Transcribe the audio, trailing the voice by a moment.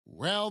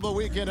Well, the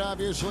weekend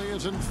obviously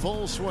is in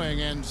full swing,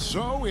 and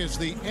so is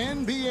the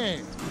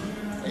NBA.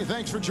 Hey,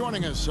 thanks for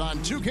joining us on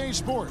 2K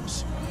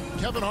Sports.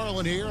 Kevin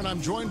Harlan here, and I'm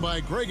joined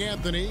by Greg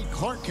Anthony,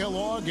 Clark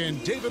Kellogg,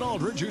 and David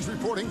Aldridge, who's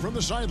reporting from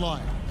the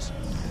sidelines.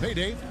 Hey,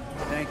 Dave.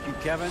 Thank you,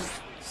 Kevin.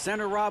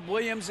 Center Rob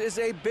Williams is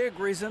a big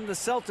reason the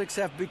Celtics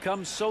have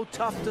become so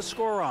tough to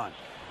score on.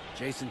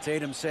 Jason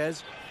Tatum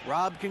says,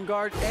 Rob can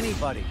guard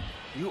anybody.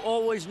 You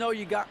always know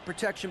you got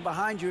protection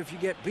behind you if you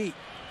get beat.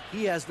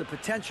 He has the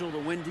potential to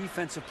win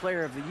Defensive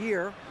Player of the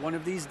Year one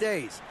of these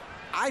days.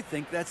 I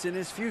think that's in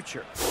his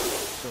future.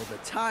 So the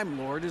Time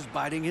Lord is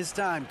biding his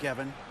time,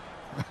 Kevin.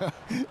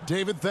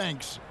 David,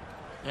 thanks.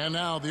 And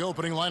now the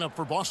opening lineup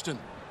for Boston.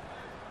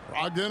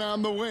 Brogdon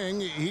on the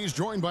wing. He's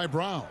joined by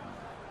Brown.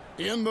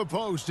 In the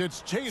post,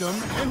 it's Tatum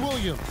and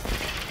Williams.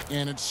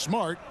 And it's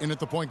Smart in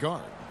at the point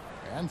guard.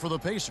 And for the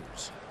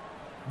Pacers,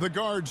 the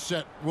guard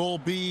set will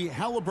be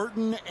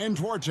Halliburton and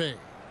Duarte.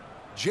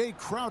 Jay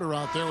Crowder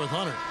out there with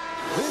Hunter.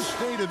 This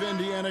state of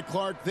Indiana,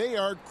 Clark, they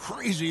are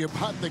crazy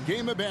about the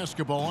game of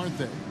basketball, aren't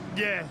they?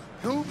 Yeah,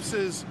 hoops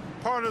is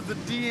part of the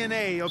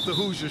DNA of the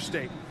Hoosier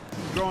State.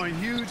 Drawing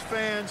huge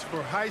fans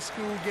for high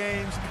school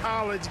games,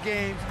 college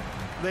games.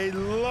 They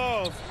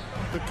love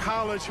the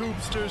college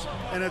hoopsters,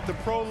 and at the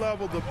pro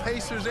level, the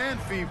Pacers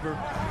and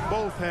Fever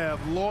both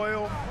have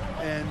loyal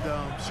and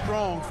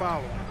strong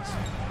followings.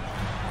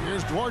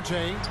 Here's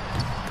Duarte.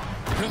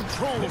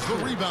 Controls the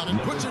rebound and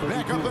puts it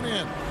back up and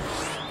in.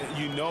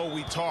 You know,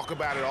 we talk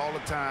about it all the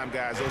time,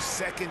 guys. Those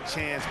second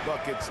chance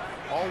buckets,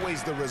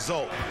 always the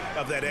result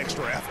of that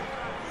extra effort.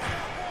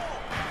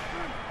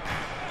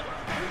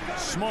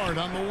 Smart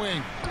on the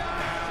wing.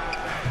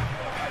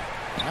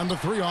 And the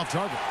three off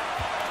target.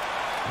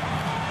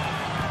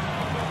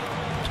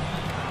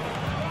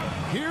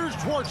 Here's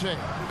Duarte.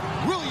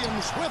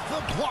 Williams with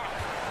the block.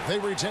 They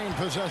retain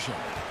possession.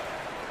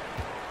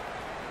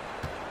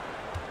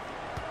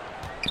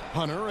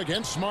 Hunter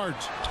against Smart.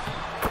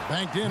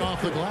 Banked in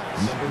off the glass.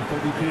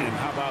 And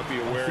how about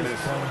the awareness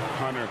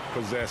Hunter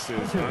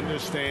possesses?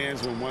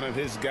 Understands when one of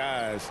his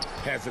guys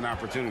has an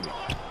opportunity.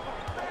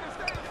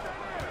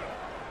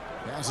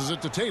 Passes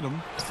it to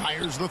Tatum.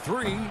 Fires the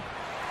three.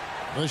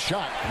 The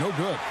shot, no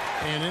good.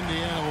 And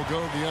Indiana will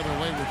go the other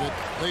way with it.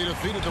 They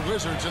defeated the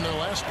Wizards in their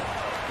last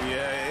one.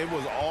 Yeah, it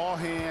was all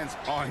hands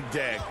on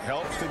deck.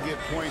 Helps to get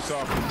points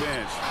off the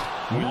bench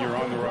when you're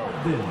on the road.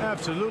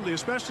 Absolutely,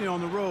 especially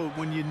on the road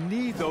when you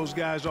need those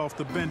guys off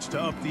the bench to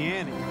up the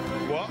ante.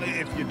 Well,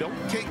 if you don't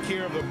take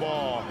care of the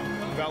ball,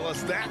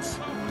 fellas, that's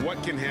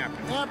what can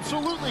happen.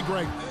 Absolutely,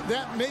 Greg.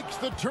 That makes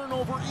the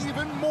turnover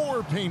even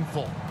more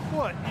painful.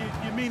 What,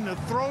 you mean the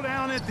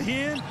throwdown at the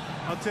end?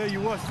 I'll tell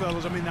you what,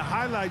 fellas, I mean, the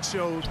highlight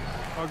shows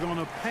are going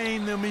to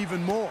pain them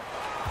even more.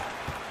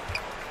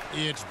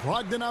 It's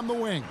Brogdon on the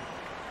wing.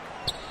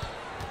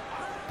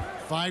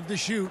 5 to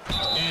shoot,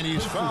 and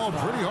he's fouled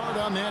pretty hard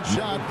on that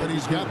shot, but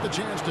he's got the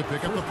chance to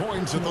pick up the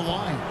points at the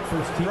line.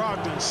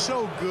 Brogdon's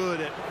so good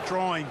at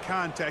drawing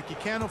contact, you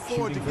can't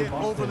afford to get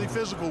overly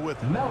physical with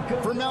him.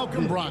 For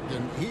Malcolm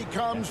Brogdon, he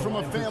comes from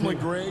a family,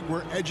 Greg,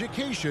 where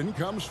education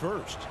comes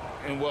first.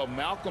 And, well,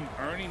 Malcolm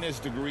earning his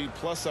degree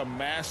plus a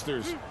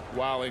master's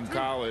while in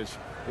college.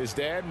 His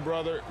dad and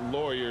brother,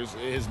 lawyers.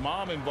 His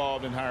mom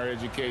involved in higher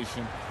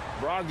education.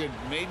 Brogdon,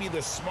 maybe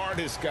the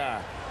smartest guy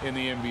in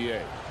the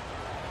NBA.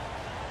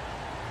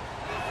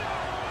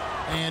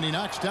 And he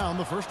knocks down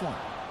the first one.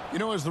 You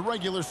know, as the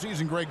regular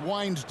season, Greg,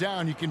 winds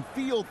down, you can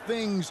feel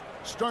things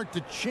start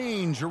to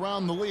change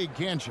around the league,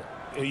 can't you?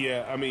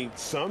 Yeah, I mean,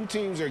 some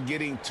teams are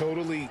getting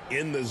totally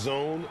in the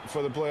zone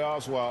for the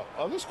playoffs, while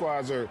other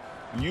squads are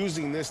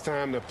using this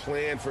time to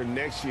plan for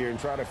next year and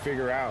try to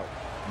figure out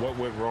what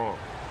went wrong.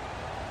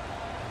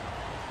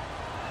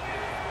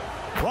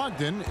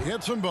 Brogdon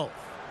hits them both.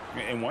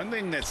 And one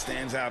thing that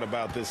stands out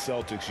about this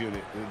Celtics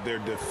unit, their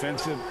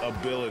defensive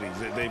abilities.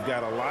 They've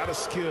got a lot of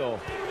skill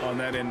on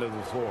that end of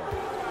the floor.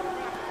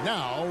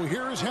 Now,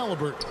 here's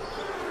Halliburton.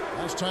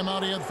 Last time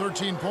out, he had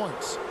 13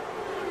 points.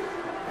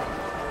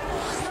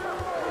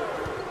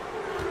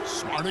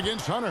 Smart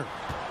against Hunter.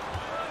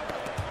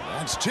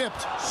 That's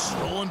tipped.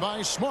 Stolen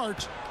by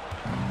Smart.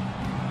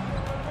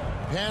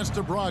 Pass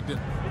to Brogdon.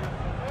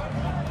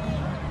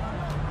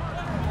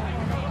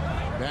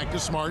 Back to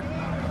Smart.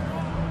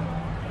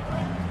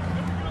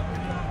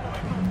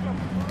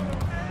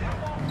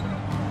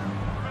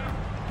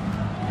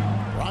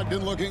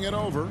 Brogdon looking it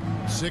over.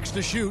 6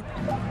 to shoot.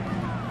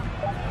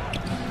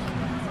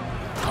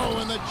 Oh,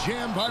 and the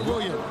jam by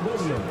Williams.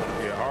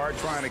 Yeah, hard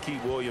trying to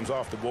keep Williams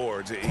off the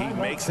boards. He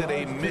makes it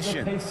a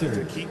mission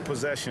to keep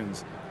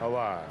possessions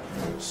alive.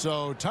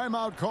 So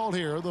timeout called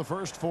here, the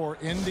first for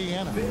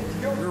Indiana.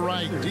 You're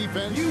right,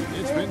 defense,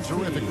 it's been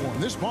terrific for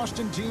them. This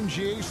Boston team,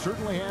 GA,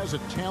 certainly has a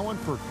talent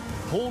for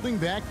holding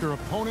back their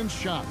opponent's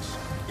shots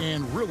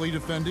and really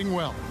defending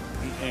well.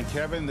 And,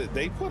 Kevin,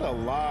 they put a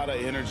lot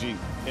of energy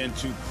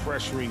into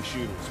pressuring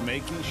shooters,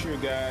 making sure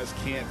guys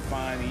can't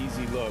find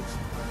easy looks.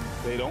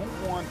 They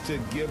don't want to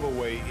give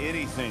away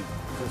anything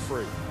for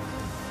free.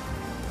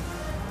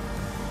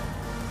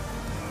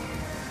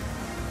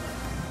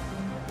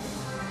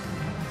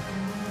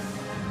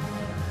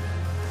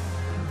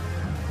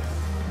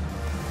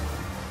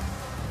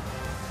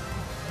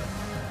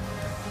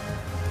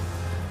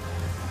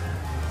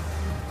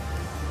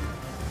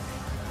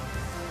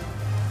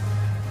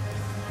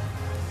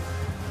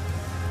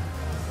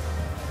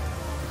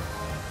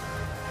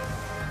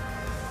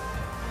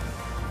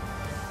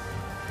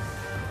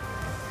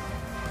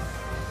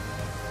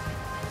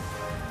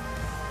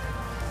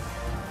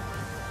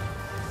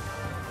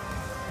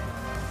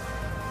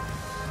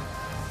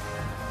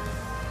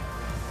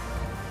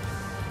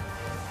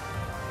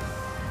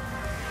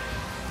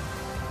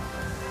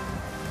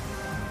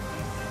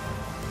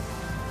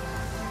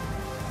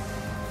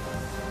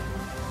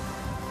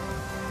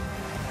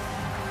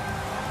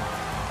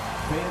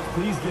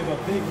 Please give a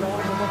big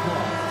round of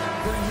applause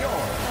for your...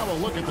 Now we'll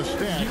look at the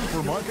stats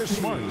for Marcus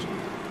Smart.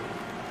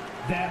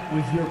 That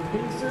was your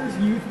Pacers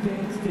Youth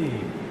Dance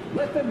team.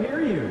 Let them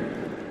hear you.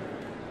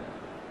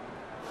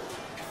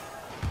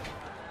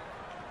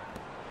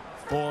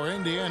 For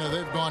Indiana,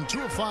 they've gone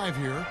 2 of 5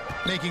 here,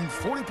 making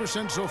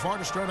 40% so far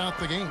to start out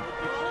the game.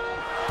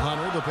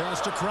 Hunter, the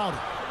pass to Crowder.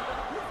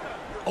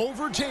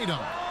 Over Tatum.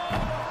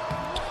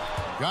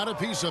 Got a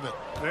piece of it.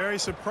 Very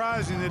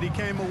surprising that he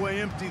came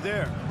away empty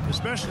there,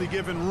 especially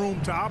given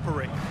room to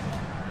operate.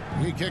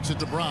 He kicks it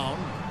to Brown.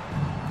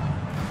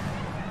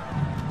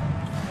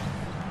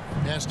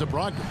 Pass to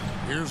Brogdon.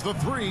 Here's the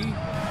 3.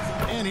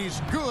 And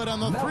he's good on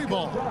the 3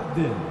 ball.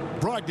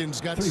 Brogdon's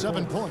got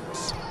 7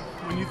 points.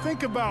 When you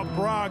think about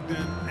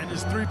Brogdon and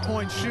his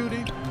three-point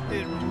shooting,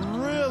 it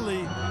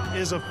really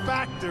is a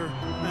factor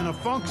and a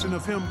function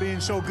of him being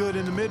so good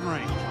in the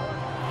mid-range.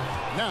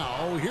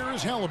 Now, here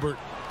is Halliburton.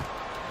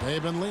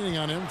 They've been leaning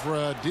on him for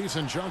a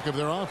decent chunk of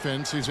their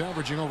offense. He's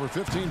averaging over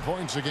 15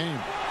 points a game.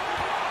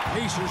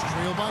 Pacers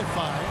trail by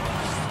 5.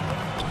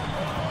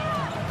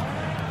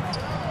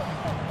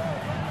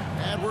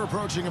 And we're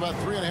approaching about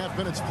 3.5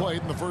 minutes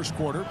played in the first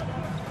quarter.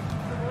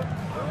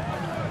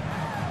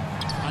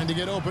 Trying to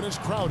get open is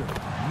Crowder.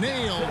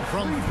 Nailed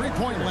from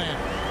three-point land.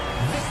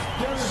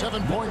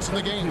 7 points in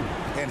the game.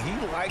 And he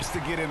likes to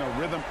get in a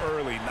rhythm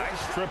early.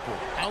 Nice triple.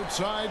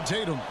 Outside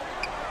Tatum.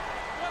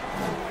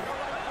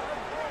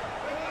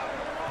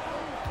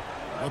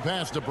 The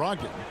pass to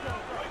Brogdon.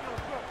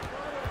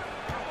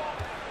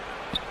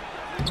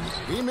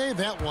 He made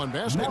that one.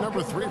 Basket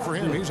number 3 for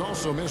him. He's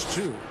also missed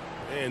 2.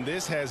 And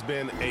this has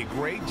been a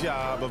great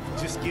job of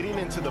just getting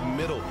into the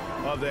middle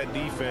of that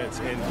defense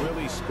and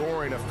really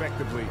scoring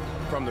effectively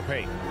from the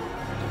paint.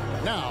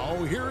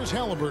 Now, here is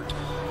Halliburton.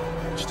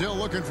 Still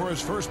looking for his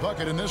first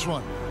bucket in this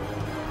one.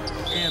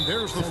 And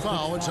there's the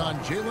foul. It's on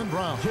Jaylen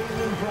Brown.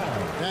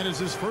 That is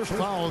his first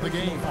foul of the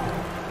game.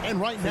 And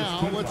right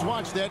now, let's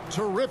watch that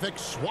terrific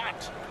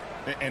swat.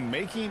 And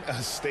making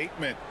a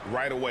statement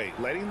right away,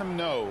 letting them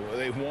know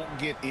they won't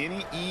get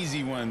any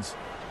easy ones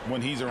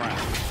when he's around.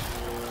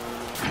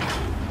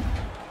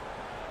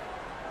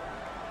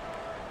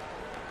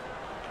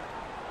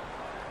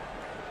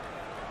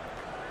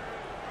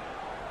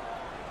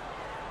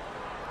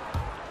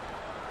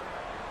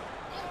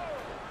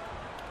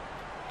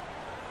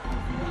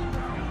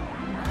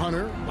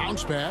 Hunter,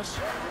 bounce pass.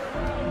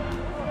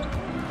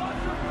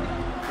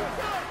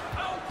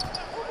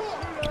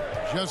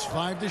 Just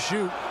 5 to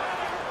shoot.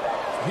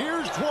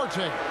 Here's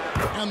Duarte.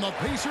 And the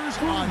Pacers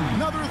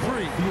another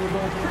 3.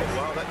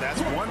 Well,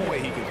 that's one way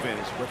he can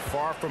finish, but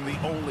far from the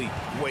only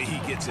way he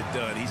gets it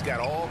done. He's got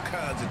all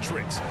kinds of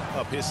tricks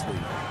up his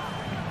sleeve.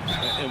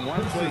 And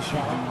one place you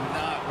do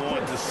not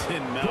want to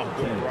send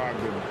Malcolm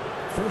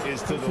Brogdon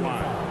is to the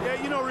line.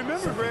 Yeah, you know,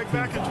 remember, Greg,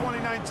 back in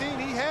 2019,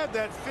 he had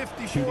that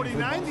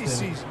 50-40-90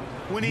 season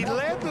when he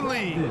led the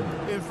league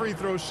in free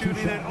throw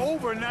shooting at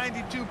over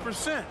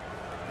 92%.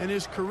 And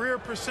his career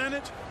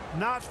percentage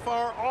not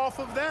far off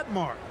of that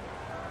mark.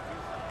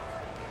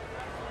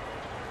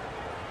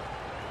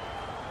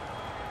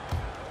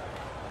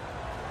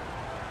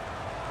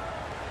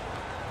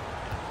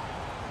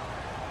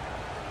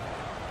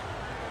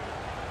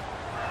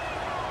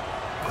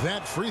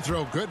 That free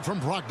throw good from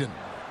Brogdon.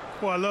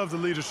 Well, I love the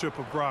leadership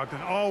of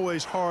Brogdon.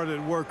 Always hard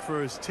at work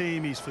for his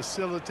team. He's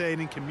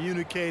facilitating,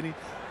 communicating,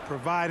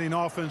 providing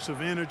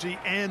offensive energy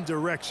and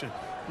direction.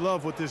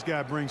 Love what this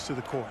guy brings to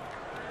the court.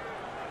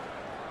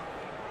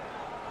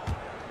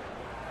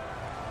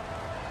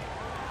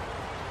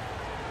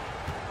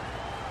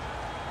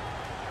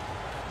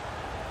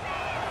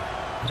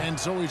 And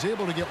so he's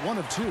able to get 1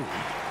 of 2.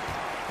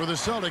 For the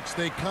Celtics,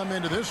 they come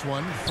into this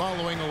one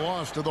following a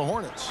loss to the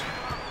Hornets.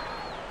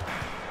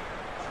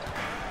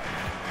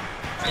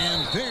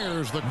 And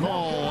there's the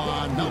call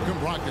on Malcolm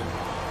Brogdon.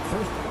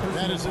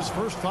 That is his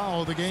first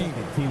foul of the game.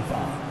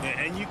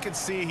 And you can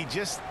see he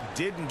just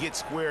didn't get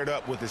squared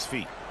up with his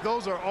feet.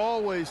 Those are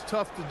always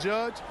tough to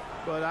judge,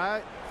 but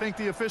I think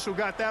the official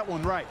got that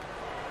one right.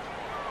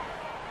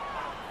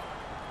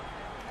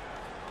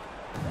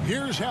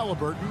 Here's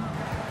Halliburton.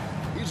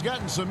 He's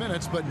gotten some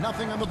minutes, but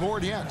nothing on the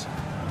board yet.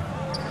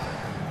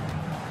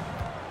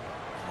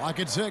 Clock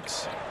at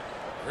 6.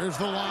 There's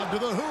the lob to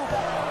the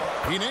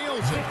hoop. He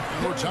nails it,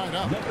 and we're tied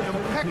up.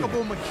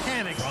 Impeccable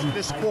mechanics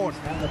this quarter.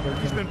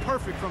 He's been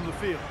perfect from the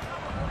field.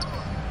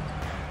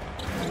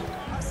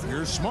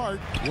 Here's Smart.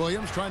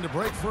 Williams trying to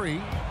break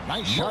free.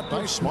 Nice shot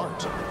by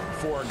Smart.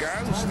 For a guy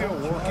who's still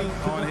working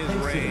on his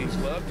range,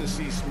 love to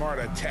see Smart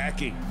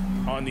attacking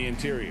on the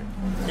interior.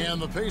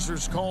 And the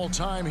Pacers call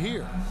time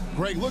here.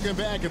 Greg, looking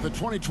back at the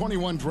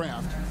 2021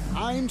 draft,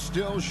 I'm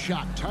still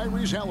shocked.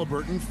 Tyrese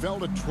Halliburton fell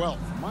to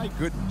 12th. My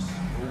goodness.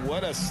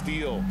 What a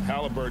steal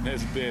Halliburton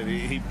has been.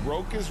 He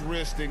broke his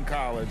wrist in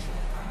college,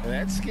 and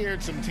that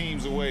scared some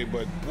teams away.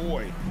 But,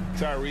 boy,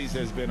 Tyrese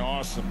has been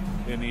awesome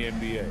in the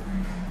NBA.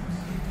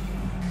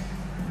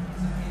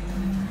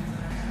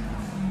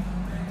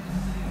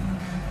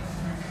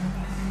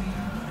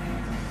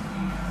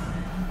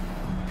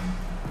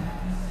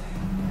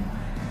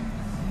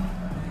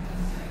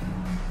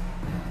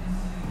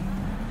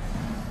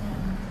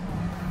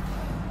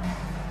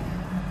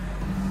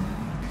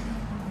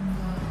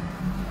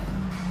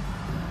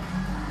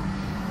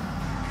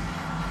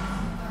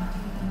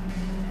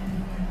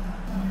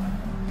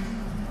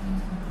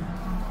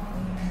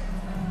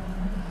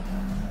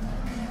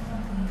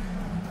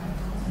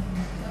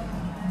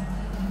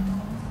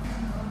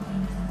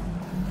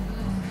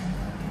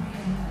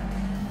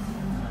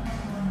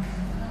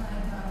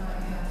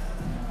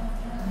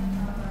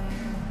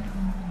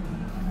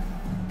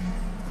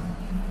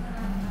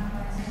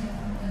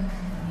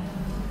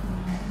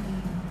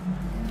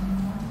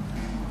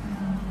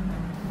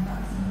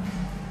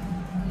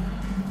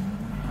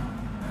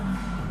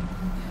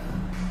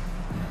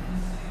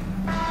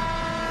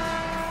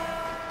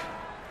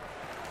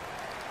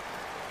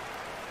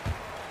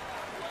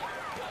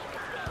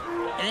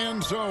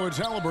 And so it's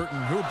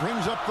Halliburton who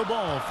brings up the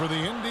ball for the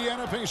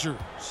Indiana Pacers.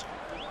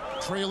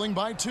 Trailing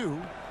by 2.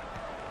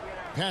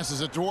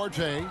 Passes it to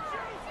Duarte.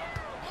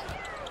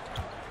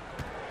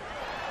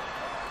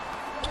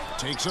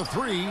 Takes a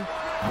 3.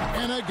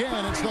 And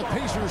again, it's the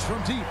Pacers from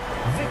deep.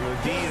 The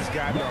D has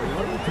gotten a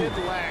little bit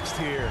laxed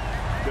here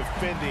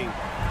defending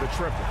the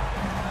triple.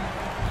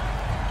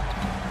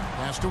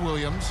 Pass to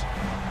Williams.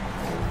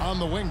 On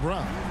the wing,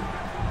 Brown.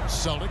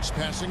 Celtics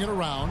passing it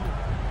around.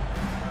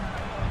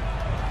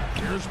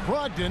 Here's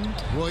Brogdon.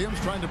 Williams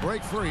trying to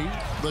break free.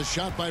 The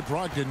shot by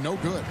Brogdon, no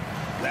good.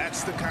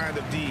 That's the kind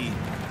of D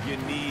you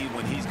need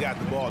when he's got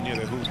the ball near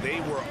the hoop. They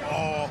were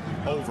all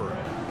over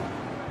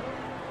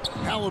it.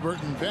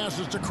 Halliburton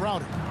passes to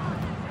Crowder.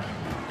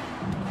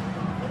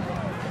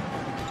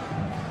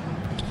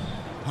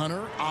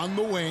 Hunter on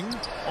the wing,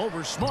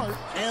 over Smart,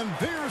 and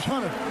there's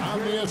Hunter on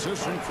the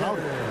assist from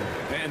Crowder.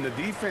 And the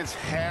defense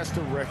has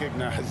to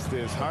recognize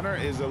this. Hunter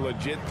is a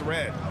legit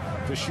threat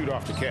to shoot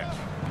off the catch.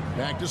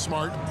 Back to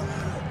Smart.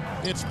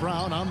 It's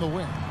Brown on the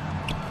wing.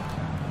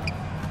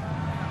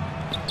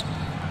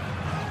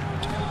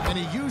 And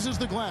he uses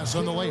the glass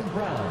on the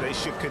layup. They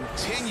should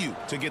continue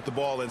to get the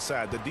ball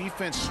inside. The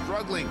defense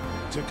struggling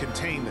to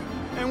contain them.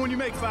 And when you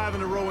make 5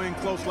 in a row in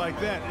close like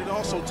that, it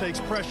also takes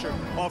pressure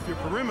off your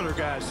perimeter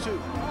guys,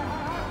 too.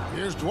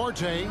 Here's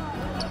Duarte.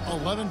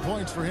 11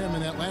 points for him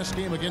in that last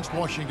game against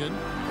Washington.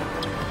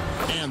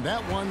 And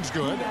that one's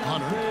good.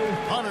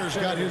 Hunter's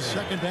got his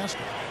second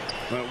basket.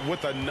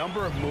 With a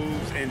number of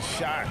moves and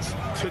shots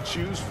to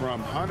choose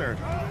from, Hunter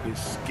is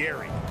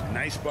scary.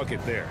 Nice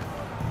bucket there.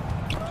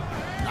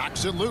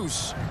 Knocks it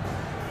loose.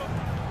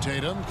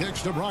 Tatum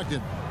kicks to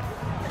Brogdon.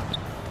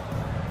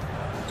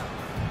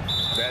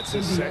 That's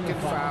his second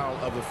foul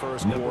of the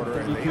first quarter,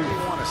 and they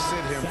didn't want to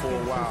sit him for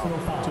a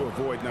while to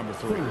avoid number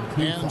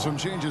 3. And some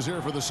changes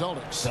here for the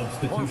Celtics.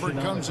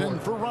 Horford comes in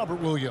for Robert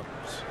Williams.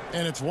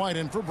 And it's White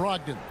in for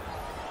Brogdon.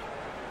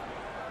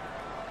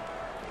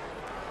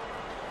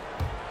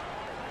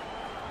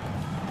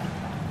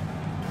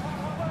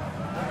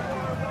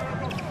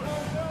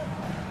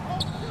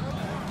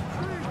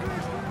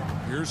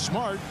 Here's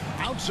Smart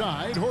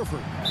outside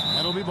Horford.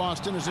 That'll be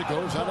Boston as it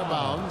goes out of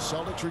bounds.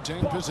 Celtics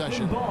retain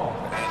possession.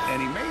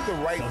 And he made the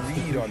right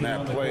read on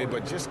that play,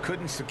 but just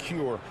couldn't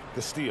secure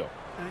the steal.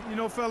 You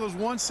know, fellas,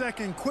 1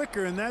 second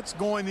quicker, and that's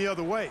going the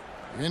other way.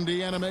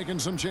 Indiana making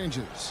some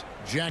changes.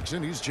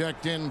 Jackson, he's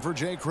checked in for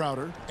Jay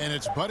Crowder. And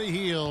it's Buddy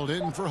Hield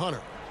in for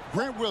Hunter.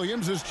 Grant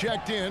Williams is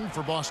checked in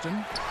for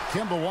Boston.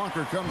 Kemba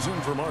Walker comes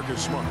in for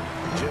Marcus Smart.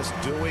 Just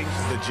doing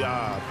the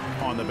job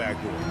on the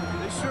backboard.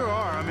 They sure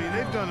are. I mean,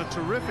 they've done a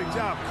terrific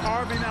job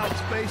carving out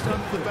space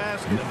under the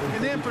basket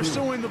and then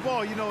pursuing the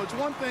ball. You know, it's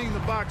one thing to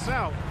box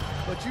out,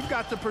 but you've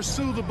got to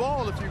pursue the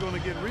ball if you're going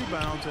to get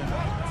rebounds.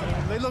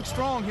 And they look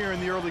strong here in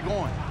the early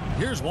going.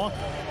 Here's Walker.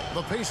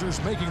 The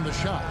Pacers making the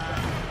shot.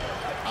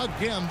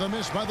 Again, the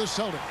miss by the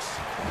Celtics.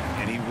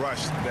 And he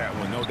rushed that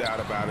one, no doubt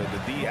about it.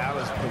 The D out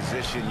of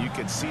position, you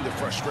could see the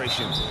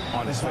frustration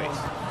on his face.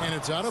 And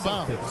it's out of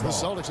bounds. The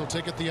Celtics will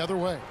take it the other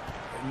way.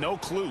 No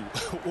clue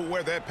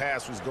where that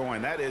pass was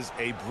going. That is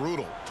a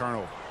brutal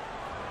turnover.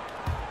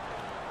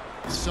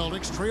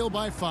 Celtics trail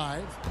by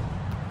 5.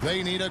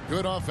 They need a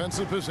good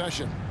offensive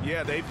possession.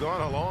 Yeah, they've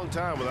gone a long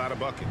time without a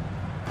bucket.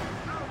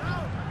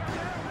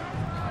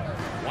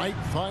 White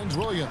finds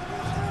Williams.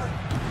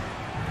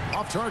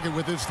 Off target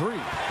with his 3.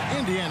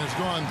 Indiana's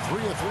gone 3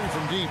 of 3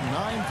 from deep.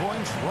 9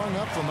 points rung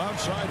up from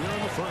outside here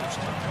in the first.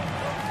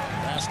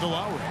 Pass to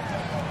Lowry.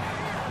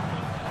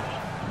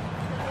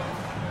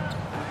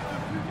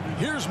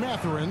 Here's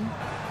Mathurin.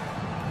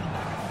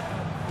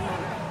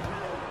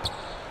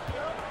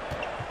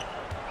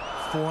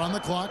 Four on the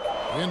clock.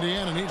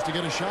 Indiana needs to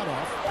get a shot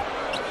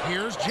off.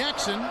 Here's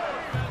Jackson.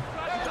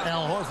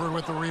 Al Horford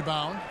with the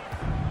rebound.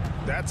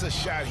 That's a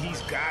shot he's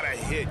got to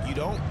hit. You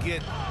don't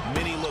get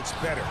many looks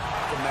better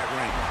from that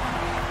range.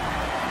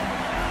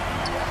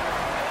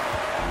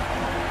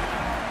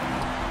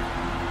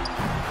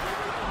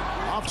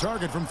 Off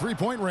target from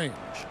three-point range.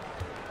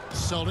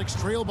 Celtics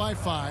trail by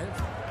 5.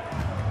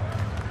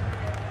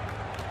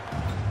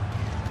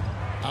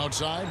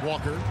 Outside,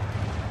 Walker.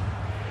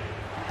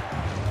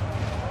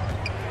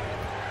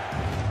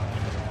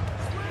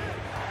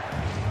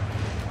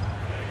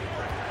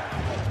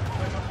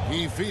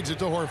 He feeds it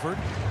to Horford.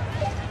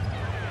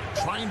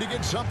 Trying to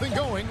get something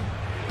going.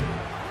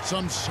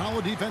 Some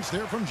solid defense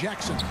there from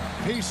Jackson.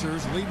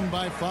 Pacers leading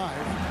by 5.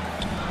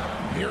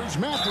 Here's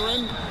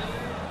Mathurin.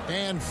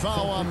 And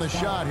foul on the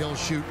shot. He'll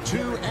shoot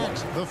 2 at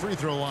the free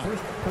throw line.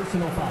 First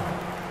personal foul.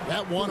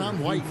 That one on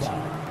White.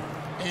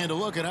 And a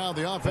look at how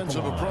the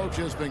offensive approach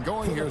has been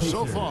going here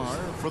so far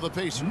for the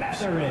Pacers.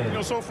 You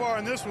know, so far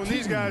in this one,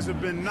 these guys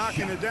have been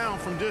knocking it down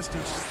from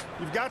distance.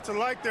 You've got to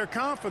like their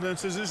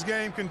confidence as this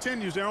game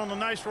continues. They're on a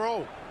nice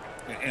roll.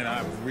 And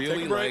I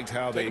really liked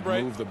how they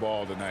moved the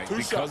ball tonight.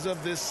 Because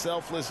of this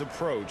selfless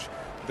approach,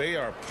 they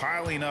are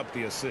piling up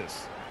the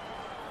assists.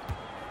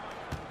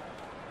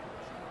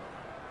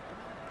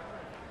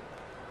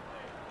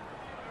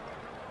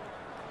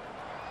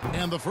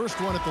 And the first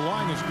one at the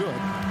line is good.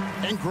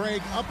 And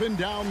Greg, up and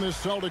down this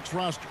Celtics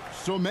roster,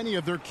 so many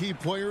of their key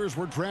players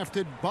were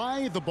drafted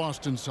by the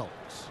Boston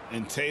Celtics.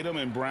 And Tatum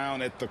and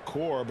Brown at the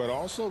core, but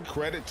also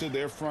credit to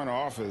their front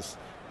office.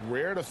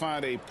 Rare to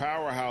find a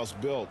powerhouse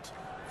built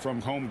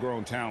from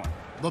homegrown talent.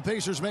 The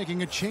Pacers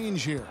making a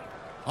change here.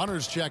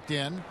 Hunter's checked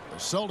in. The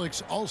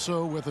Celtics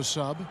also with a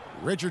sub.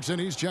 Richardson,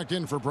 he's checked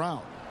in for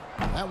Brown.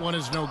 That one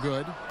is no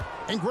good.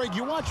 And Greg,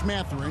 you watch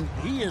Mathurin.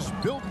 He is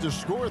built to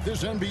score at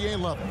this NBA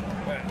level.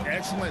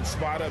 Excellent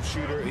spot-up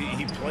shooter.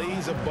 He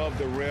plays above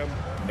the rim.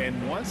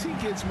 And once he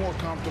gets more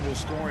comfortable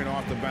scoring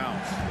off the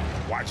bounce,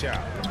 watch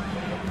out.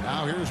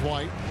 Now here's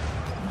White.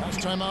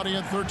 Last time out he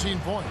had 13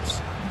 points.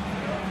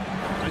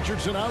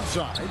 Richardson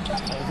outside.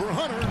 Over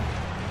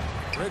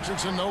Hunter.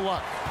 Richardson, no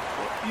luck.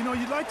 You know,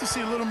 you'd like to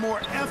see a little more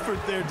effort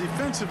there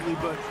defensively,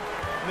 but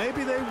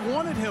maybe they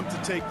wanted him to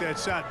take that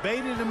shot,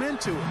 baited him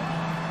into it.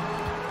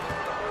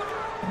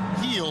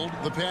 Healed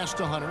the pass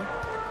to Hunter.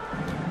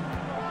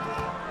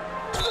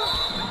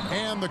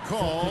 And the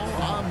call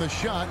on the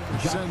shot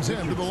sends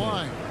him to the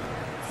line.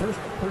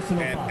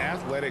 An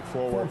athletic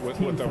forward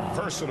with a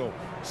versatile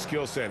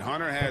skill set.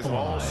 Hunter has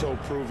also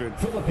proven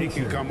he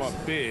can come up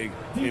big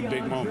in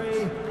big moments.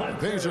 The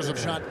Pacers have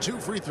shot 2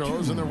 free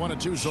throws, and they're 1 of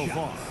 2 so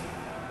far.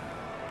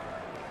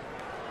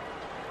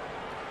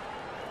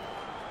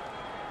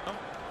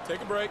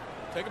 Take a break.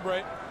 Take a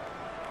break.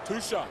 2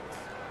 shots.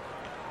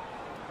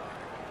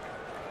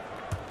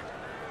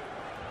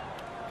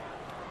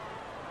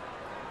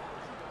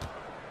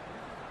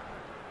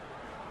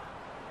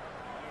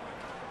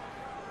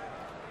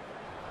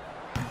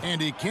 And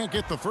he can't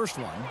get the first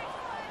one.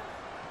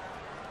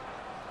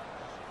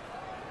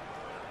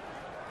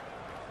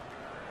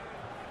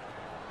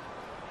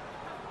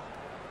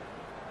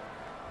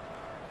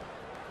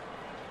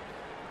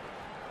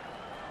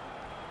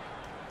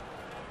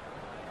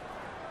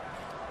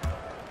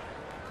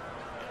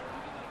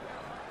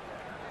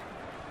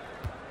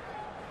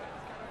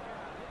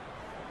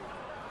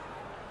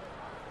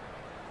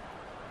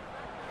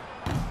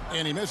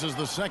 And he misses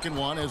the second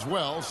one as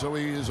well, so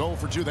he is 0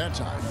 for 2 that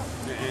time.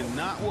 And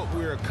not what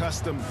we're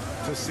accustomed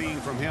to seeing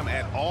from him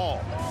at all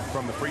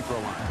from the free throw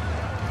line.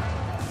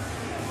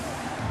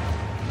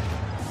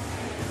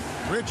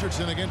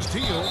 Richardson against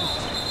Teal.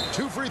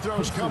 2 free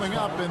throws coming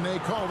up, and they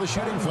call the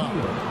shooting foul.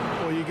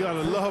 Well, you got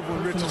to love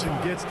when Richardson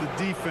gets the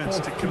defense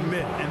to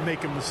commit and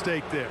make a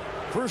mistake there.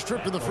 First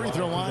trip to the free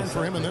throw line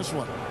for him in this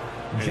one.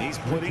 And he's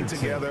putting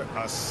together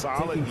a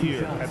solid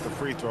year at the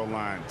free throw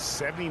line.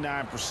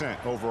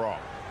 79% overall.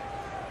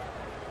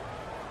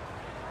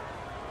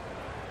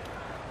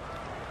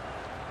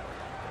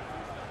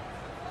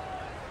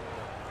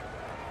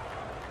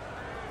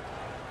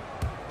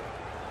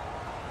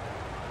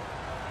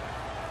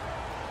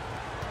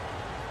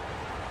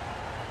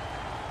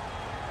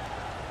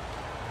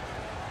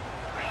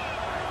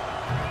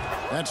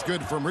 That's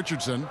good from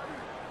Richardson.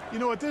 You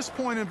know, at this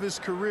point of his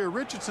career,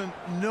 Richardson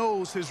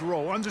knows his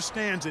role,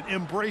 understands it,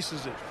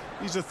 embraces it.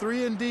 He's a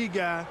 3-and-D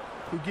guy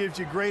who gives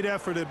you great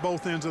effort at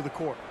both ends of the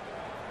court.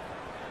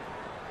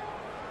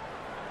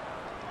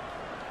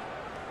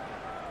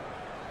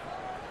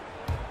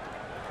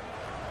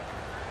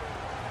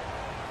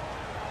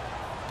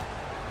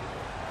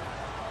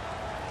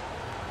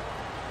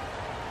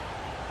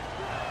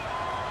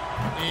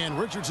 And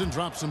Richardson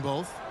drops them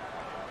both.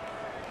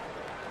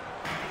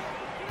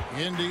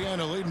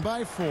 Indiana leading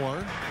by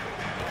 4.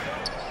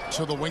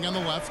 To the wing on the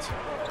left.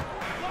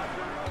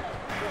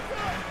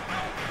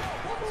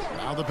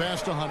 Now the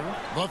pass to Hunter.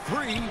 The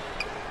 3.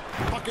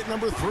 Bucket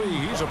number 3.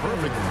 He's a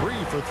perfect 3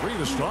 for 3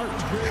 to start.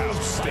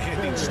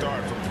 Outstanding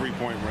start from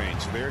three-point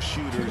range. Their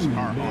shooters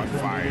are on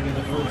fire.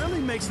 It really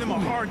makes them a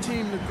hard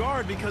team to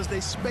guard because they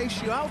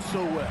space you out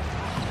so well.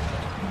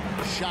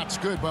 Shot's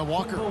good by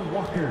Walker.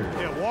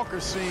 Yeah,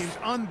 Walker seems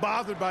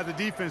unbothered by the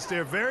defense.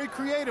 They're very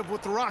creative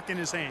with the rock in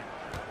his hand.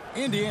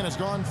 Indiana's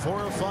gone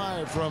 4 of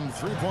 5 from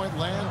three-point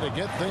land to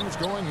get things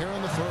going here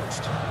in the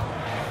first.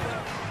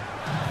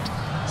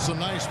 Some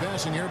nice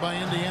passing here by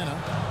Indiana.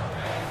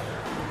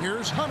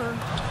 Here's Hunter,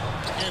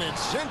 and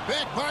it's sent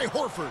back by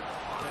Horford.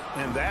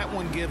 And that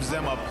one gives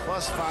them a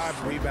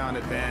 +5 rebound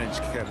advantage,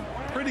 Kevin.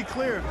 Pretty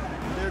clear.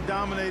 They're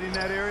dominating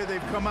that area.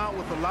 They've come out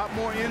with a lot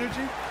more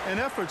energy and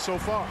effort so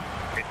far.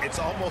 It's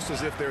almost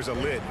as if there's a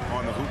lid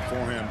on the hoop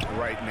for him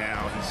right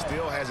now. He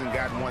still hasn't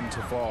gotten one to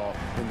fall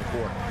in the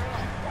court.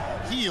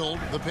 Healed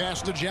the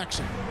pass to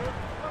Jackson.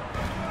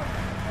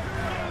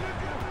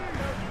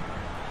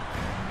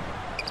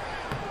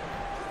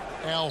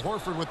 Al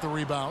Horford with the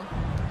rebound.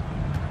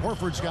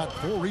 Horford's got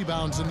 4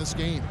 rebounds in this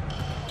game.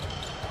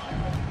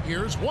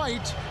 Here's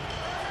White.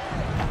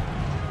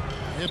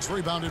 It's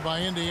rebounded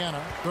by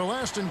Indiana. Their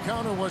last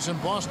encounter was in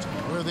Boston,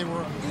 where they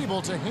were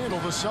able to handle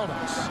the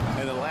Celtics.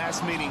 In the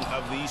last meeting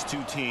of these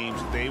two teams,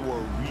 they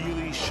were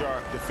really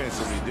sharp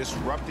defensively,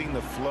 disrupting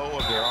the flow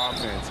of their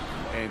offense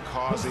and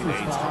causing a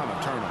ton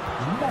of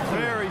turnovers.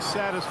 Very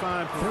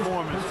satisfying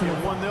performance,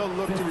 and one they'll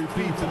look to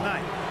repeat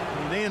tonight.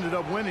 and they ended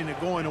up winning it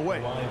going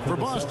away. For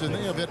Boston,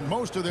 they have hit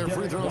most of their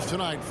free throws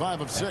tonight,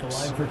 5 of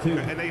 6.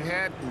 And they've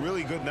had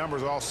really good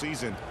numbers all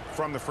season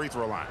from the free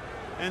throw line.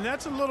 And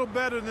that's a little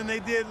better than they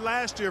did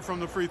last year from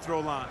the free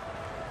throw line.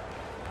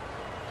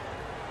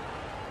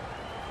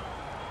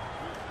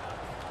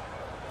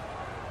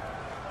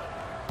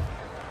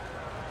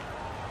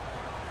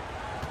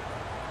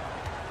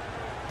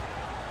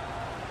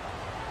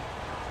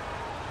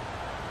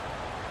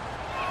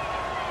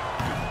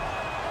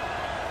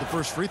 The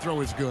first free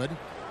throw is good.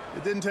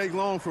 It didn't take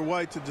long for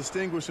White to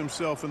distinguish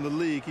himself in the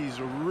league. He's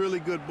a really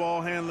good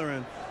ball handler,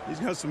 and he's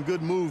got some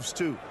good moves,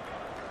 too.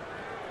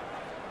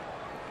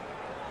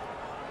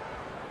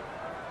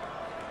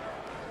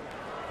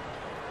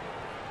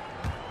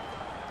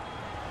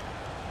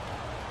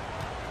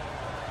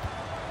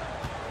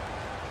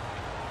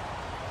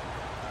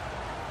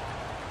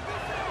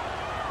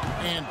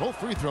 And both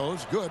free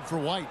throws good for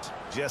White.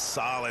 Just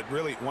solid.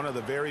 Really one of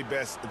the very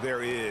best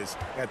there is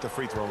at the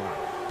free throw line.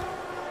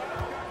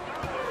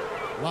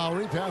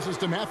 Lowry passes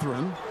to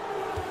Mathurin.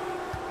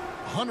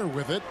 Hunter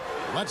with it.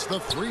 Lets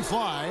the three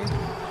fly.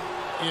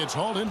 It's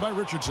hauled in by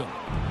Richardson.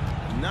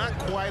 Not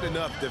quite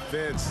enough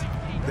defense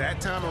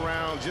that time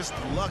around. Just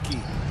lucky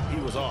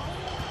he was off.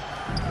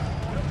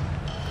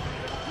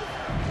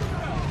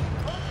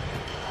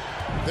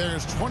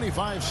 There's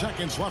 25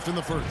 seconds left in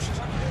the first.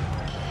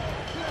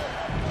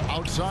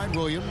 Outside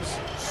Williams.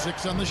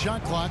 6 on the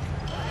shot clock.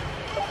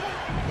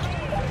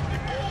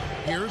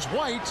 Here's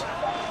White.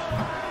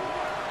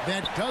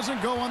 That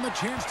doesn't go on the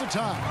chance to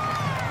tie.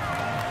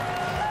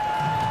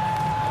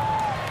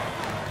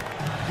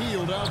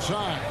 Healed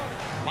outside.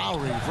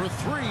 Lowry for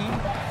 3.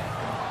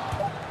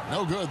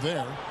 No good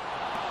there.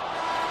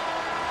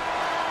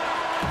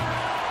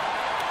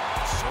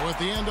 So at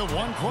the end of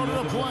 1 quarter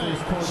of play,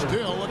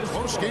 still a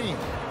close game.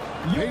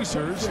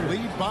 Pacers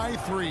lead by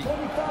 3.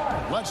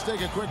 Let's take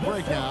a quick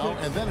break now,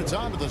 and then it's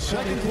on to the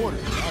second quarter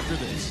after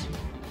this.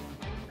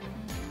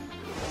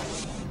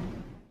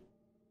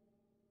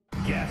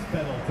 Gas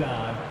pedal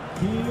time.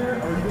 Here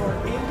are your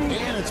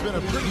Indiana. And it's been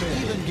a pretty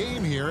even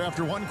game here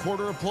after 1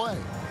 quarter of play.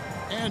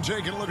 And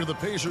taking a look at the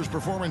Pacers'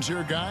 performance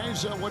here,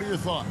 guys. What are your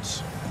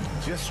thoughts?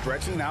 Just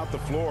stretching out the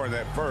floor in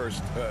that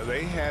first.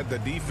 They had the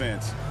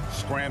defense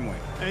scrambling.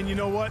 And you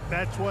know what?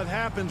 That's what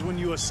happens when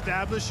you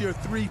establish your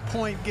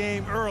three-point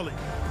game early.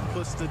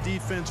 Puts the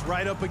defense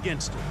right up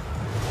against it.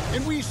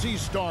 And we see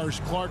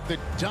stars, Clark, that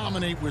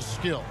dominate with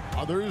skill.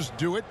 Others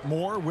do it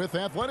more with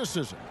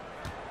athleticism.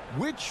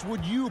 Which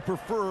would you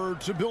prefer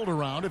to build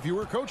around if you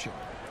were coaching?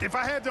 If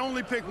I had to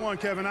only pick one,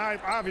 Kevin,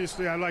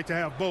 obviously I'd like to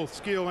have both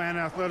skill and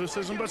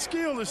athleticism, but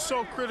skill is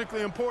so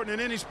critically important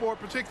in any sport,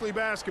 particularly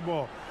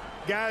basketball.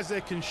 Guys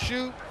that can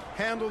shoot,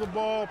 handle the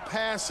ball,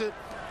 pass it,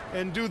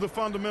 and do the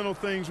fundamental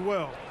things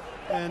well.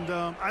 And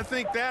I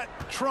think that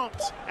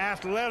trumps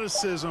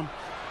athleticism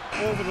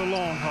over the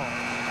long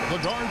haul.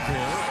 The guard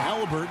pair,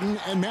 Halliburton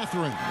and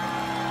Mathurin.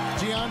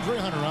 DeAndre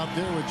Hunter out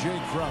there with Jay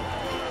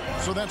Crowder.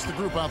 So that's the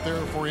group out there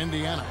for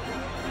Indiana.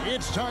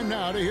 It's time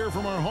now to hear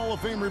from our Hall of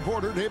Fame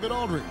reporter, David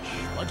Aldridge.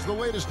 What's the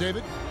latest,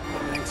 David?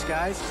 Thanks,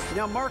 guys.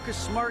 Now, Marcus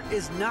Smart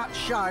is not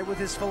shy with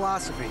his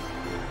philosophy.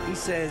 He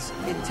says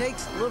it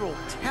takes little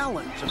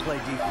talent to play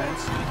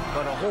defense,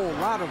 but a whole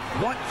lot of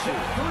want to.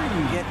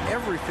 Get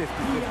every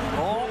 50-50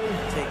 ball,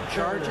 take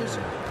charges,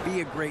 be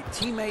a great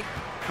teammate,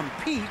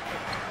 compete,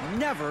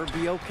 never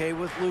be okay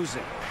with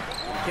losing.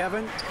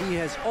 Kevin, he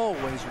has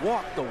always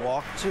walked the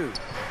walk, too.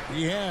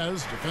 He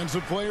has.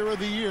 Defensive Player of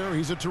the Year.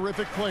 He's a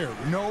terrific player.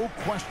 No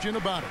question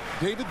about it.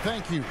 David,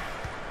 thank you.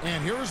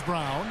 And here's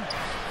Brown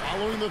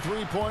following the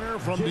three-pointer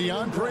from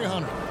DeAndre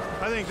Hunter.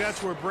 I think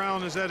that's where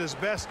Brown is at his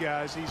best,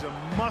 guys. He's a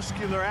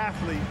muscular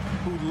athlete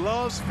who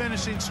loves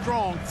finishing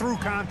strong through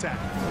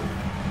contact.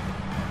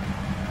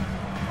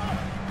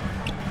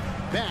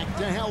 Back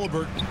to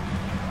Halliburton.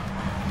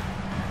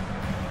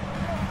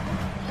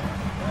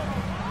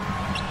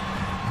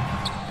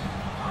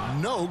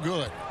 No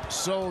good.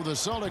 So the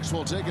Celtics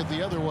will take it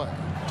the other way.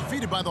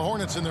 Defeated by the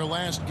Hornets in their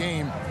last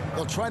game,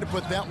 they'll try to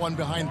put that one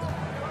behind them.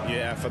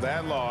 Yeah, for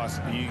that loss,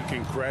 you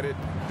can credit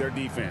their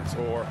defense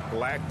or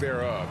lack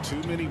thereof.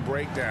 Too many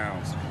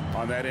breakdowns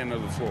on that end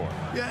of the floor.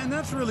 Yeah, and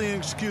that's really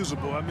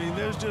inexcusable. I mean,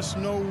 there's just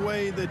no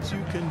way that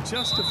you can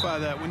justify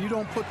that. When you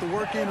don't put the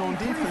work in on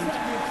defense,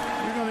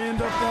 you're going to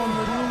end up on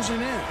the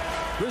losing end.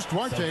 Chris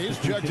Duarte is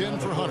checked in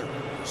for Hunter.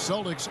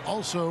 Celtics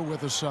also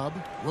with a sub.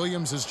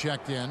 Williams is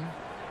checked in.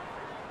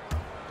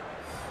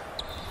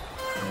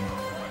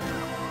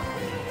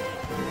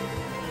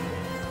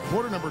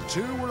 Quarter number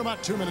 2. We're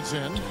about 2 minutes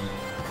in.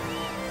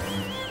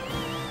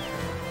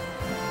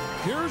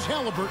 Here's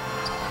Halliburton.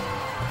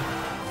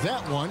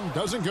 That one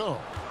doesn't go.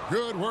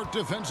 Good work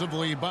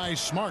defensively by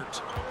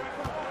Smart.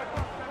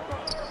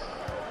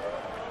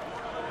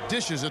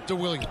 Dishes it to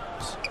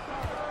Williams.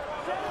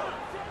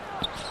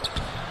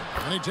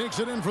 And he takes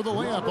it in for the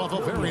layup off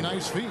a very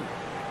nice feed.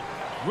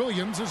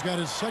 Williams has got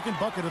his second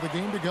bucket of the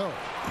game to go.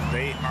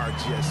 They are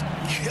just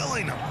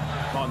killing them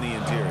on the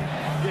interior.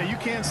 Yeah, you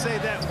can't say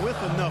that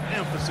with enough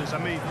emphasis. I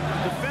mean,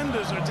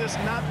 defenders are just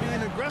not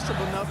being aggressive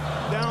enough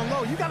down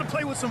low. You got to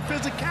play with some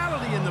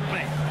physicality in the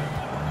paint.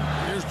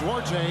 Here's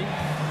Duarte.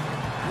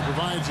 He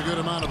provides a good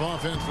amount of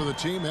offense for the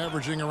team,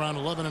 averaging around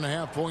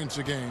 11.5 points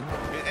a game.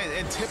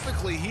 And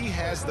typically he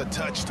has the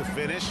touch to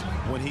finish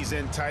when he's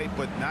in tight,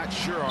 but not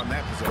sure on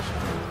that possession.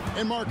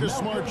 And Marcus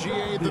Smart,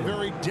 GA, the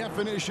very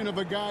definition of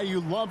a guy you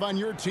love on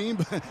your team,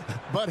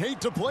 but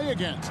hate to play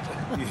against.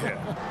 Yeah,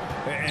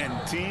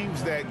 and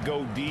teams that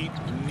go deep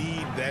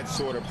need that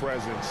sort of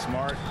presence.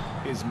 Smart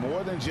is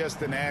more than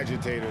just an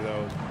agitator,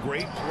 though.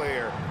 Great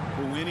player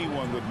who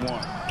anyone would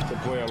want to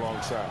play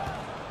alongside.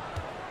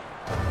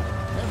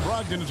 And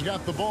Brogdon's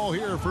got the ball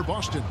here for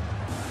Boston.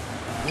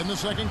 In the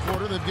second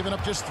quarter, they've given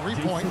up just 3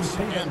 points,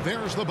 and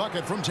there's the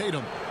bucket from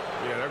Tatum.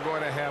 Yeah, they're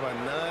going to have a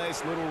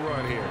nice little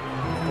run here.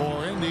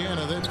 For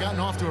Indiana, they've gotten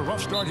off to a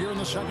rough start here in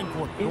the second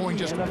quarter, going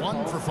just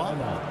 1 for 5.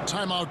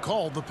 Timeout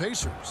called the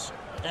Pacers.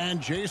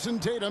 And Jason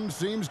Tatum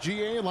seems,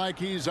 GA, like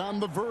he's on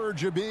the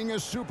verge of being a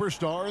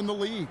superstar in the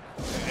league.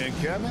 And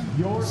Kevin,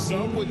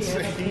 some would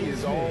say he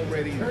is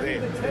already there.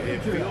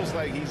 It feels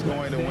like he's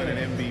going to win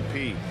an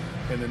MVP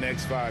in the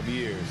next 5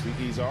 years.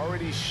 He's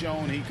already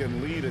shown he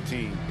can lead a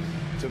team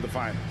to the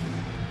finals.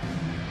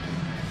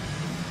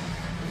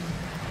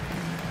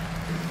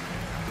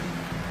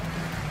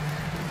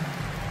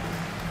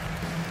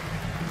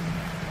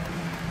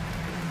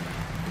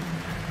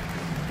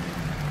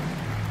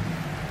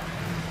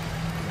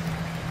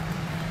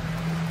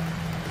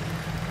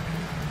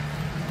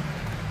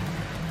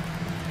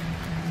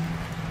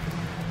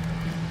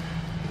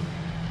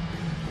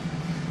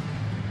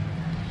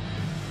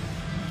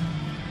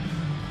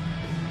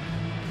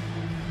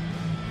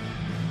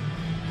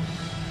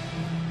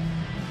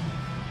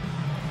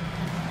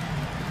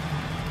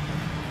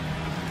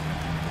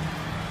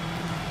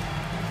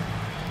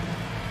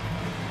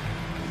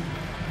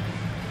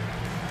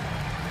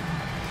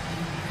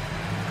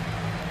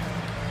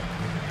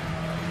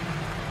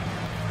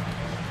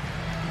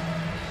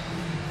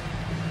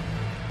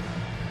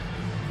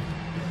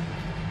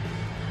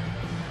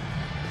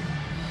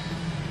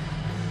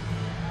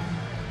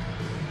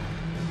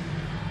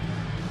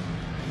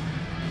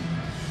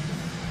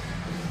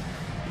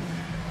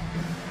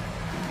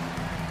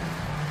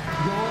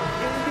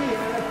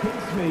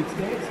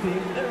 Dance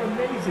team, they're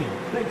amazing.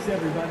 Thanks,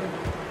 everybody.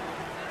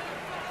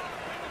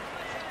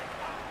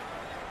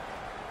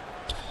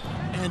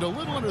 And a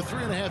little under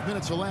 3.5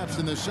 minutes elapsed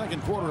in the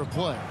second quarter of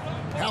play.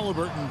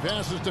 Halliburton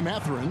passes to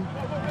Mathurin.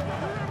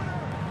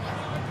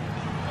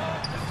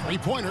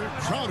 Three-pointer,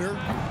 Crowder.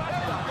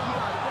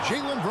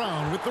 Jaylen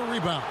Brown with the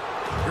rebound.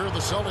 Here are the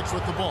Celtics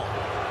with the ball.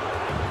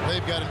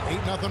 They've got an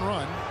 8-0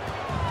 run.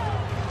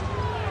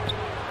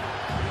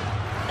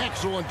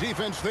 Excellent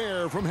defense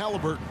there from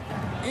Halliburton.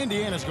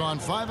 Indiana's gone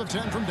 5 of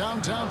 10 from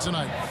downtown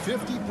tonight.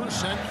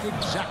 50%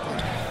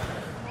 exactly.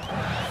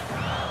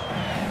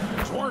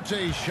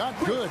 Duarte shot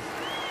good.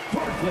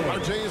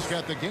 Duarte's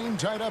got the game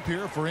tied up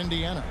here for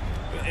Indiana.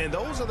 And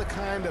those are the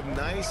kind of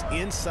nice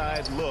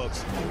inside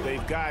looks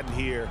they've gotten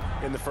here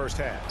in the first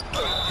half.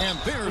 And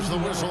there's the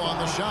whistle on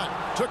the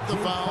shot. Took the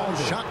foul.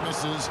 Shot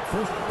misses.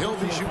 He'll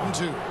be shooting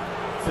 2.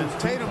 And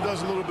Tatum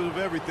does a little bit of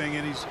everything,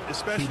 and he's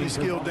especially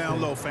skilled down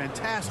low.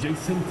 Fantastic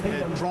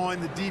at drawing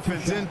the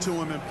defense into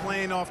him and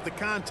playing off the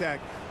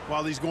contact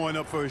while he's going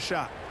up for a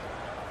shot.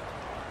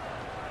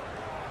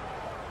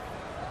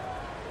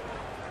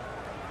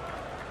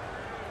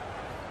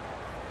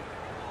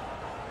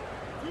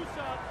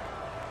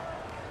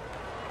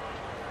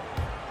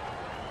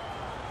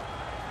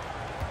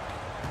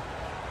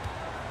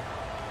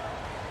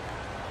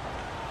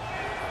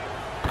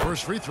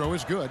 First free throw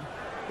is good.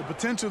 The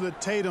potential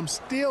that Tatum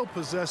still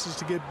possesses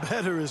to get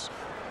better is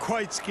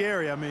quite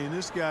scary. I mean,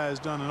 this guy has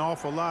done an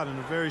awful lot in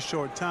a very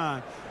short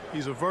time.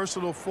 He's a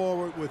versatile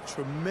forward with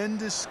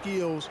tremendous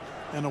skills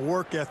and a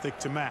work ethic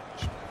to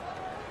match.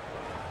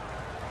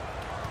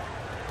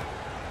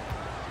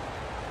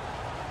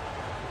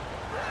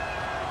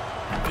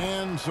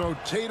 And so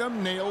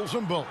Tatum nails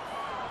them both.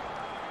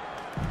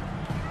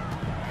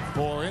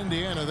 For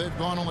Indiana, they've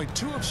gone only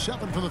 2 of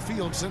 7 from the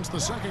field since the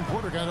second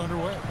quarter got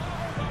underway.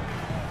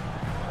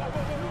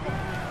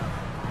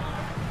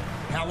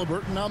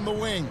 Halliburton on the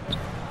wing.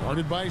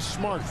 Guarded by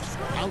Smart.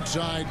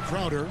 Outside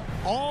Crowder.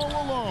 All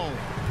alone.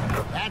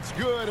 That's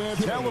good, and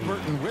it's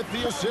Halliburton with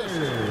the assist.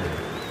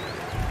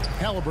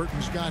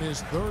 Halliburton's got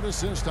his 3rd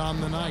assist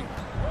on the night.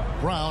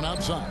 Brown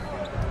outside.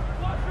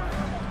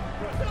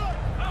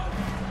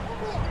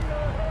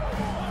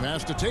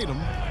 Pass to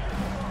Tatum.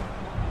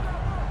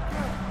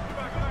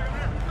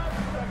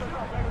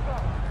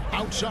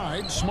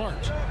 Outside,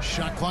 Smart.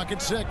 Shot clock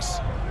at 6.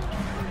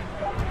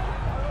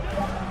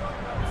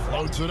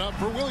 Floats it up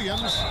for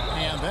Williams,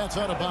 and that's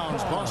out of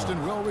bounds.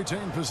 Boston will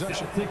retain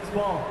possession. Celtics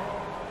ball.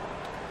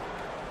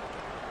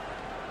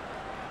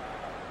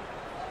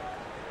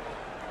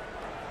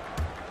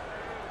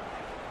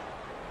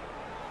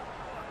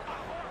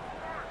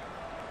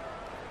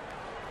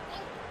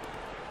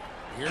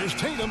 Here's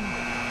Tatum.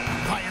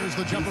 Fires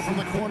the jumper from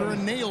the corner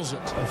and nails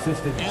it.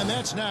 And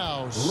that's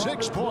now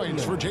 6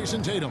 points for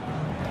Jason Tatum.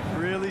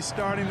 Really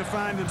starting to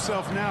find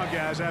himself now,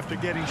 guys, after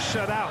getting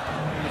shut out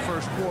in the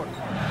first quarter.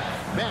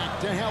 Back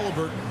to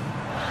Halliburton.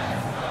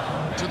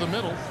 To the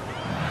middle.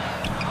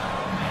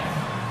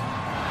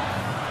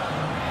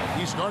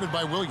 He's guarded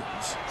by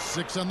Williams.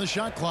 6 on the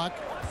shot clock.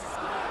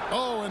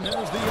 Oh, and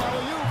there's the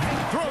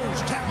alley-oop.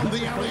 Throws down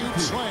the alley-oop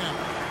slam.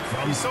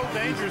 He's so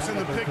dangerous in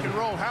the pick and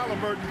roll.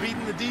 Halliburton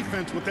beating the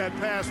defense with that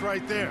pass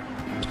right there.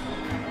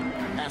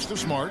 Pass to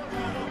Smart.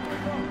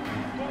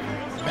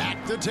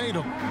 Back to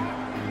Tatum.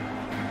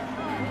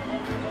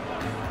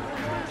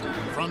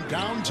 From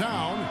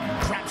downtown,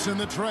 traps in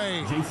the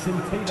tray.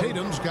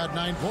 Tatum's got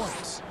 9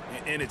 points.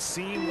 And it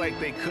seemed like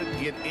they couldn't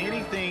get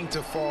anything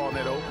to fall in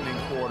that opening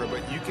quarter,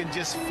 but you can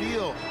just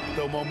feel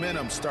the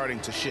momentum starting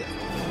to shift.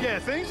 Yeah,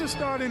 things are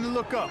starting to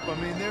look up. I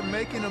mean, they're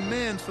making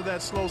amends for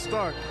that slow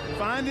start,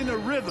 finding a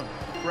rhythm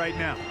right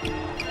now.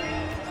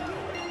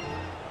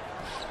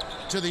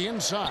 To the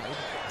inside,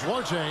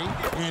 Duarte,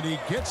 and he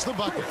gets the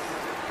bucket.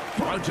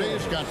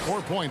 Duarte's got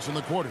 4 points in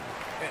the quarter.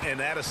 And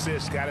that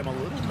assist got him a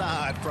little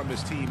nod from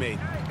his teammate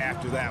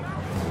after that one.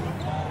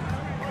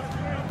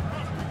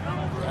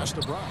 Pass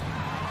to Brown.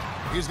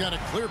 He's got a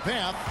clear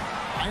path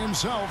by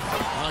himself.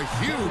 A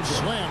huge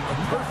slam, the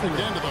perfect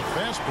end of the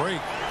fast break.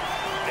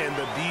 And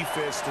the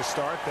defense to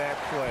start that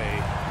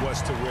play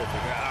was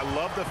terrific. I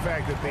love the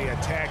fact that they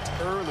attacked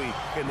early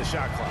in the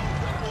shot clock.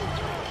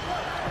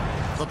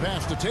 The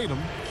pass to Tatum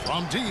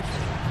from deep.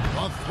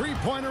 A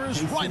three-pointer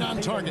is right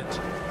on target.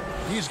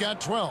 He's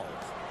got 12.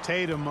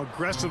 Tatum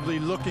aggressively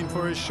looking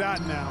for his shot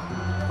now,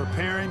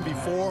 preparing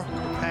before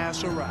the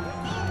pass arrives.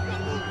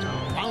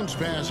 Bounce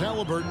pass,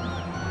 Halliburton.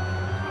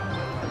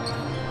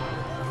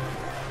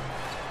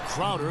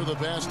 Crowder, the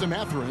pass to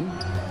Mathurin.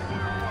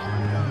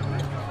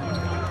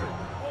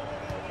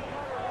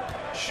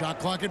 Shot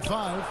clock at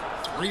 5.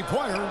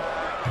 Three-pointer.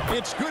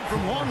 It's good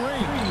from long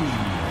range.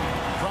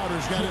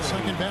 Crowder's got his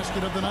second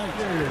basket of the night.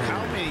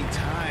 How many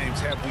times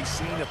have we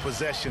seen a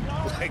possession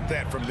like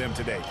that from them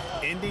today?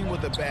 Ending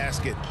with a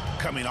basket,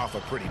 coming off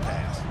a pretty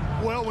pass.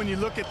 Well, when you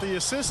look at the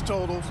assist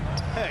totals,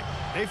 heck,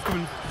 they've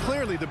been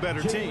clearly the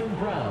better team.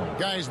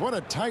 Guys, what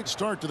a tight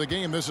start to the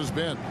game this has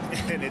been.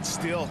 And it's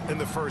still in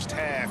the first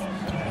half.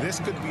 This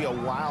could be a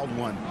wild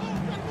one.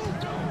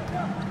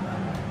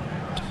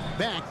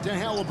 Back to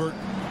Halliburton.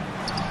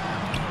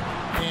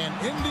 And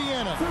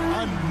Indiana,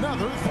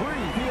 another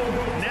three.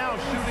 Now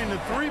shooting the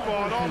three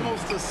ball at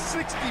almost a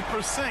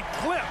 60%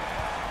 clip.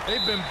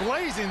 They've been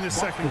blazing this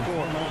second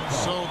quarter.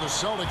 So the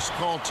Celtics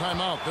call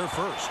timeout, their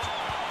first.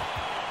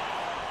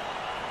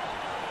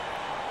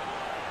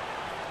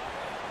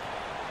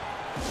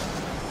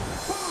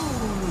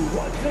 Ooh,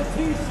 what's a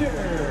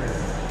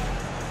t-shirt?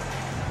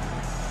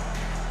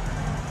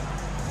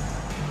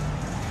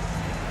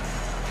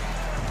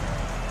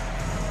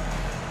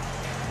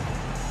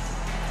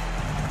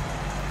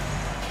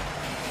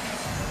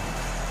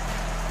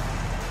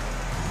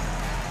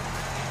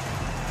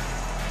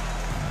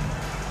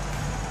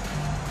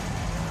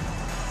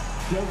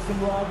 Show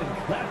some love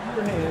and clap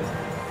your hands.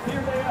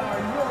 Here they are,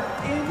 your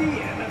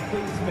Indiana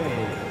face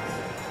maids.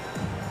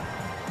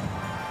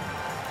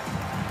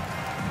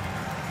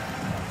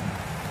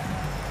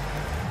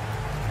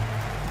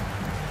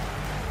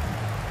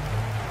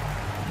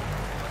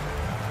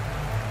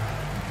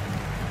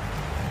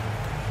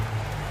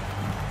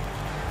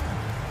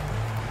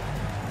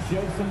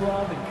 Show some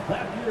love and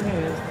clap your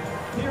hands.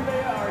 Here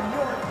they are,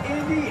 your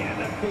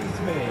Indiana face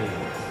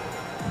maids.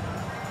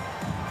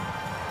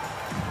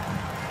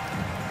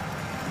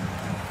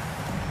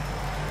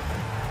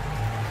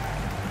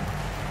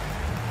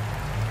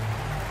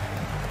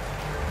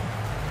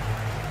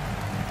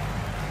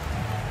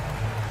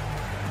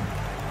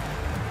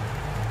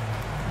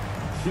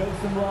 Show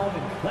some love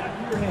and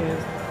clap your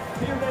hands.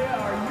 Here they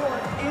are, your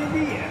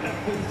Indiana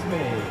face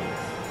maids.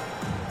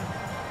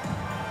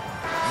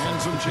 And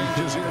some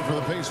changes here for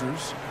the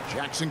Pacers.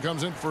 Jackson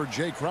comes in for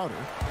Jay Crowder.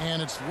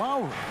 And it's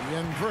Lowry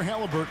in for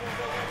Halliburton.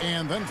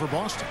 And then for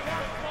Boston,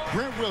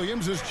 Grant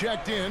Williams is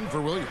checked in for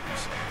Williams.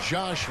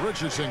 Josh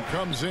Richardson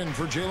comes in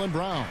for Jaylen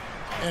Brown.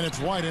 And it's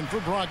White in for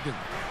Brogdon.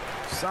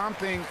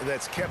 Something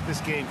that's kept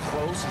this game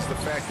close is the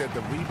fact that the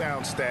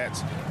rebound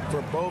stats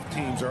for both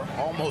teams are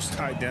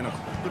almost identical.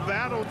 The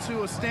battle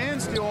to a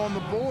standstill on the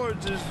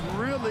boards has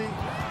really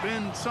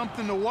been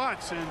something to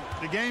watch, and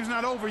the game's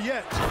not over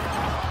yet.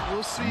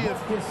 We'll see if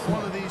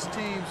one of these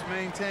teams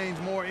maintains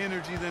more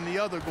energy than the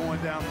other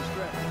going down the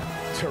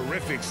stretch.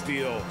 Terrific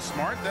steal.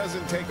 Smart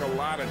doesn't take a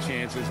lot of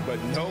chances,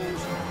 but knows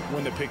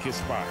when to pick his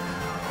spot.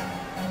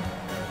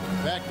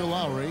 Back to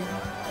Lowry.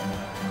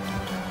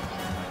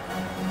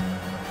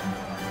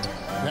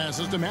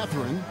 Passes to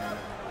Mathurin.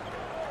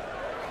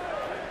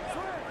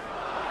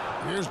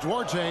 Here's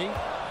Duarte.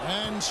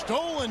 And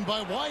stolen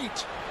by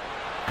White.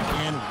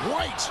 And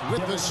White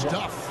with the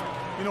stuff.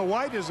 You know,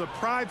 White is a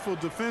prideful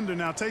defender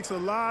now. Takes a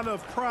lot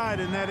of pride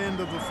in that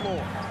end of the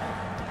floor.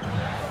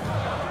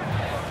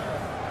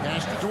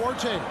 Pass to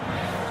Duarte.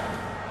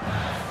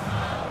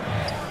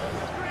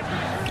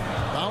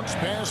 Bounce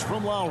pass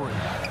from Lowry.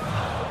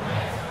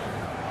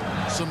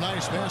 Some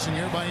nice passing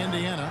here by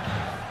Indiana.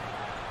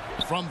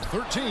 From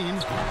 13.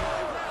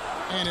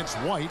 And it's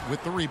White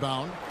with the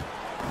rebound.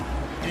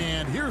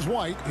 And here's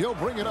White. He'll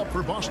bring it up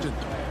for Boston.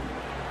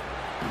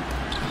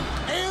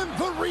 And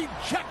the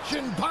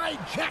rejection by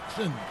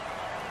Jackson.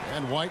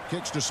 And White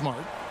kicks to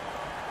Smart.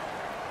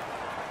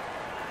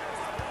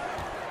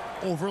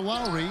 Over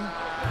Lowry.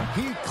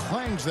 He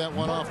clangs that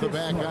one off the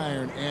back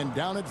iron, and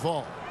down it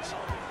falls.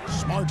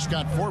 Smart's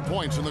got 4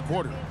 points in the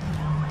quarter.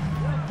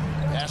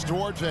 Pass to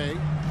Orte.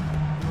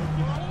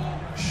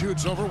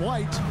 Shoots over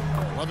White.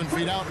 11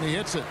 feet out, and he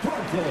hits it.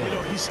 You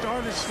know, he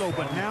started slow,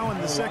 but now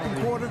in the second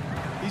quarter,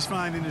 he's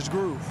finding his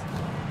groove.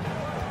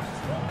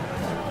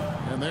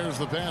 And there's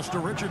the pass to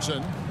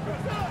Richardson.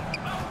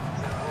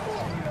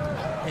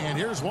 And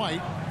here's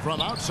White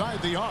from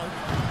outside the arc.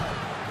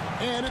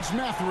 And it's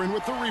Mathurin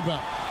with the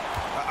rebound.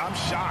 I'm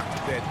shocked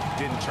that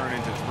didn't turn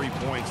into 3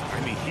 points.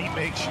 I mean, he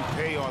makes you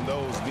pay on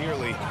those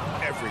nearly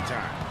every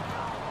time.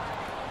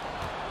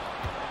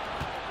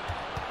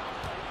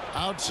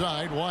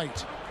 Outside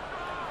White.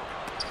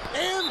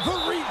 And the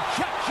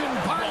rejection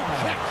by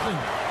Jackson.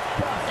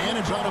 And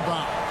it's out of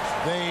bounds.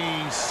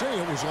 They say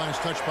it was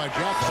last touched by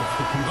Jackson.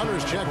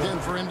 Hunter's checked in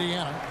for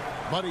Indiana.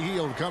 Buddy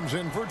Hield comes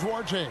in for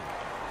Duarte.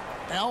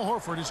 Al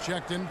Horford is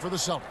checked in for the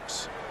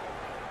Celtics.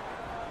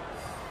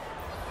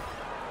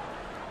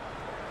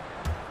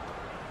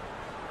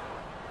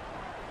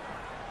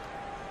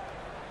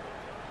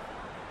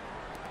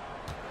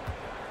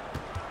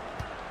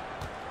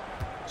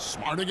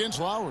 Smart against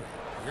Lowry.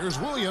 Here's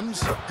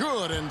Williams.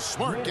 Good, and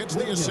Smart gets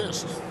the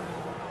assist.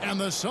 And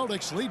the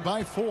Celtics lead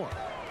by 4.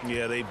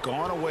 Yeah, they've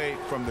gone away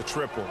from the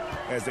triple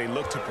as they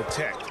look to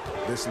protect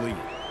this lead.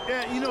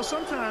 Yeah, you know,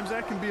 sometimes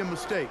that can be a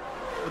mistake.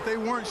 But they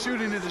weren't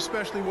shooting it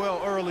especially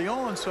well early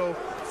on, so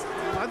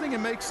I think it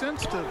makes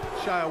sense to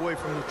shy away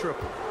from the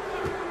triple.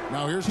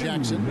 Now here's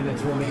Jackson.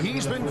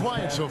 He's been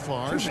quiet so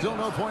far. Still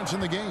no points in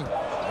the game.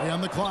 3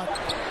 on the clock.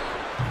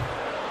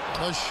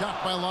 A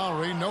shot by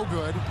Lowry, no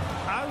good.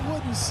 I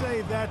wouldn't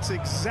say that's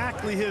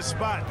exactly his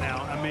spot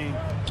now. I mean,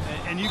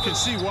 and you can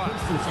see why.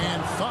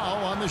 And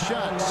foul on the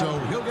shot, so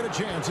he'll get a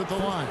chance at the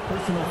line.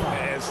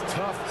 As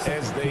tough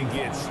as they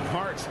get,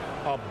 Smart's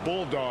a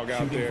bulldog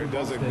out there.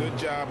 Does a good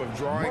job of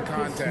drawing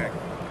contact,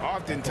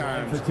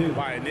 oftentimes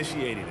by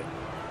initiating it.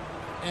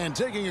 And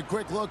taking a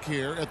quick look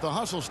here at the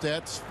hustle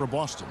stats for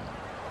Boston.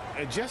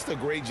 Just a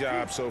great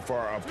job so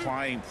far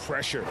applying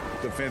pressure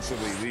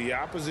defensively. The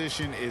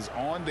opposition is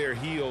on their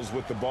heels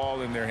with the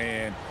ball in their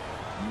hand.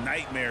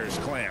 Nightmarish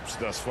clamps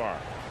thus far.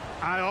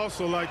 I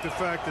also like the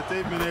fact that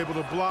they've been able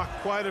to block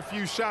quite a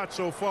few shots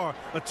so far.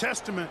 A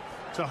testament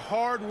to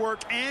hard work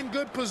and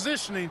good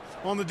positioning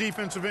on the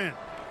defensive end.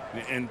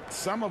 And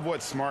some of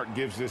what Smart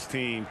gives this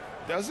team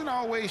doesn't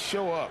always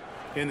show up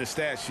in the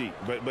stat sheet,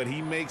 but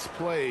he makes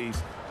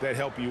plays that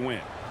help you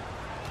win.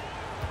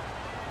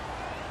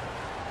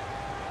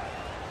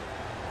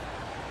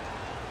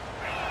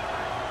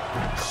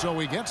 So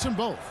he gets them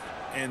both.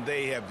 And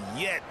they have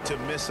yet to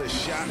miss a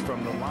shot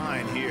from the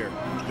line here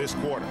this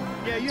quarter.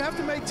 Yeah, you have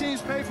to make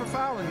teams pay for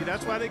fouling you.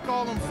 That's why they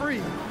call them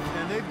free.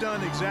 And they've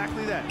done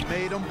exactly that,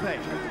 made them pay.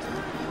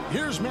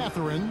 Here's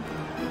Mathurin.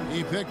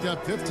 He picked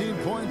up 15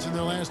 points in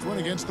their last win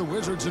against the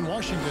Wizards in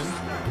Washington.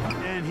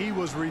 And he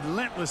was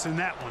relentless in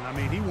that one. I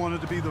mean, he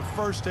wanted to be the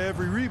first to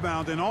every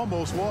rebound and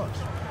almost was.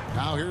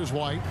 Now here's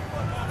White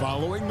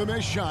following the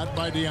missed shot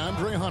by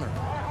DeAndre Hunter.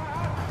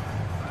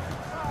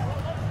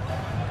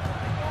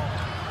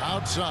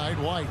 Outside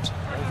White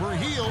over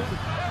Hield,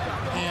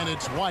 and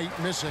it's White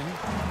missing.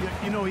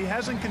 You know, he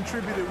hasn't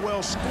contributed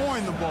well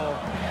scoring the ball,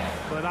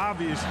 but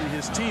obviously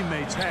his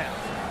teammates have.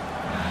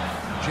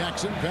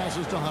 Jackson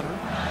passes to Hunter.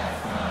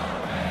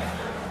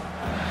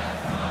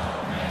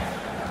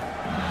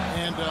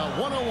 And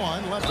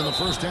 1:01 left in the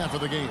first half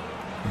of the game.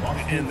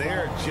 And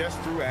there, just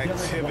through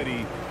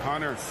activity,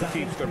 Hunter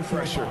keeps the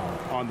pressure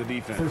on the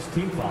defense. First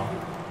team foul.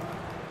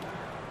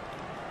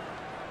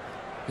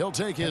 He'll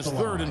take his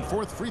third and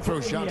fourth free throw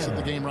shots of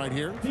the game right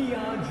here.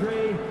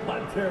 DeAndre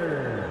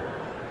Hunter.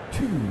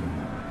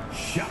 2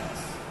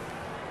 shots.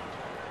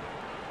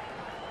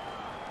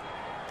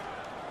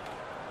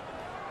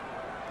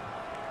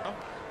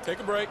 Take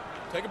a break.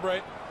 Take a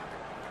break.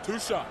 2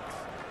 shots.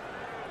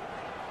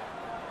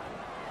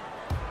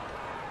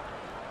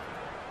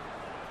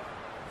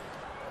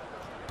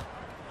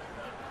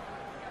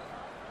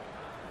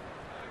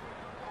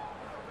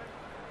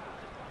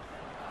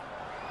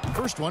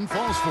 First one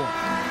falls for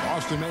him.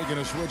 Boston making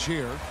a switch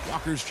here.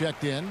 Walker's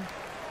checked in.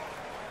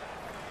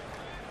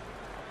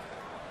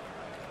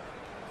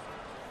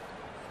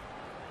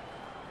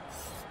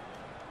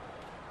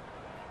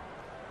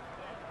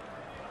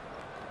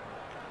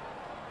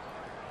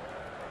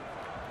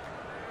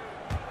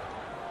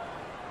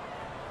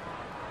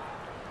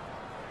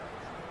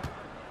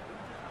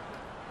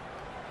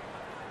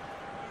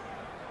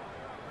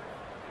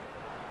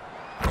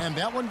 And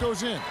that one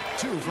goes in.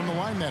 2 from the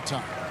line that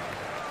time.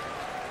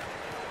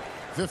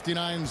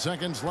 59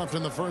 seconds left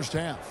in the first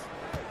half.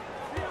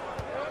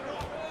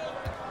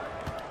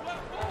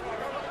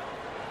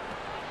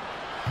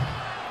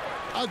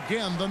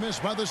 Again, the miss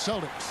by the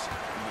Celtics.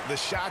 The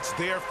shot's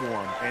there for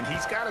him, and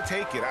he's got to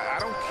take it. I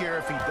don't care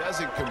if he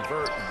doesn't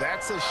convert.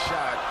 That's a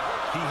shot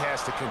he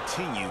has to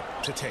continue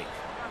to take.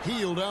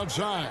 Healed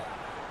outside.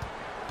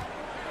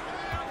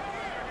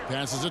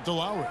 Passes it to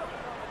Lowry.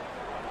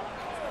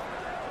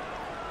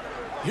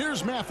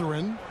 Here's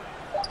Mathurin.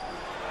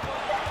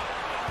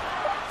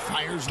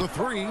 Fires the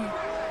three.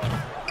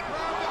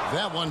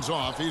 That one's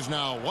off. He's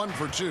now 1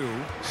 for 2.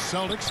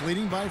 Celtics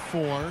leading by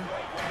 4.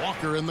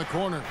 Walker in the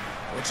corner.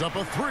 Puts up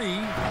a 3.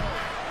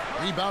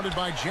 Rebounded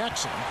by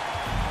Jackson.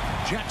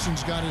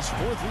 Jackson's got his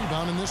 4th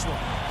rebound in this one.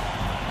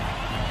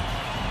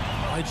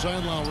 Right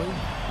side Lowry.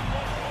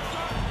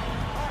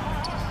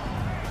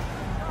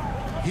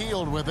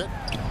 Healed with it.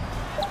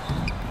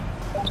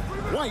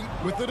 White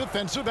with the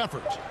defensive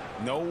effort.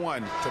 No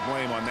one to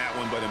blame on that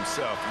one but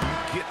himself.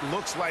 You get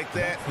looks like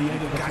that,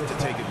 you've got to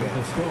take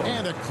advantage.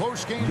 And a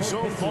close game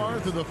so far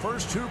through the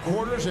first 2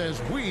 quarters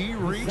as we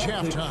reach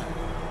halftime.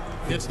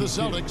 It's the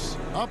Celtics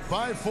up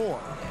by 4.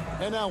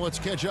 And now let's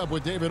catch up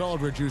with David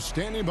Aldridge, who's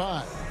standing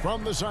by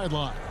from the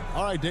sideline.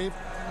 All right, Dave.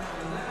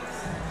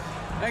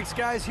 Thanks,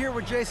 guys. Here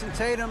with Jason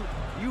Tatum.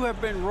 You have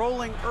been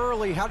rolling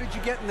early. How did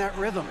you get in that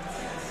rhythm?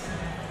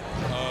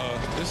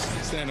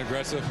 Just staying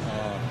aggressive.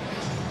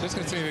 Just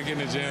continue to get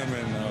in the gym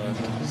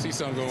and see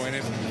some go in.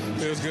 It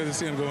feels good to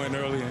see him go in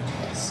early.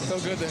 And so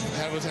good to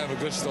have us have a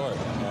good start.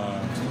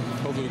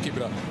 Hopefully we keep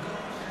it up.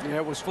 Yeah,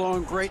 it was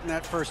flowing great in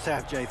that first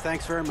half, Jay.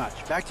 Thanks very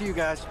much. Back to you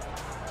guys.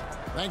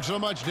 Thanks so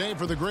much, Dave,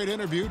 for the great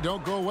interview.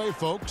 Don't go away,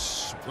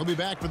 folks. We'll be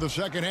back for the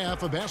second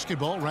half of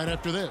basketball right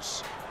after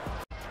this.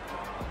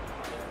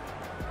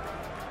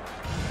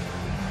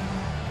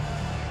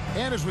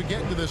 And as we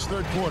get into this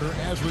third quarter,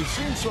 as we've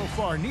seen so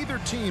far, neither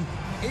team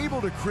able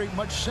to create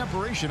much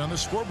separation on the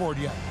scoreboard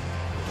yet.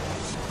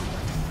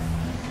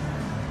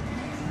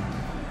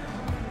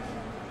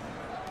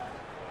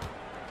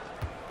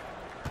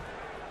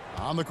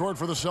 On the court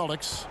for the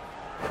Celtics.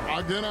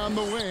 Ogden on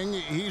the wing.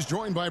 He's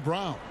joined by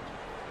Brown.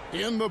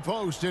 In the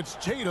post, it's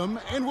Tatum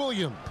and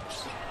Williams.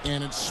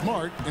 And it's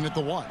Smart in at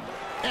the 1.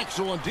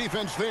 Excellent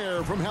defense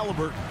there from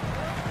Halliburton.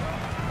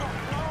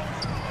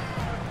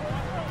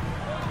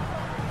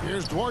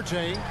 Here's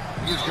Duarte.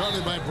 He's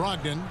guarded by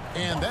Brogdon.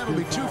 And that'll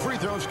be 2 free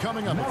throws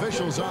coming up.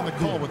 Officials on the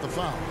call with the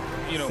foul.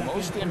 You know,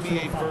 most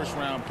NBA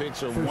first-round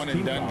picks are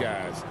one-and-done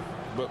guys.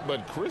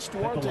 But Chris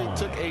Duarte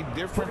took a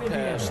different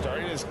path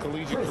starting his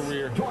collegiate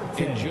career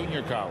in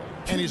junior college.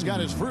 And he's got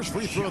his first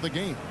free throw of the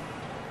game.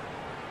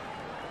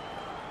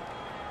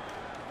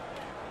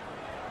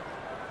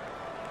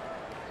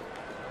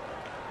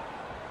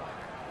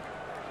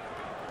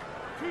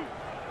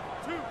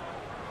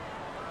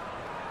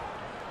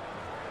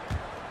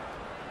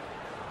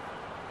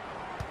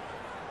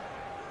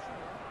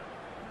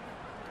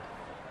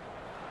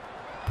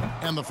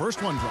 And the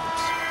first one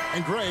drops.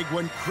 And Greg,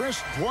 when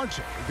Chris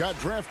Duarte got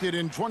drafted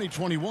in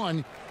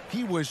 2021,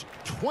 he was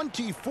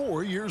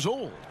 24 years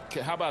old.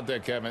 How about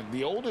that, Kevin?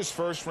 The oldest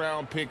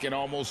first-round pick in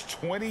almost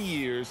 20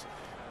 years.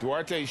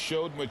 Duarte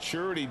showed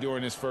maturity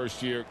during his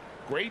first year.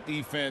 Great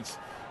defense.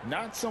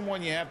 Not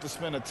someone you have to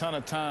spend a ton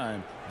of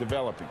time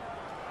developing.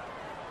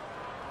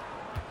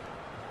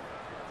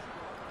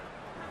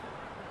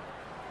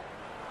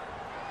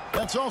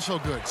 That's also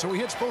good. So he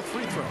hits both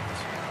free throws.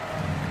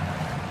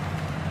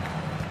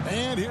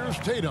 And here's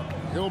Tatum.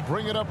 He'll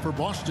bring it up for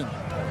Boston.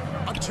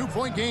 A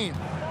 2-point game.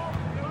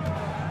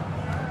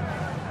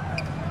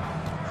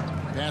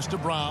 Pass to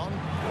Brown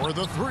for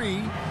the 3.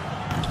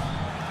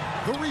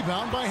 The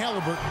rebound by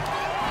Halliburton.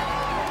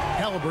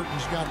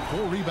 Halliburton's got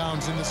 4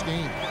 rebounds in this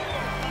game.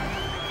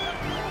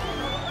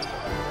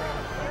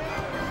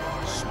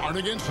 Smart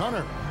against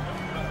Hunter.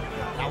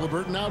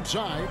 Halliburton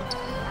outside.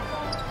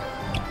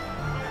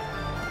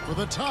 For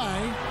the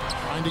tie.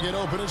 Trying to get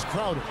open is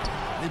Crowder.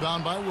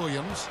 Rebound by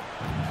Williams.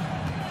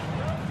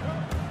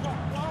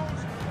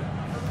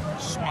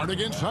 Smart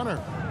against Hunter.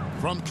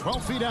 From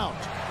 12 feet out.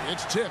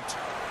 It's tipped.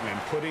 And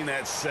putting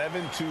that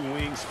 7'2"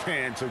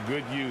 wingspan to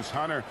good use.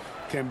 Hunter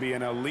can be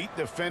an elite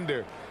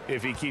defender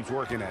if he keeps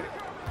working at it.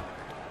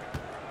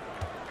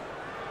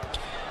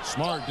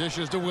 Smart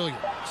dishes to Williams.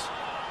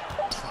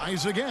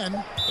 Tries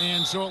again.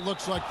 And so it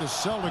looks like the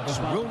Celtics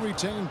will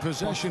retain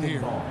possession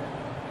here.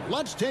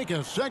 Let's take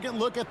a second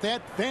look at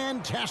that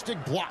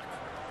fantastic block.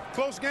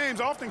 Close games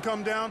often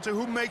come down to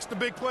who makes the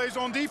big plays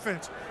on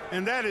defense.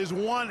 And that is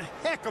one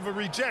heck of a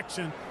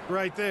rejection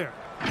right there.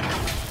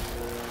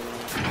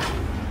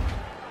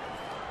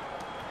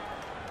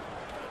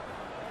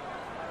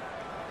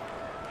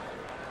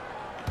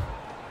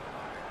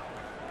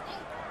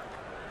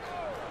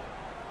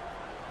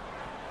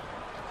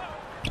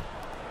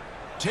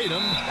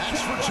 Tatum,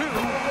 that's for 2.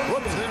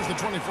 Whoops, there's the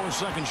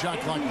 24-second shot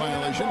clock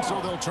violation,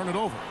 so they'll turn it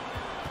over.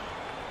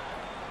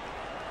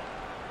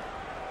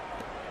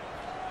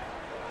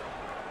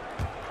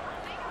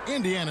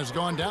 Indiana's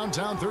gone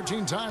downtown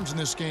 13 times in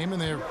this game,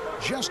 and they're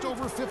just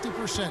over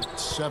 50%.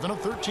 7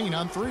 of 13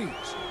 on threes.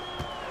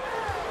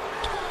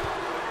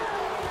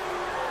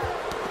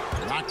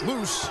 Knocked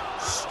loose.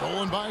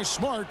 Stolen by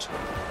Smart.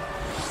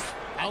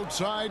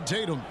 Outside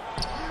Tatum.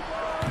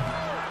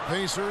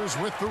 Pacers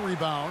with the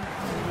rebound.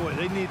 Boy,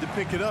 they need to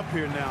pick it up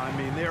here now. I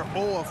mean, they're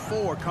 0 of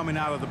 4 coming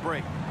out of the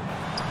break.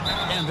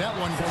 And that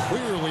one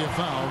clearly a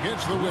foul.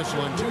 Gets the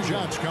whistle and 2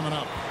 shots coming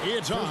up.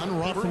 It's on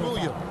Robert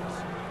Williams.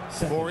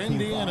 For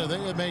Indiana,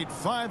 they have made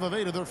 5 of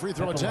 8 of their free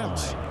throw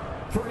attempts.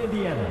 For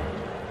Indiana,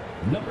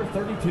 number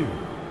 32,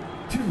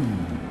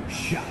 2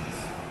 shots.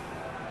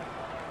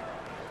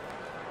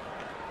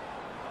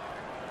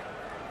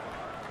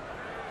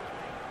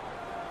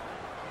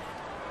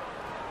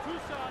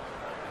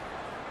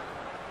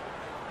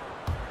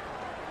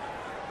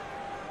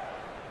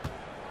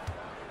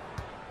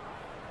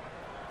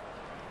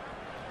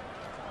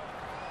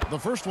 The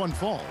first one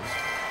falls.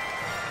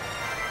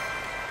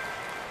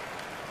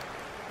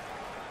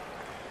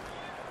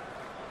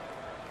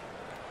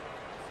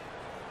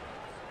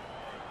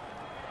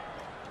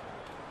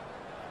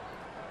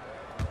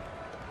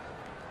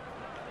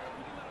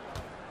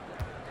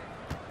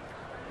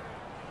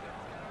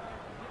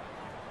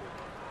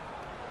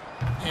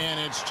 And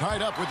it's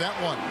tied up with that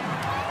one.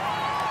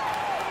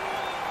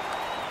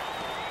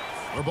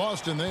 For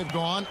Boston, they've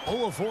gone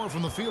 0 of 4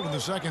 from the field in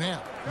the second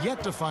half,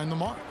 yet to find the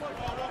mark.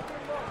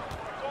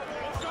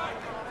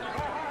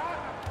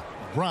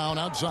 Brown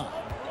outside.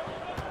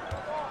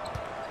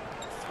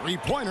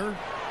 Three-pointer.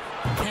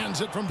 Hands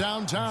it from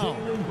downtown.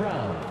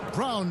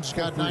 Brown's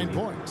got 9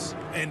 points.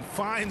 And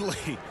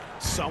finally,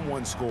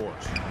 someone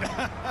scores.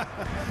 Yeah,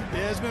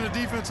 it's been a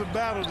defensive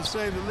battle to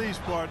say the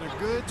least, partner.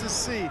 Good to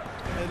see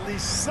at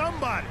least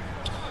somebody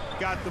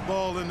got the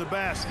ball in the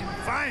basket.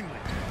 Finally.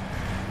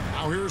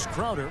 Now here's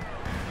Crowder.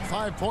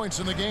 5 points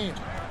in the game.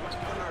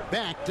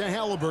 Back to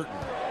Halliburton.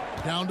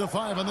 Down to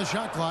 5 on the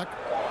shot clock.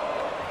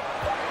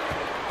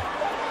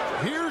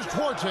 Here's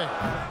Duarte.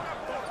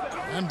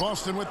 And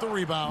Boston with the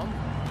rebound.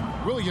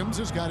 Williams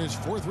has got his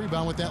 4th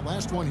rebound with that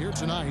last one here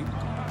tonight.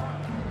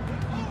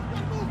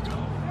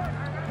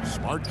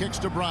 Smart kicks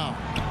to Brown.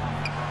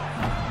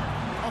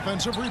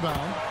 Offensive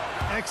rebound.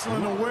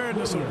 Excellent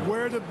awareness of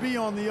where to be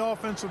on the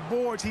offensive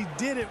boards. He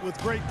did it with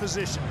great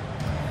position.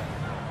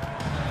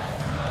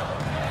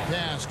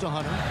 Pass to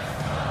Hunter.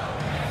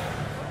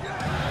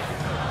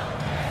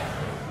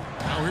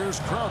 Now here's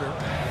Crowder.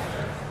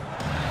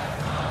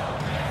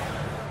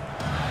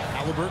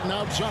 Halliburton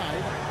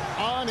outside.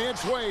 On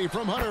its way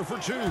from Hunter for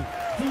 2.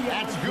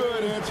 That's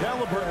good. It's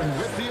Halliburton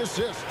with the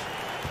assist.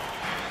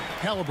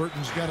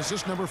 Halliburton's got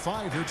assist number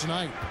 5 here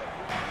tonight.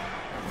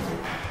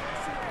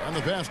 And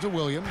the pass to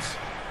Williams.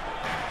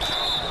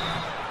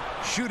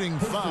 Shooting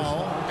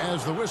foul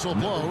as the whistle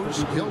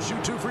blows. He'll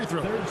shoot 2 free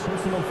throws.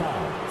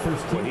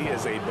 Well, he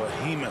is a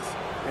behemoth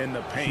in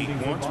the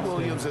paint. Once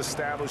Williams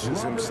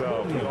establishes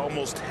himself, you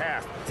almost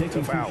have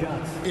to foul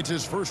him. It's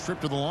his first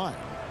trip to the line.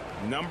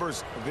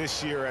 Numbers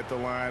this year at the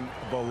line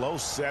below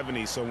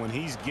 70, so when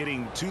he's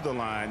getting to the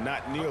line,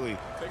 not nearly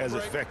as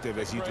effective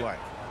as you'd like.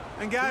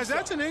 And guys,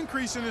 that's an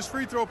increase in his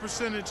free throw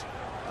percentage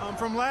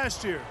from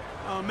last year.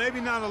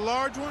 Maybe not a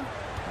large one,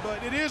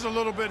 but it is a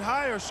little bit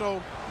higher,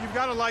 so you've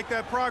got to like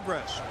that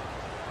progress.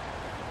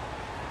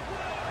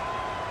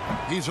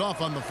 He's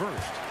off on the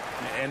first.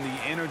 And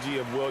the energy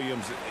of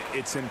Williams,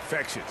 it's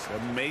infectious.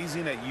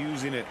 Amazing at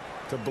using it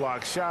to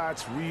block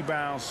shots,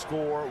 rebound,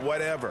 score,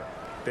 whatever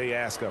they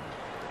ask of him.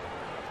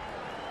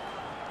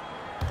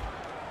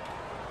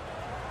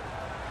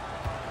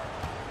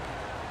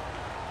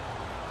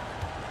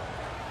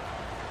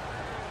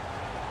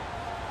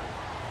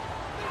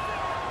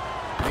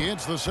 He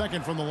hits the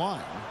second from the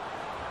line.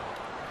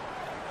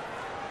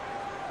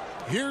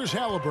 Here's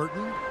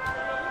Halliburton.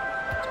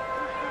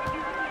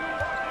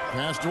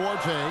 Pass to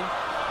Duarte.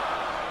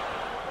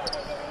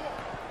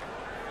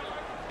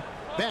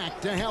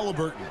 Back to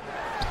Halliburton.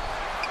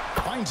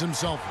 Finds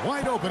himself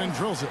wide open and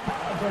drills it.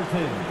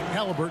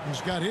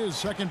 Halliburton's got his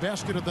second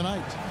basket of the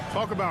night.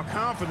 Talk about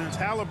confidence.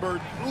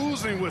 Halliburton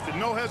oozing with it.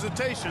 No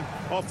hesitation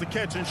off the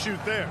catch and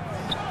shoot there.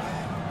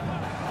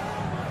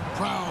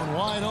 Brown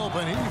wide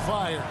open. He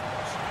fires.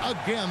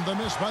 Again, the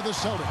miss by the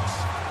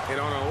Celtics. And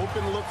on an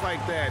open look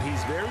like that,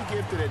 he's very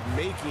gifted at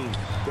making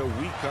the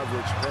weak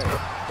coverage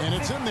pay. And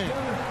it's in there.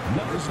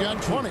 He's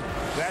got 20.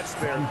 That's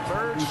their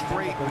 3rd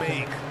straight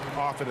make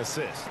off an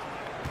assist.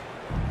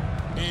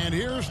 And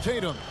here's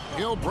Tatum.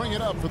 He'll bring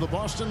it up for the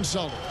Boston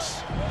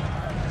Celtics.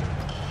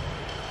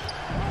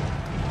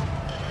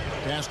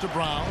 Pass to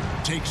Brown.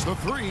 Takes the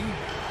 3.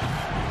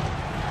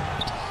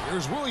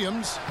 Here's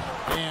Williams.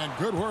 And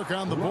good work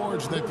on the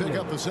boards. They pick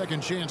up the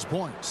second chance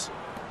points.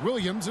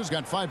 Williams has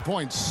got 5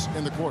 points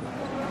in the quarter.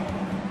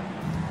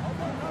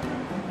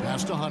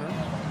 Pass to Hunter.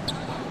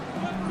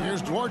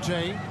 Here's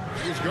Duarte.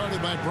 He's guarded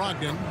by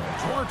Brogdon.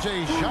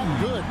 Duarte shot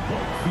good.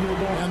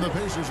 And the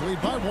Pacers lead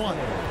by 1.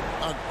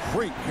 A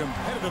great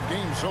competitive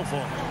game so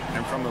far.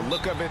 And from the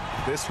look of it,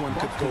 this one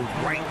could go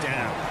right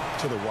down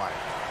to the wire.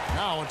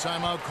 Now a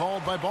timeout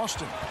called by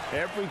Boston.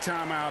 Every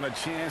timeout, a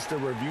chance to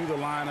review the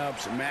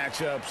lineups,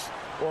 matchups,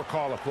 or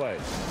call a play.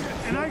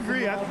 And I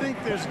agree. I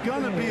think there's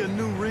going to be a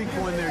new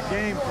wrinkle in their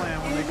game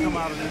plan when they come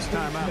out of this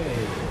timeout.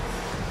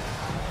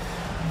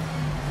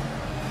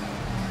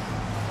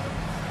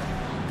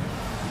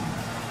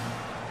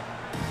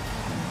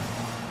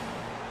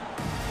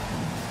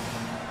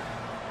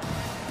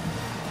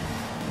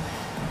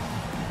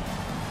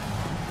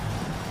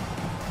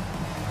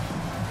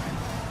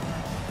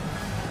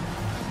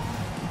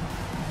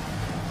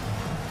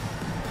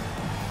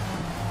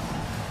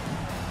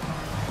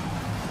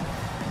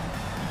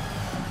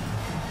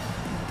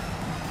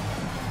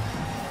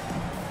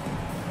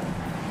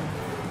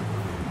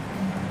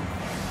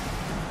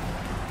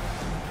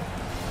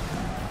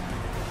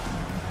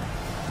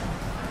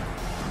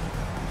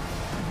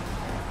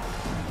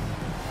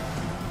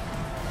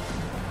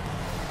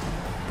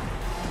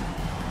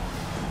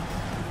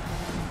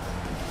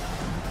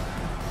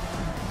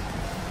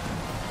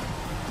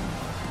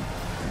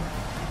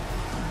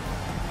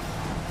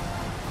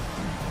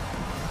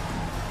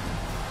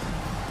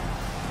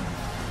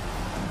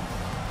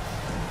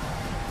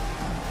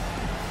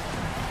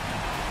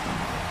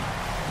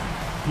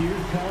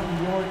 Here come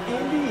your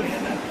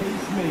Indiana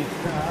Pacemates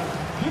crowd.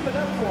 Give it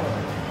up for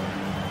them.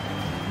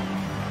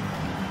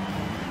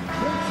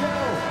 Great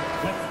show.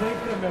 Let's thank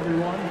them,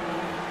 everyone.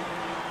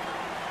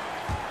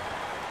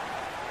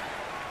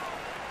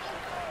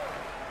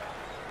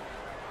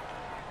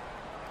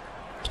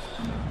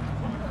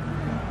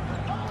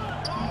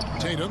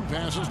 Tatum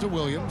passes to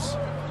Williams.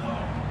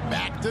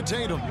 Back to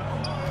Tatum.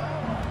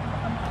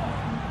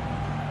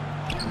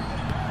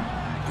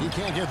 He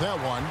can't get that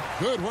one.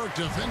 Good work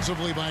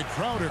defensively by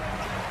Crowder.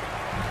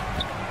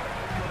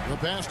 The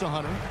pass to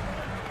Hunter.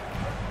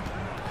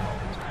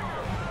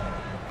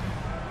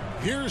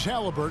 Here's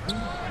Halliburton.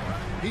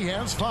 He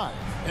has 5,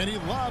 and he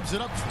lobs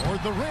it up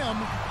toward the rim.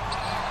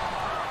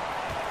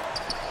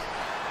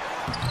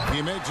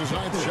 He makes his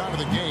 9th shot of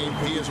the game.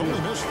 He has only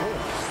missed 4.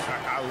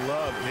 I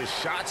love his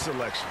shot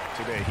selection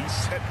today. He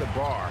set the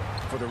bar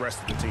for the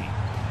rest of the team.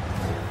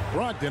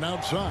 Brogdon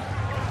outside.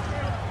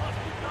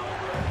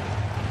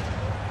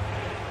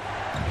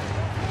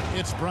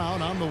 It's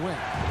Brown on the wing.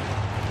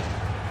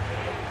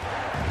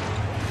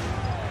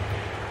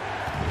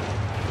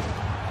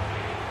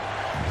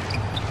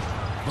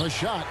 The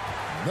shot,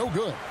 no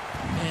good.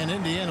 And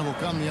Indiana will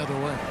come the other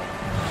way.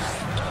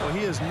 Well,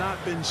 he has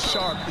not been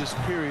sharp this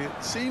period.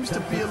 Seems to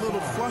be a little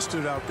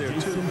flustered out there,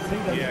 too.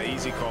 Yeah,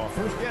 easy call.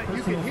 Yeah,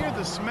 you can hear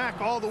the smack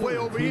all the way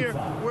over here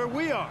where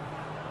we are.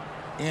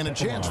 And a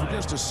chance for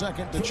just a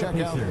second to check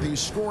out the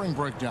scoring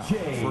breakdown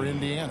for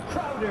Indiana.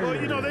 Well,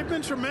 you know, they've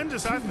been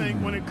tremendous, I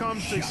think, when it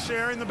comes to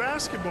sharing the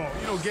basketball.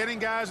 You know, getting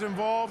guys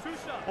involved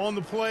on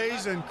the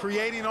plays and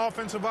creating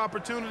offensive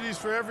opportunities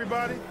for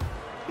everybody.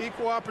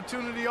 Equal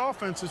opportunity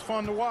offense is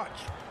fun to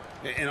watch.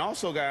 And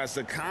also, guys,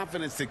 the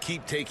confidence to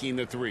keep taking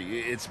the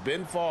 3. It's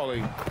been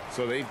falling,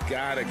 so they've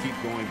got to keep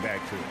going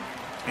back to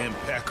it.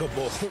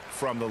 Impeccable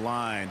from the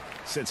line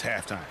since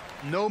halftime.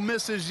 No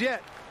misses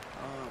yet.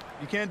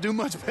 You can't do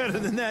much better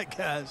than that,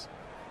 guys.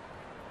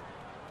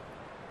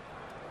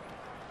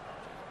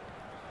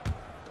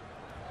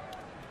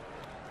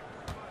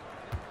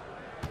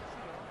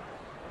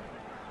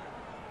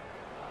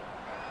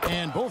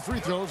 And both free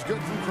throws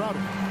good from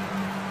Crowder.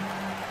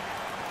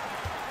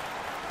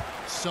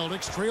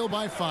 Celtics trail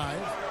by 5.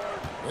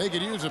 They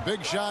could use a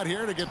big shot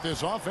here to get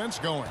this offense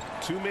going.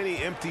 Too many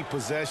empty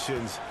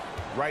possessions.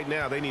 Right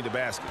now, they need a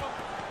basket.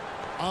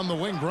 On the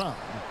wing, Brown.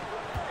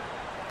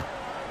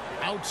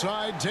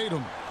 Outside,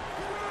 Tatum.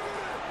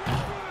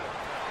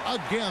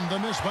 Again, the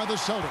miss by the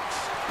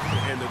Celtics.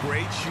 And the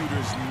great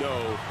shooters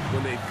know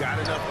when they've got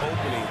enough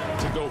opening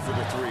to go for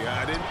the 3.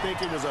 I didn't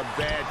think it was a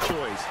bad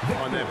choice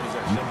on that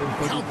possession.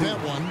 Count that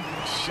one.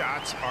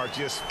 Shots are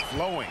just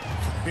flowing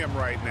for him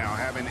right now,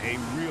 having a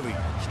really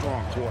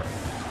strong quarter.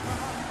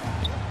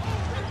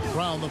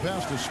 Brown, the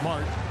pass to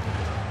Smart.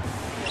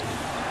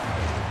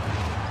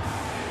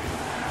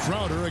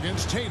 Crowder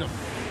against Tatum.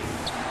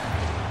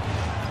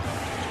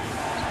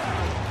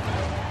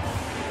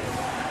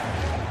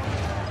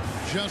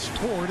 Just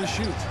 4 to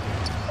shoot.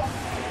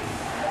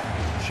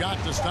 Shot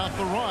to stop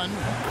the run.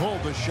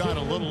 Pulled the shot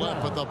a little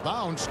left, but the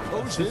bounce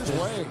goes his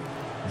way.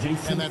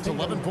 And that's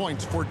 11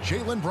 points for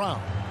Jaylen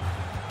Brown.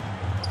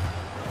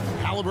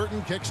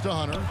 Halliburton kicks to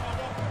Hunter.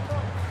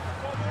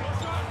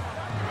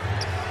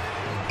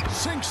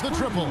 Sinks the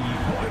triple.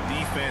 The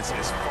defense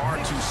is far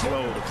too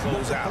slow to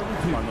close out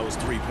on those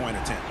 3-point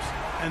attempts.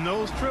 And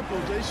those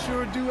triples, they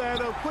sure do add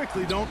up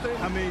quickly, don't they?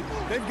 I mean,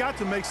 they've got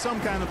to make some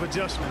kind of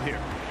adjustment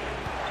here.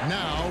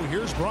 Now,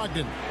 here's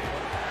Brogdon.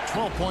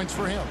 12 points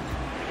for him.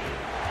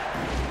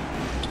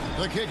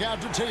 The kick out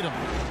to Tatum.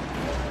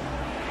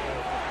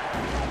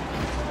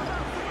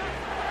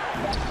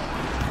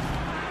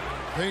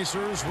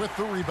 Pacers with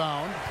the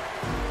rebound.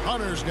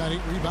 Hunter's got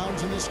 8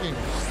 rebounds in this game.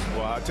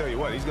 Well, I'll tell you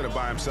what, he's going to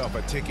buy himself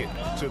a ticket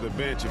to the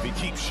bench. If he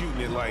keeps shooting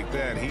it like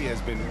that, he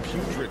has been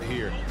putrid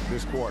here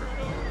this quarter.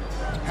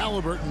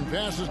 Halliburton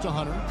passes to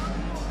Hunter.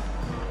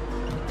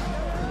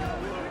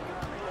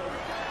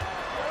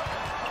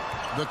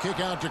 The kick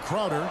out to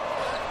Crowder.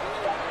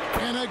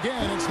 And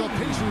again, it's the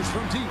Pacers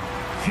from deep.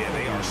 Yeah,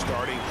 they are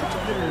starting to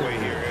pull away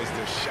here as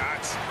the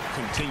shots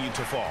continue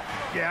to fall.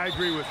 Yeah, I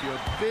agree with you. A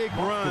big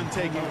run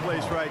taking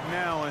place right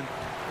now, and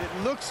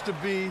it looks to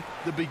be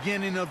the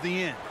beginning of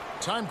the end.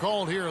 Time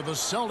called here. The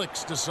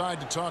Celtics decide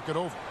to talk it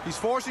over. He's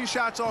forcing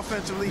shots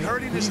offensively,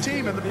 hurting his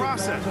team in the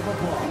process.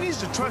 He needs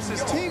to trust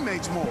his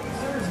teammates more.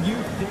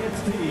 Youth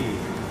Dance Team.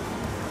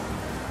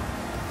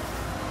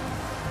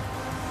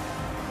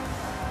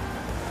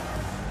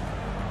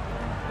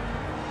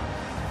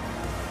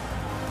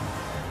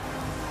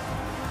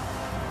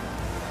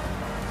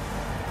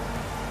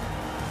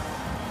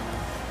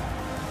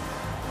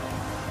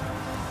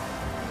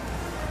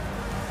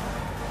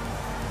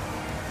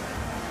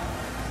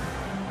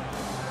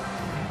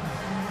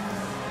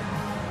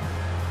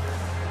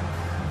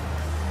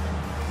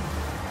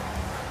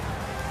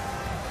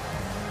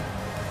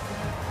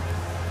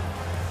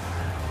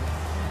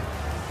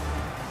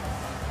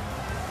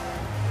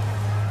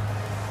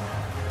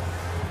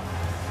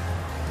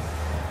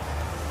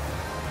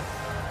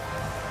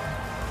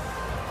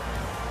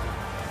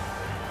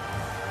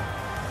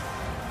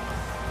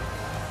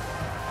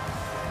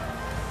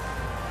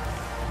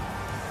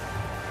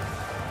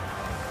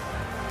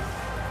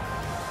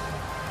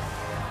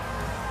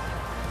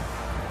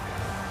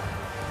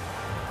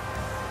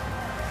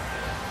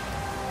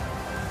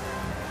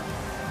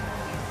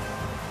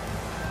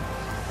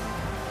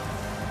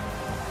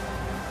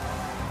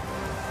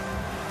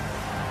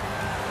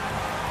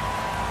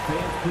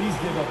 Fans, please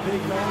give a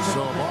big round.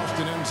 So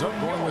Boston ends up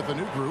going with a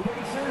new group.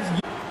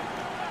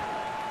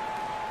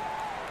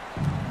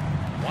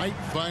 White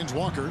finds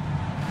Walker.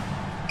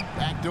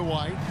 Back to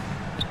White.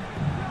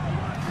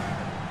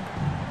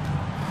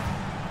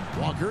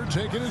 Walker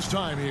taking his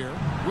time here.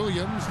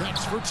 Williams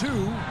next for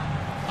two.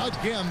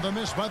 Again, the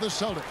miss by the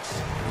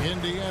Celtics.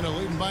 Indiana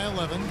leading by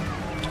 11.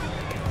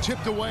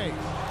 Tipped away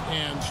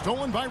and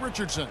stolen by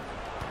Richardson.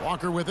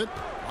 Walker with it.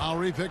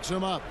 Lowry picks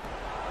him up.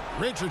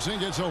 Richardson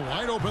gets a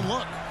wide open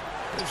look.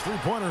 His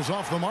three-pointer's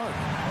off the mark.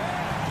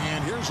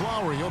 And here's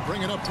Lowry. He'll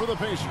bring it up for the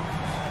Pacers.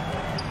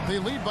 They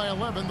lead by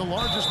 11, the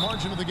largest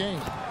margin of the game.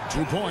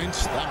 2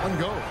 points. That one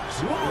goes.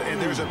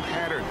 And there's a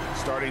pattern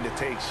starting to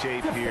take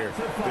shape here.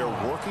 They're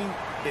working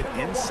it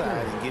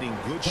inside and getting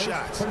good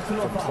shots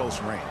from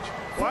close range.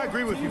 Well, I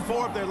agree with you.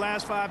 4 of their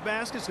last 5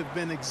 baskets have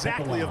been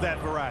exactly of that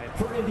variety.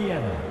 For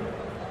Indiana,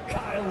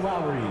 Kyle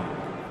Lowry.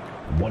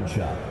 1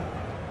 shot.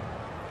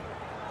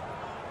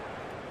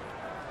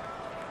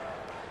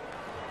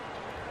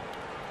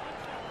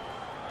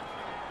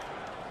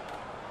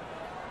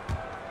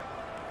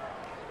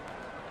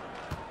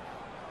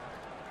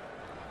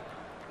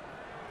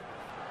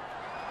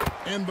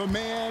 And the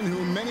man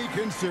who many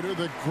consider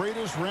the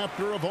greatest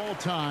Raptor of all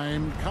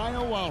time,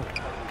 Kyle Lowry.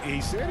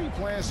 He said he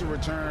plans to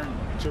return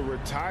to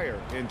retire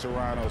in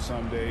Toronto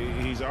someday.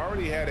 He's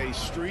already had a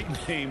street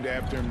named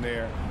after him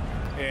there.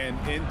 And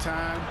in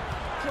time,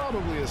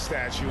 probably a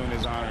statue in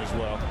his honor as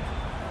well.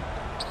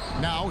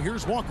 Now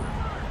here's Walker.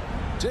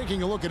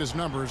 Taking a look at his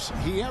numbers,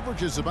 he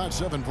averages about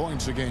 7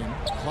 points a game.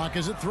 Clock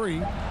is at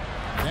 3.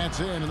 That's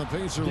in, and the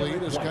Pacer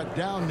lead is cut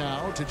down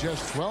now to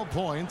just 12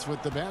 points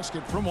with the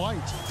basket from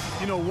White.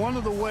 You know, one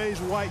of the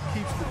ways White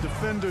keeps the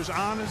defenders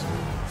honest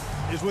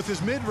is with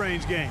his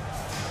mid-range game.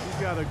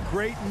 He's got a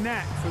great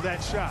knack for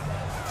that shot.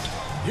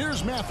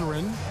 Here's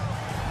Mathurin.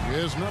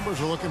 His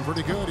numbers are looking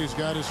pretty good. He's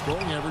got his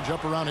scoring average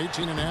up around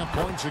 18.5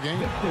 points a game,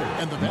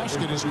 and the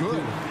basket is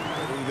good.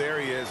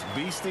 There he is,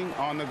 beasting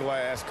on the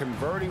glass,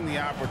 converting the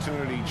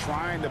opportunity,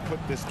 trying to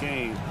put this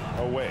game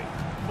away.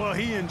 Well,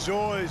 he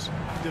enjoys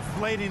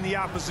deflating the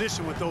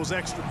opposition with those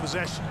extra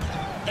possessions.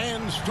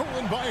 And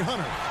stolen by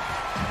Hunter.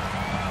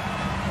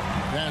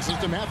 Passes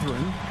to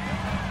Mathurin.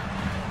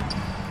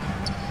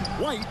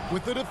 White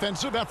with the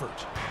defensive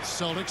effort.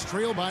 Celtics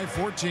trail by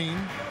 14.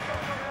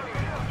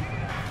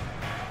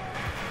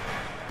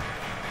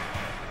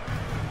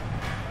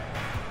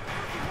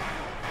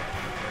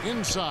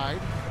 Inside.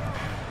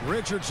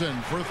 Richardson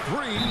for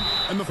 3,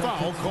 and the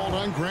foul called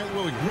on Grant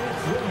Williams.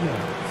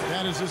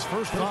 That is his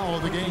first foul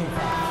of the game.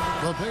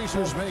 The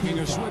Pacers making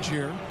a switch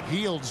here.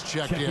 Hield's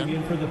checked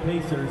in. For the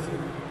Pacers,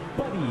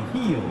 Buddy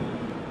Hield.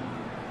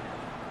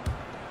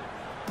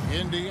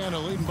 Indiana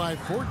leading by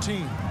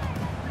 14.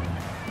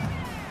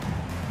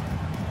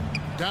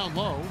 Down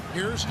low,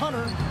 here's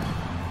Hunter.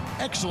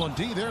 Excellent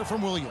D there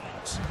from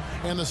Williams.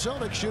 And the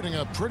Celtics shooting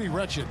a pretty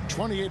wretched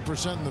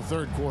 28% in the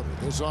third quarter.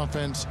 This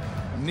offense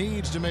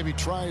needs to maybe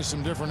try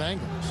some different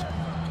angles.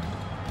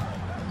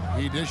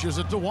 He dishes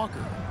it to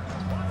Walker.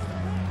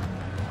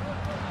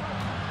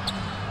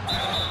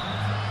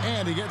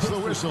 And he gets the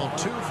whistle.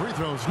 2 free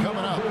throws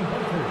coming up.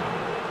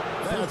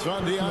 That's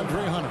on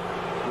DeAndre Hunter.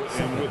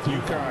 And with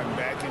UConn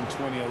back in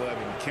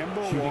 2011,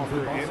 Kemba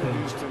Walker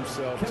introduced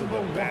himself to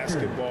the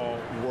basketball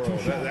world.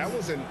 That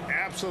was an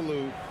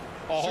absolute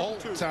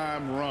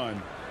all-time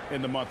run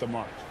in the month of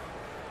March.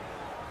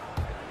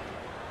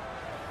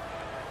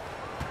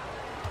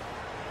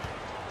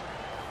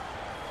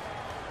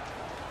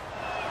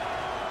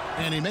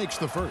 And he makes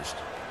the first.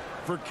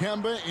 For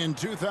Kemba in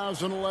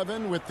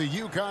 2011 with the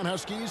UConn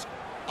Huskies,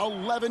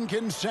 11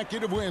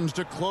 consecutive wins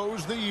to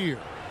close the year.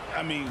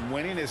 I mean,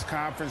 winning his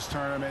conference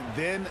tournament,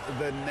 then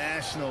the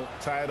national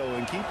title.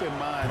 And keep in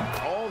mind,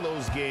 all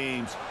those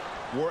games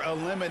were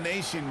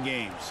elimination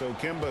games. So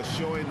Kemba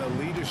showing the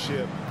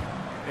leadership,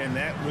 and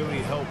that really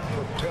helped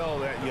propel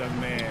that young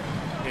man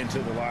into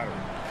the lottery.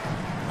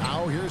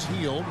 Now here's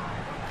Hield.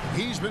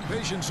 He's been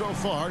patient so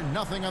far.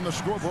 Nothing on the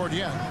scoreboard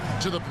yet.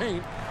 To the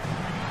paint.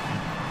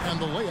 And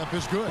the layup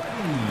is good.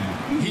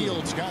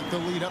 Hield's got the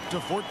lead up to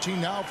 14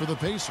 now for the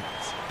Pacers.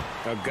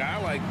 A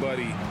guy like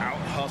Buddy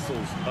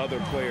out-hustles other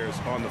players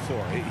on the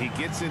floor. He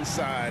gets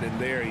inside, and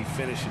there he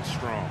finishes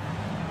strong.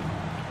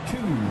 2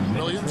 minutes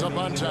Williams up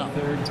on top.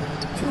 2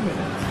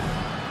 minutes.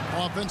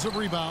 Offensive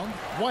rebound.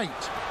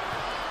 White.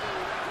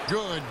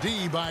 Good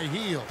D by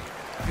Hield.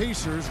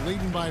 Pacers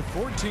leading by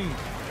 14.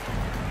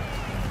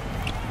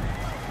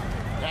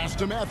 Pass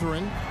to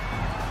Mathurin.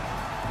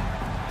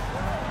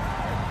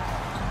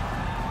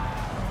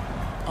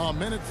 A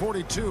minute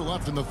 42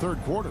 left in the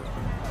third quarter.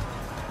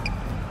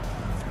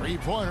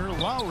 Three-pointer,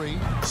 Lowry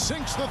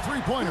sinks the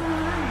three-pointer.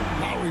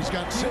 Lowry's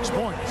got 6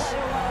 points.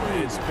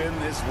 It's been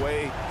this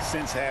way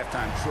since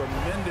halftime.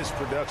 Tremendous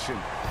production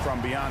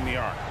from beyond the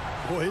arc.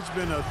 Boy, it's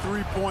been a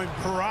three-point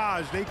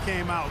barrage. They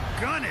came out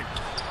gunning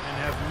and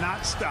have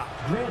not stopped.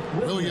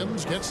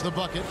 Williams gets the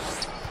bucket.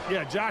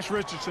 Yeah, Josh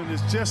Richardson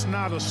is just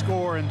not a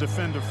scorer and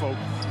defender, folks.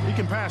 He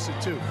can pass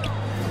it, too.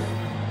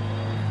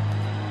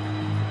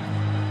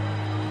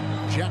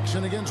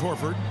 Jackson against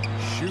Horford.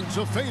 Shoots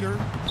a fader.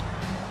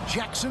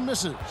 Jackson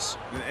misses.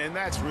 And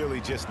that's really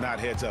just not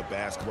heads-up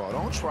basketball.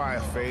 Don't try a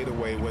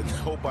fadeaway when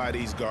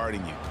nobody's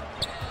guarding you.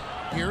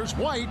 Here's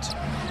White.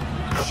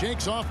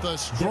 Shakes off the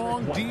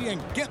strong D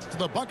and gets to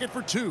the bucket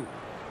for 2.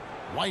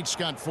 White's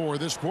got 4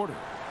 this quarter.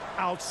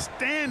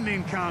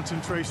 Outstanding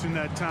concentration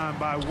that time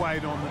by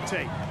White on the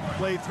tape.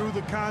 Played through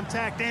the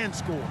contact and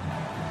scored.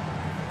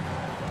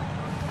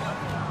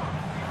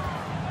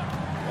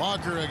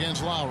 Walker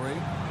against Lowry.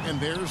 And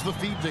there's the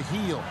feed to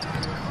Heel.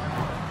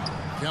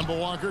 Kemba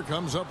Walker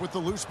comes up with the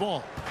loose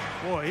ball.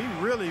 Boy,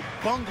 he really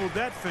bungled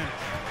that finish.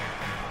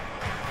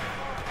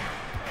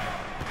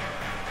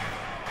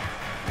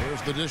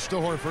 There's the dish to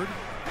Horford.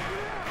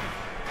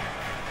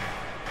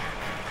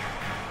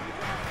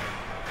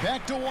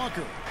 Back to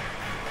Walker.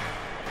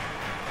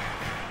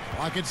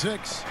 Clock at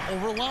 6.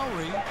 Over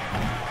Lowry.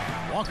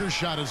 Walker's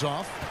shot is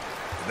off.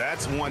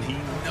 That's one he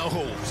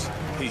knows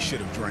he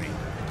should have drained.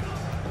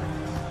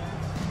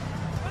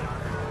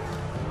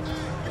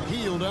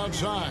 Healed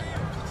outside.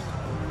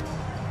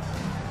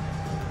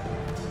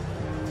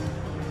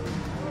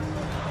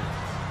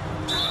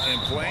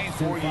 And playing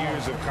 4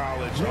 years of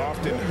college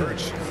often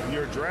hurts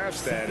your draft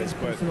status,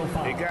 but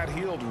it got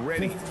Hield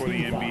ready for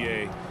the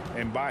NBA.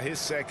 And by his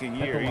second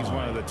year, he's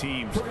one of the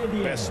team's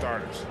best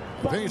starters.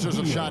 The Pacers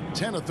have shot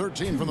 10 of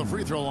 13 from the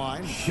free throw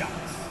line.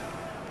 Shots.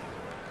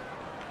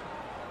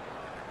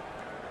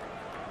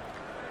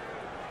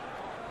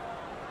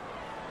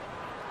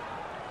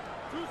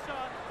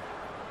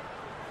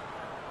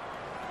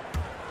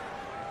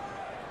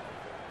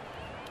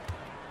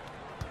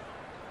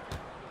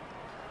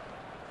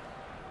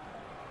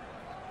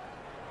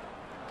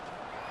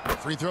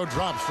 Free throw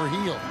drops for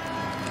Heel.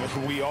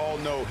 We all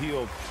know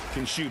Hield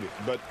can shoot it,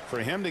 but for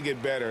him to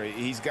get better,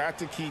 he's got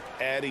to keep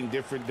adding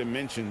different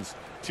dimensions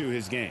to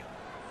his game.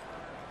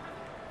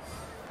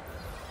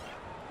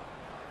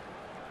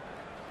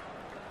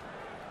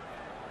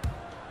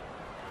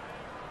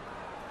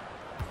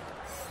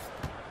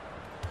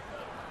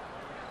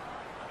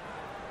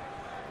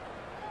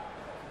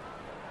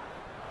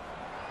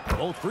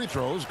 Both free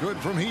throws good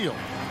from Heel.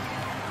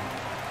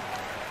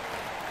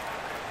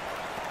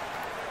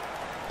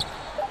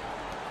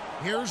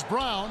 Here's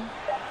Brown.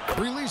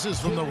 Releases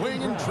from the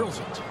wing and drills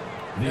it.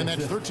 And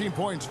that's 13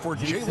 points for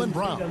Jaylen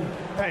Brown.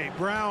 Hey,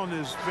 Brown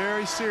is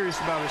very serious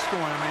about his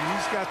scoring. I mean,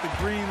 he's got the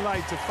green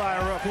light to fire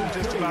up from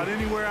just about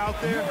anywhere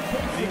out there.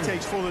 And he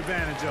takes full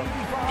advantage of it.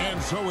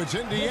 And so it's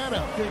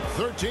Indiana.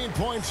 13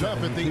 points up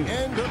at the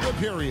end of the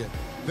period.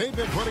 They've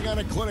been putting on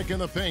a clinic in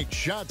the paint.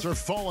 Shots are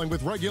falling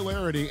with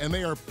regularity, and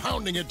they are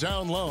pounding it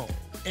down low.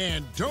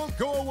 And don't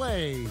go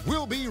away.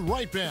 We'll be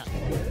right back.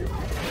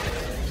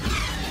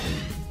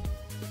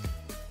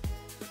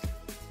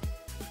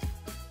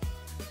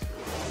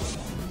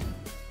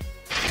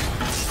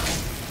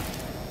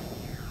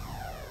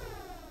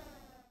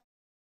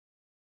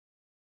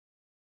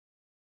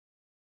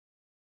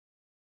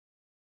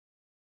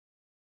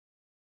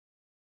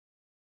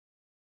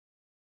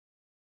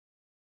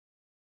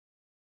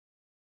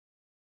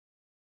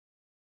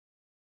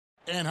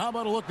 And how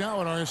about a look now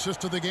at our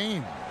assist to the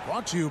game?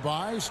 Brought to you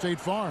by State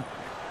Farm.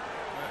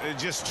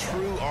 Just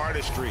true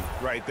artistry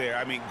right there.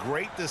 I mean,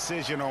 great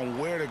decision on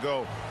where to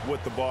go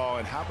with the ball,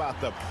 and how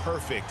about the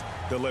perfect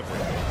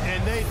delivery?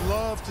 And they'd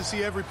love to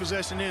see every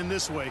possession end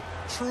this way.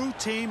 True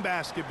team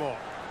basketball.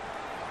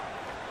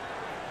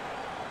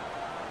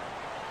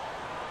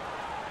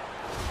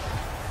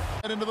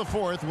 Into the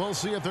fourth, we'll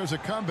see if there's a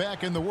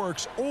comeback in the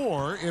works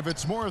or if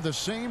it's more of the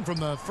same from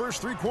the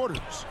first 3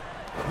 quarters.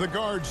 The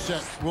guard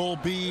set will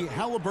be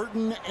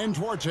Halliburton and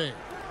Duarte.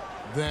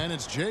 Then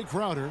it's Jay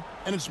Crowder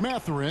and it's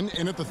Mathurin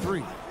in at the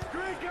 3.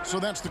 So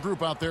that's the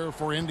group out there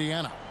for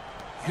Indiana.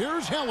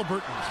 Here's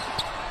Halliburton.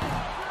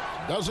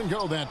 Doesn't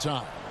go that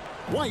time.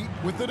 White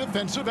with the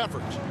defensive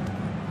effort.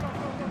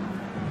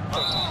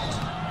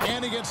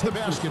 And he gets the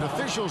basket.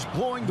 Officials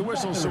blowing the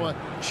whistle, so a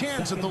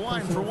chance at the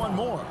line for one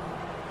more.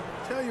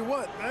 Tell you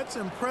what, that's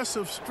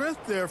impressive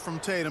strength there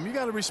from Tatum. You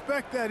got to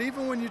respect that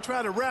even when you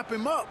try to wrap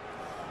him up.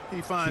 He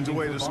finds a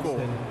way to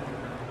score.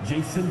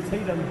 Jason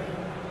Tatum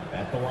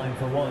at the line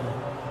for 1.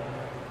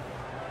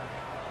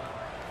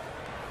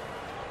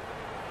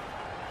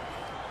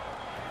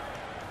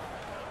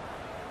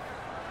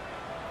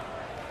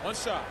 One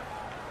shot.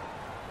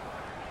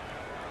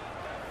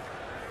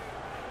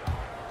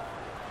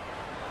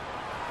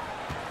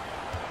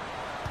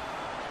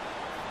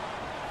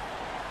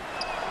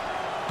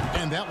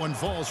 And that one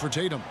falls for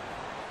Tatum.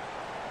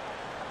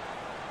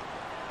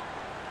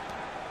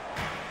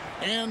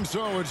 And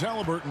so it's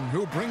Halliburton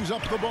who brings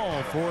up the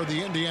ball for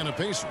the Indiana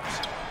Pacers.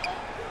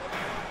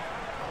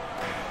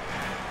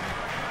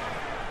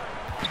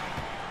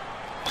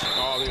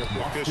 Oh, the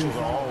officials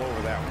are all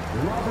over that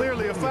one.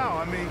 Clearly a foul.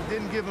 I mean,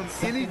 didn't give him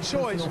any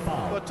choice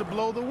but to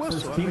blow the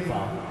whistle. I mean, you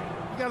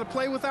got to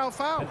play without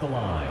foul. At the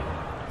line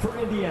for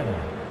Indiana,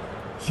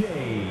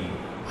 Jay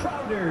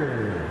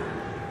Crowder.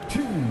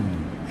 2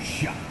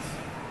 shots.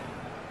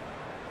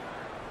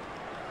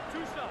 2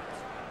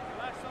 shots.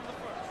 Relax on the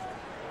first.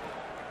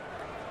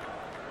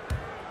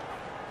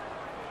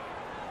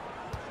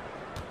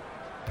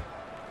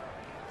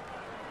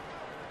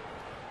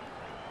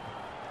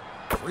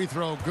 Free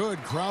throw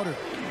good, Crowder.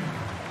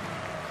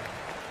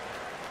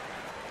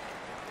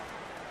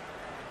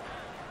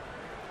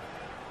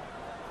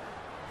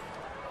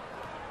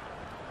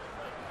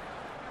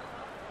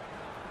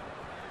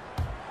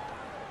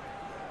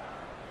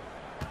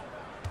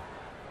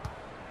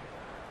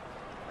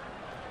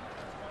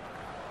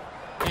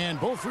 And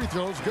both free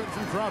throws good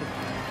from Crowder.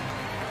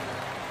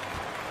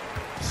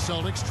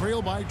 Celtics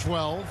trail by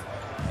 12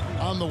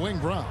 on the wing.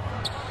 Brown.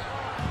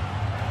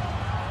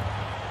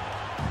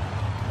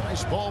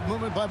 Nice ball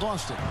movement by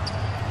Boston.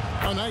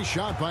 A nice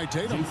shot by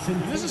Tatum.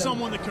 This is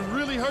someone that can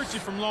really hurt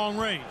you from long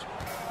range.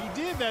 He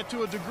did that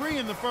to a degree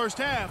in the first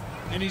half,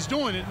 and he's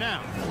doing it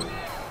now.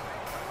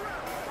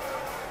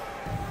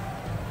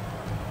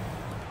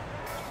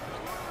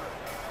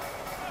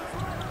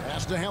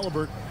 Pass to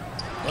Halliburton.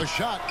 A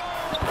shot.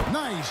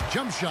 Nice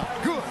jump shot.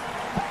 Good.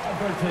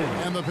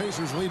 And the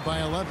Pacers lead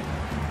by 11.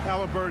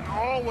 Halliburton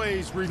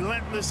always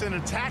relentless in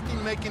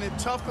attacking, making it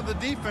tough for the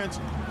defense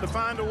to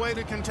find a way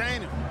to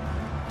contain him.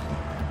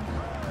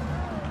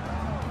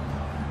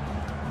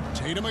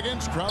 Tatum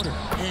against Crowder,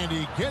 and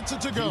he gets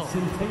it to go.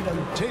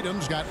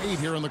 Tatum's got 8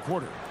 here in the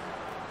quarter.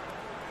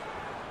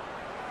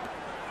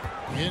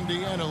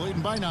 Indiana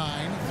leading by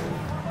 9.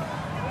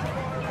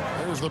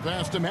 There's the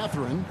pass to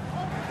Mathurin.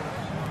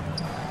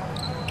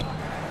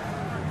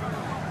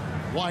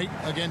 White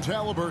against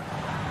Halliburton.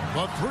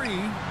 The 3.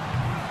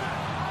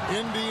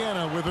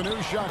 Indiana with a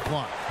new shot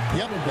clock.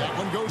 Yep, that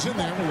one goes in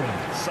there.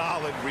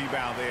 Solid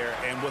rebound there,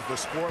 and with the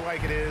score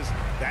like it is,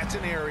 that's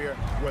an area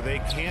where they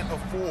can't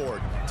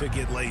afford to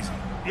get lazy.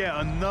 Yeah,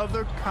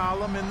 another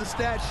column in the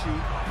stat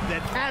sheet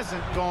that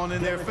hasn't gone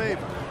in their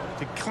favor.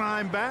 To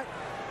climb back,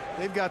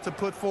 they've got to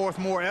put forth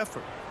more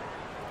effort.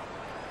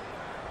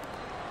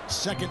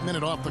 Second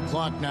minute off the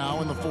clock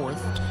now in the 4th.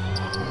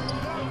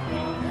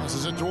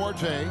 Passes it to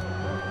Orte.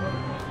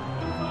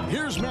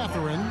 Here's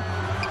Mathurin.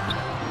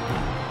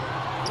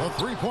 A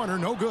three-pointer,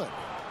 no good.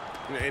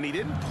 And he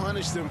didn't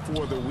punish them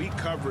for the weak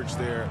coverage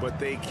there, but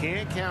they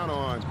can't count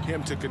on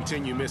him to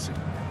continue missing.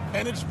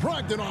 And it's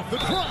Brogdon off the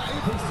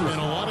drive. And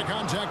a lot of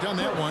contact on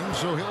that one,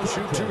 so he'll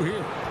shoot 2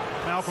 here.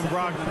 Malcolm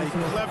Brogdon, a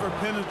clever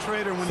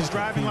penetrator when he's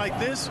driving like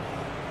this,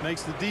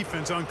 makes the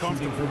defense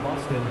uncomfortable. For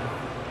Boston,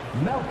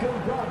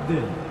 Malcolm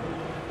Brogdon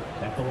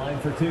at the line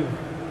for 2.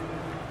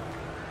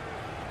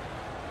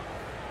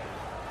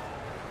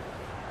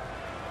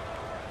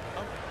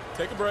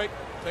 Take a break.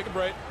 Take a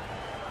break.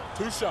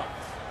 2 shots.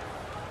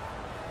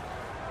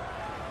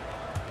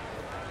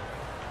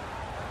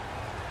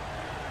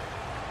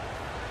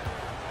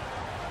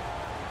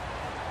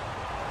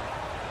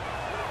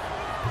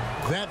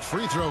 That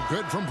free throw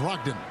good from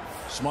Brogdon.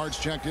 Smart's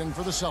checked in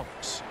for the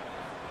Celtics.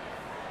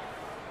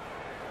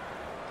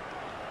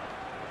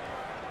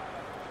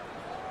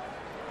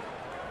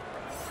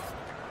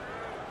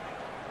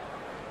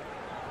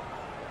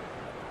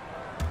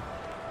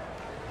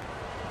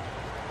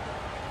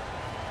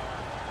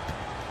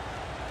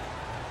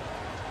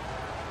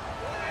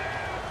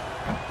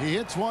 He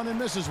hits one and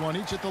misses one,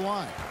 each at the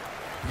line.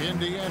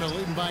 Indiana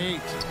leading by 8.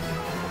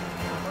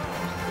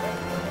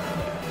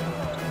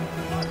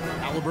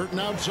 Halliburton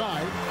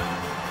outside.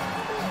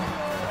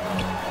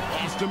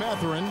 Pass to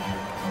Mathurin.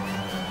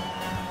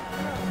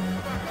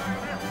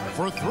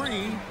 For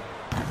 3.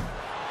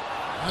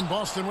 And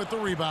Boston with the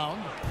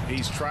rebound.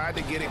 He's tried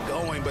to get it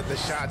going, but the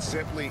shots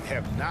simply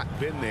have not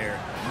been there.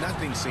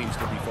 Nothing seems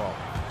to be falling.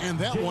 And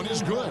that one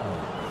is good.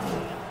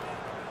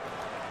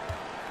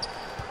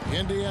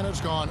 Indiana's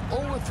gone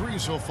 0-3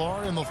 so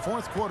far in the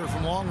 4th quarter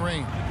from long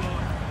range.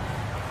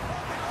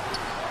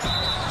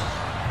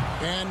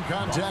 And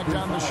contact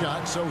on the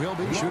shot, so he'll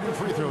be shooting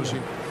free throws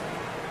here.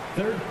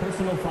 3rd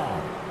personal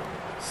foul.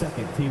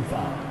 2nd team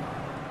foul.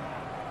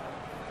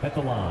 At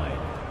the line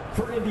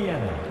for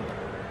Indiana,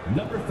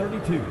 number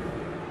 32.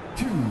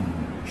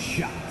 2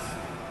 shots.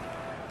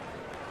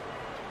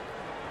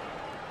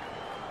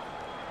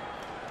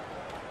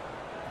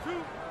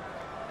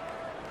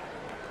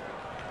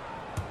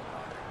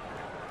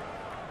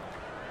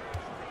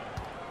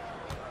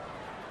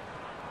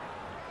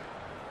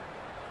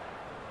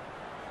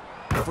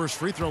 First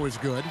free throw is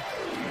good.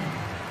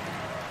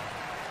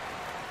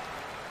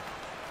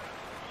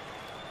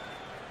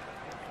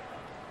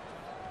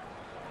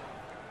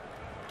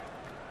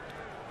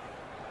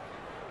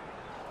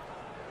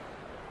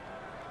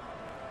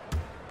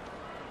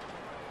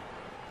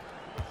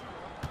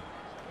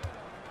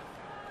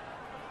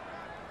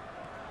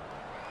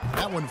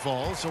 That one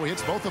falls, so he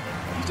hits both of them.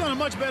 He's done a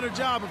much better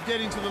job of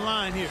getting to the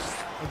line here.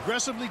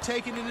 Aggressively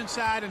taking it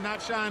inside and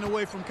not shying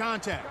away from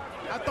contact.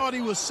 I thought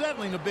he was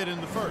settling a bit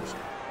in the first.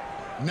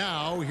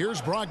 Now,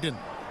 here's Brogdon.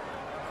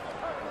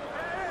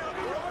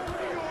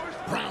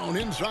 Brown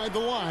inside the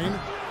line.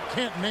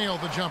 Can't nail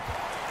the jumper.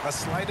 A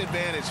slight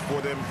advantage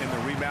for them in the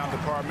rebound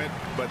department,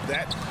 but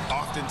that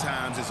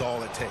oftentimes is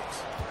all it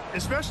takes.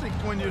 Especially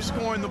when you're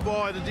scoring the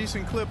ball at a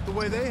decent clip the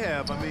way they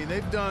have. I mean,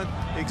 they've done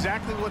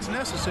exactly what's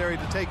necessary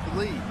to take the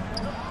lead.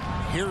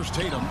 Here's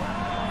Tatum.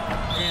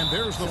 And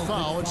there's the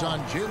foul. It's on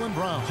Jaylen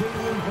Brown.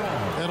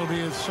 That'll be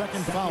his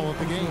second foul of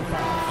the game.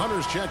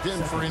 Hunter's checked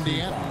in for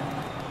Indiana.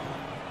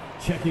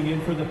 Checking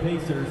in for the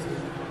Pacers,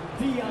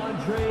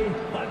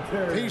 DeAndre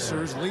Hunter.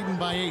 Pacers leading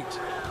by 8.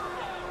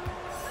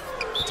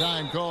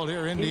 Time called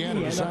here. Indiana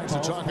decides to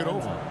talk it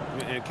over.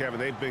 And Kevin,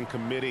 they've been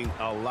committing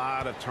a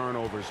lot of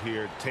turnovers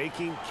here.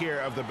 Taking care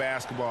of the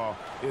basketball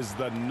is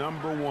the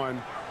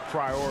 #1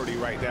 priority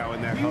right now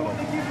in that huddle.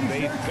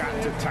 They've got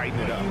to tighten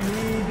it up. You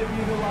need to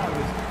be the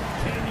loudest.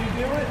 Can you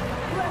do it?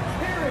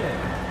 Let's hear it.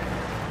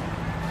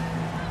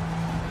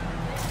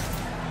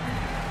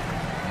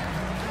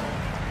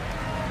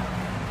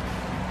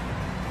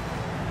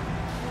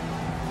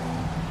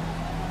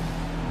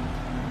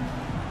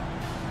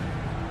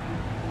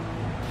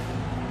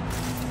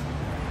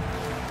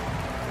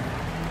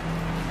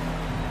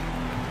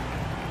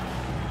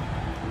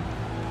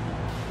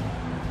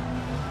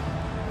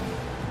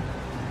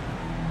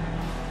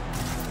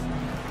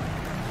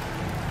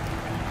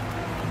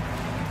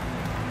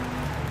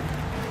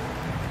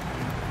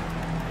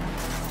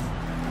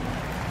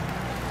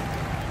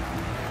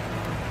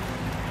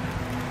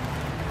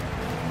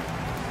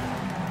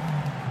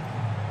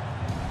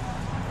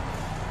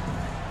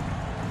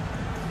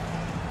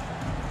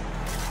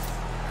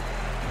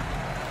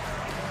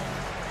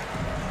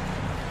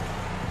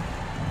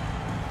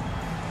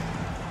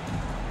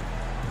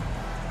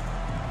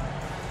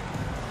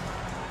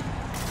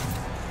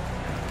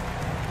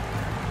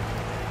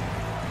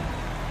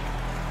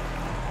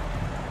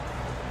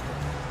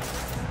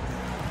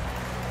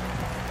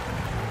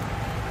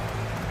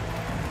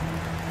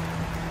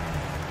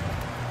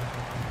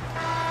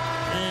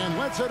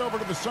 Let's head over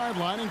to the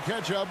sideline and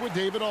catch up with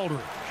David Aldridge.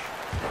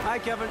 Hi,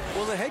 Kevin.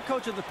 Well, the head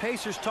coach of the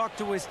Pacers talked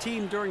to his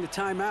team during the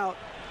timeout.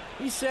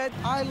 He said,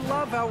 I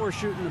love how we're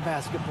shooting the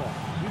basketball.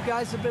 You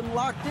guys have been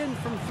locked in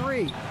from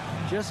 3.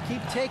 Just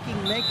keep taking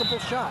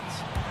makeable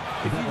shots.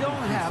 If you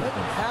don't have it,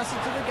 pass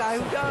it to the guy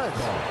who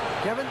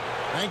does. Kevin?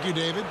 Thank you,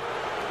 David.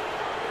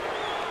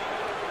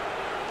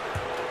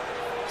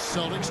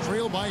 Celtics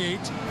trail by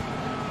 8.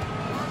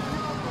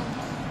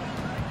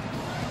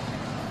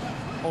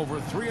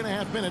 Over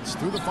 3.5 minutes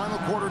through the final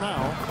quarter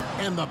now.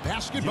 And the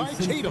basket by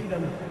Tatum.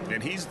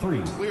 And he's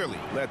clearly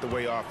led the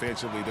way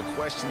offensively. The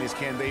question is,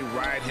 can they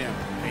ride him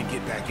and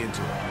get back into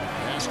it?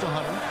 Pass to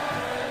Hunter.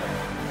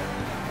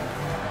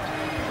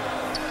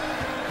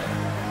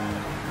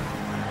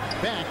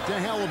 Back to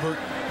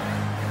Halliburton.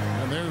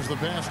 And there's the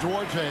pass to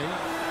Duarte.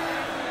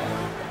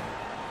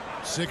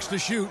 6 to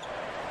shoot.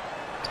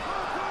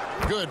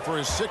 Good for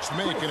his 6th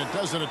make in a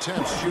dozen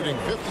attempts, shooting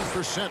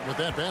 50% with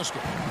that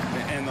basket.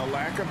 And the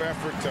lack of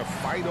effort to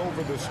fight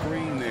over the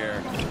screen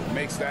there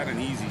makes that an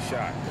easy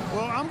shot.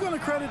 Well, I'm going to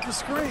credit the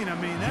screen. I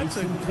mean, that's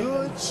a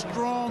good,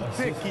 strong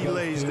pick he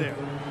lays there.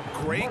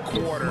 Great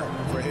quarter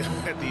for him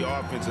at the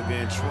offensive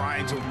end,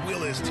 trying to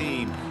will his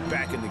team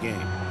back in the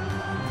game.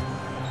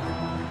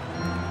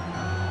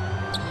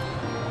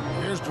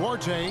 Here's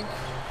Duarte.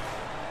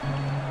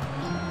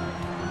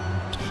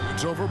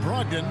 Shoots over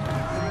Brogdon.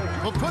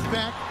 The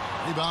putback.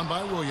 Rebound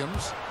by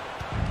Williams.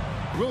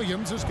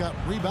 Williams has got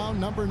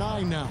rebound number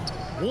 9 now.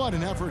 What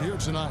an effort here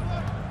tonight.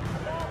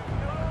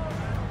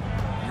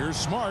 Here's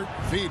Smart.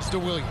 Feeds to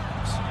Williams.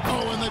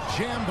 Oh, and the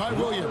jam by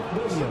Williams.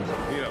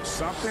 You know,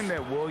 something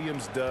that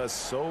Williams does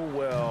so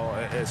well,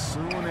 as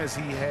soon as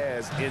he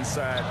has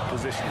inside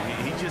position,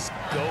 he just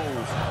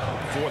goes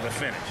for the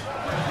finish.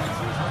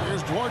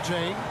 Here's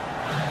Duarte.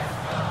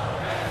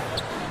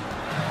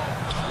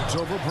 It's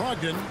over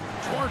Brogdon.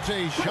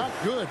 Duarte shot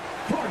good.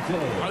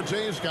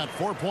 Duarte's got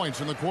 4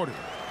 points in the quarter.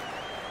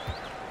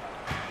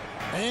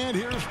 And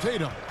here's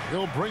Tatum.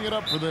 He'll bring it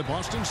up for the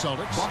Boston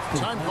Celtics.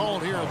 Time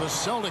called here. The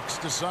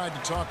Celtics decide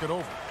to talk it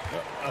over.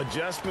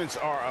 Adjustments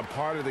are a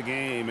part of the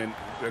game, and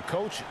the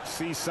coach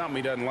sees something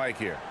he doesn't like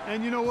here.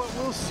 And you know what?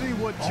 We'll see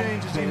what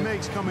changes he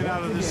makes coming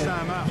out of this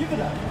timeout. Give it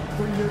up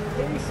for your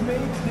Ace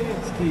Mates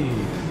dance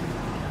team.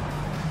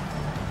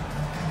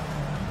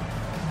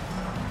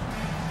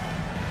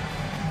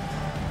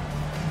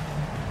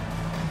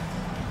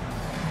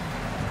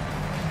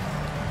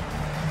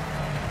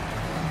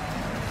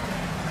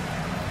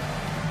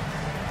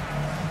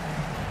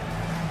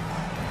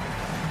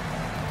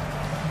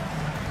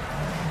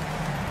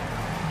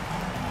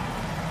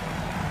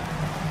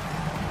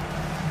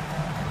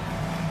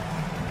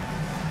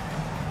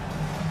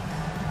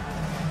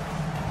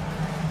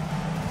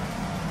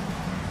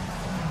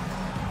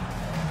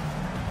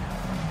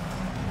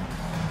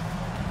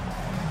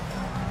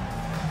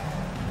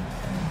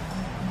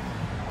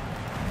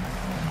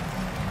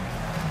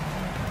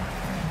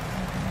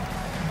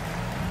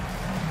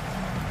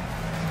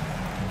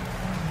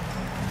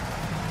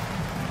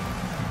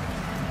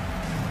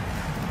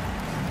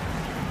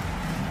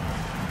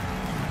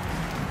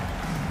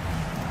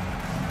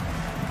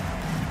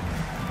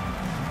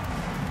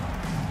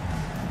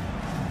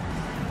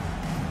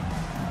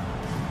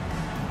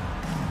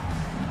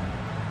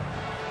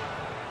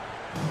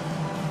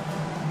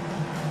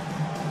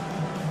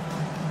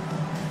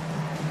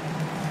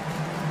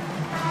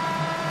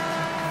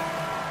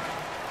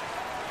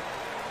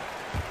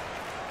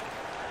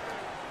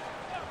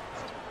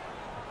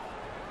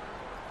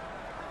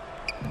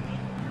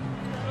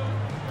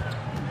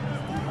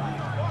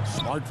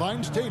 Smart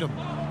finds Tatum.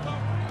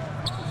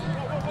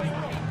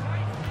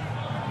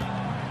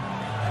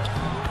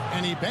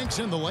 And he banks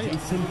in the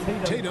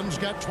layup. Tatum's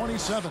got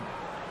 27.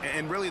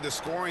 And really, the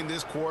scoring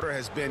this quarter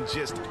has been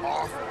just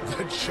off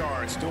the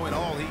charts, doing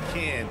all he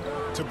can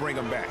to bring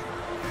them back.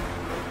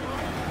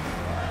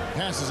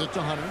 Passes it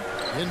to Hunter.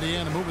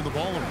 Indiana moving the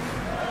ball around.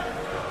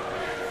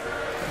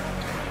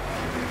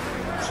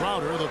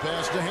 Crowder, the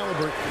pass to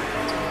Halliburton.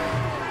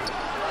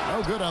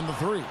 No good on the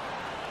three.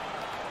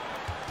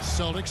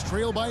 Celtics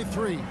trail by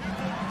 3.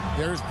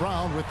 There's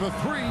Brown with the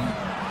 3.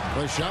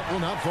 The shot will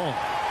not fall.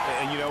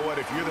 And you know what?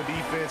 If you're the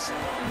defense,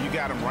 you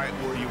got him right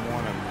where you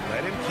want him.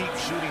 Let him keep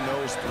shooting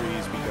those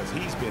threes because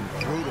he's been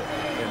brutal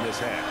in this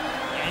half.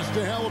 Pass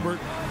to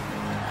Halliburton.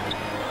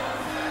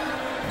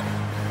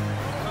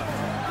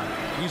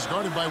 He's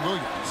guarded by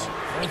Williams.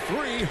 For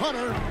 3,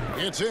 Hunter.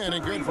 It's in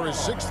and good for his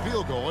 6th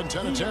field goal in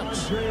 10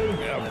 attempts.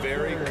 A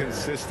very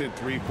consistent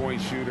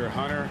three-point shooter.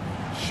 Hunter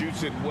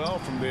shoots it well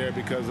from there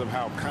because of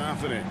how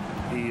confident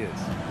he is.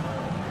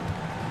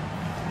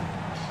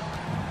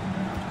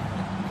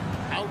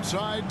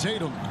 Outside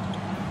Tatum.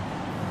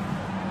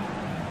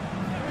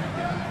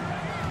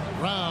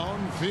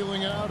 Brown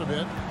feeling it out a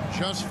bit.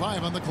 Just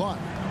 5 on the clock.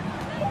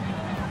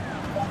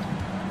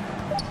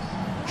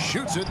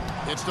 Shoots it.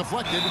 It's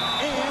deflected.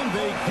 And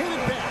they get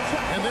it back.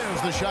 And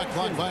there's the shot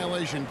clock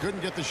violation.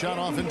 Couldn't get the shot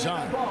off in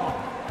time.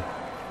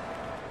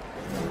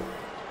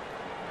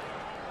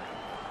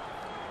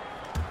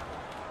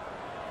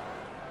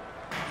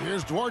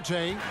 Here's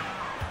Duarte.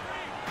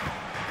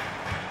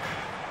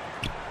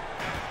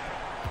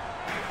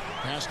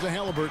 Pass to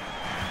Halliburton.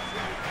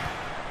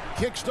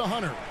 Kicks to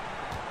Hunter.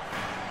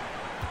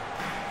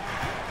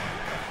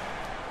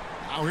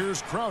 Now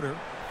here's Crowder.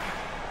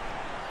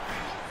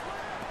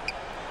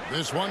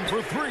 This one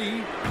for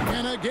 3.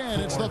 And again,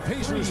 it's the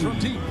Pacers from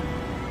deep.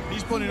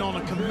 He's putting on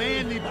a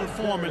commanding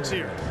performance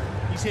here.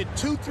 He's hit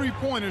 2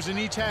 3-pointers in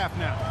each half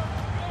now.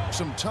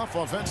 Some tough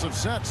offensive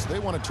sets. They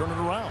want to turn it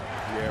around.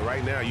 Yeah,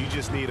 right now you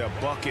just need a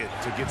bucket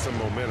to get some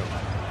momentum.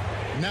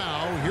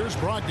 Now here's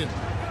Brogdon.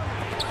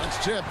 That's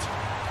tipped.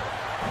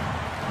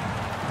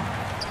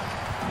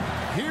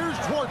 Here's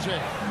Duarte.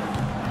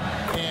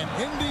 And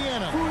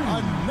Indiana,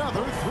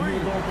 another 3.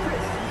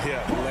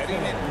 Yeah,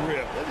 letting it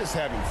rip. They're just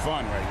having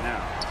fun right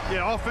now.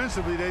 Yeah,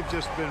 offensively, they've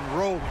just been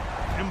rolling.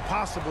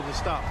 Impossible to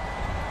stop.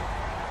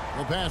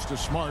 The pass to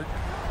Smart.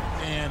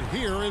 And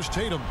here is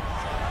Tatum.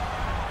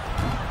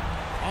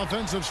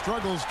 Offensive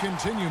struggles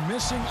continue,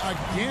 missing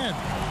again.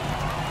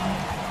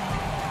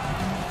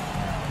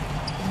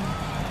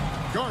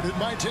 Guarded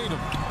by Tatum.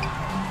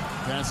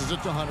 Passes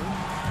it to Hunter.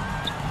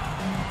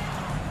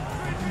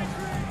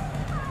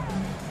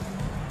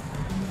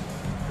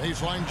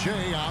 Baseline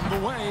J on the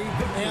way,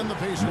 and the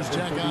Pacers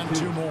tack on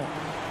 2 more.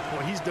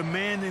 Well, he's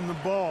demanding the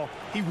ball.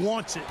 He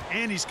wants it,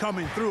 and he's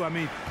coming through. I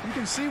mean, you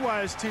can see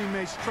why his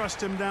teammates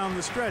trust him down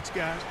the stretch,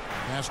 guys.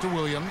 Pass to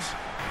Williams.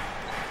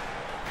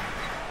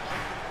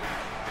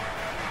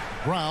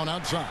 Brown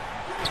outside.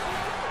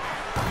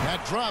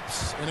 That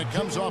drops, and it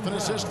comes off an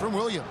assist from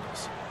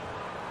Williams.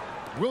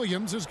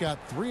 Williams has got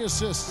 3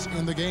 assists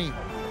in the game.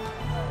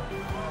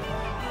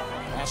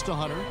 Pass to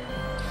Hunter.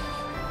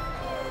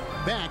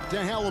 Back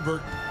to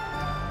Halliburton.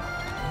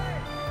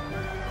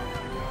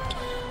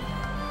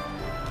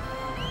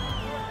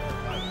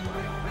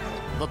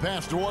 The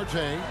pass to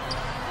Duarte.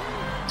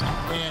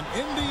 And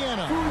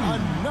Indiana,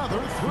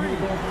 another 3.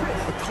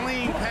 A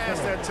clean pass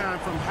that time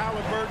from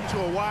Halliburton to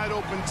a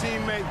wide-open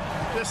teammate.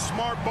 Just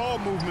smart ball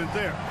movement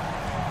there.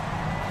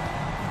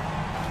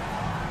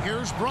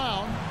 Here's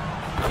Brown.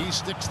 He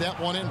sticks that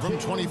one in from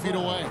 20 feet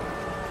away.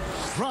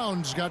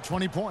 Brown's got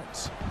 20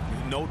 points.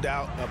 No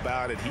doubt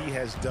about it. He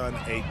has done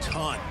a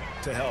ton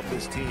to help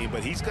his team,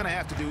 but he's going to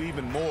have to do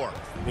even more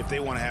if they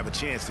want to have a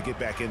chance to get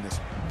back in this.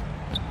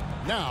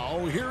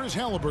 Now, here is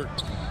Halliburton.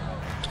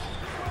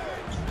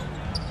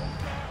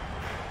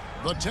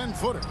 The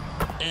 10-footer.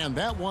 And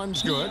that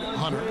one's good.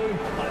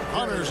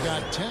 Hunter's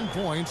got 10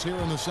 points here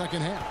in the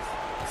second half.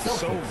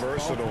 So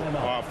versatile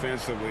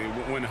offensively.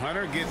 When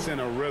Hunter gets in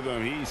a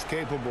rhythm, he's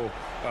capable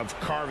of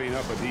carving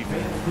up a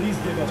defense. Please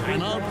give a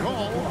Timeout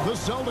call, the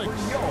Celtics.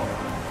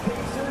 for your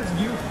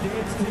Pacers Youth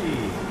Dance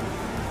Team.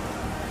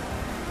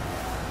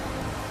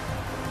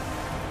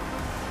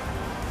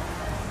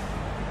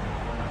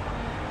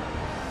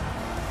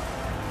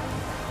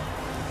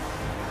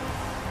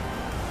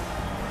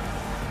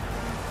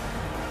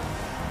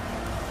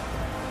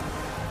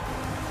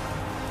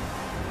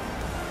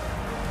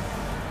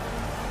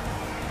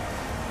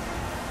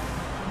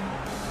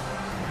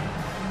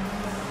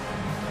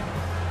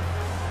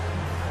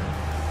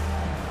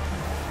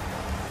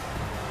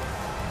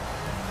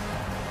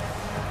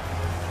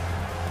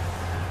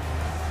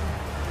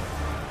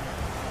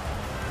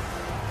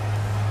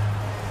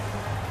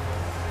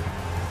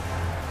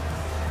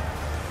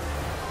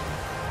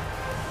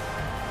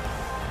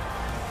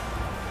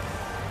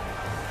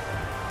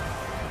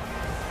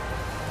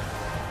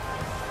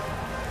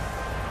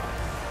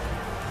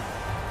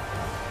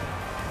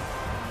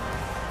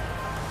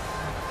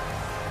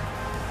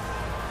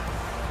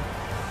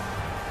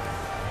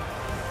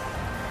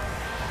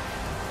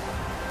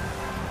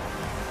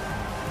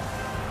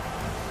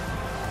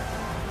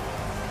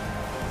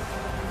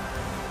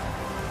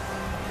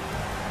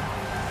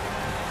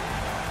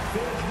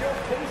 was your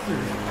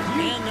Pacers.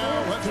 And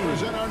now let's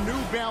present our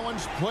New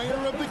Balance Player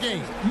of the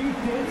Game.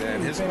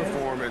 And his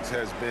performance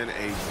has been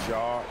a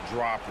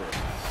jaw-dropper.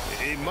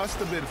 He must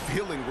have been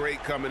feeling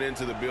great coming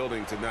into the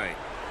building tonight,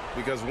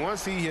 because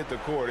once he hit the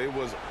court, it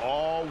was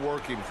all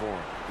working for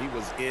him. He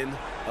was in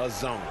a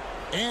zone.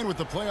 And with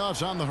the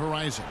playoffs on the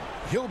horizon,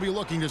 he'll be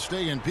looking to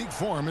stay in peak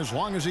form as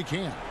long as he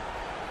can.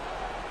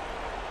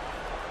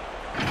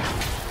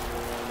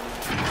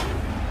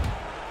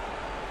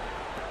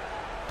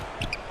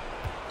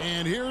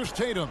 And here's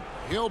Tatum.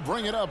 He'll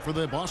bring it up for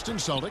the Boston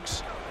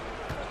Celtics.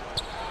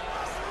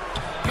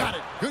 Got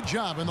it. Good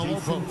job in the low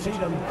post.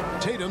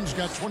 Tatum's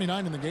got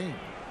 29 in the game.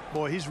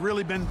 Boy, he's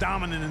really been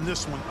dominant in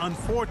this one.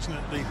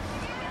 Unfortunately,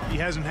 he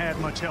hasn't had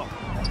much help.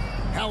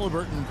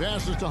 Halliburton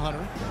passes to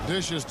Hunter.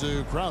 Dishes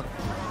to Crowder.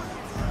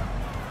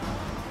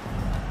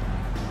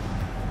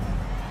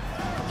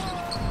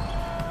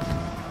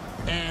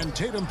 And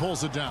Tatum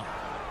pulls it down.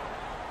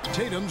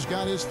 Tatum's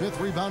got his 5th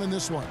rebound in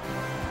this one.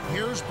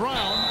 Here's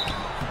Brown.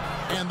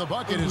 And the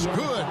bucket is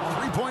good.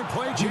 3-point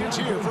play chance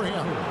here for him.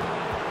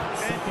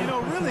 And, you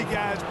know, really,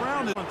 guys,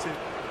 Brown is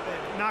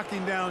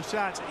knocking down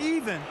shots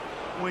even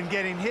when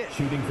getting hit.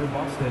 Shooting for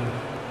Boston,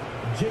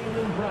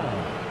 Jaylen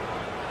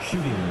Brown.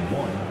 Shooting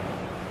 1.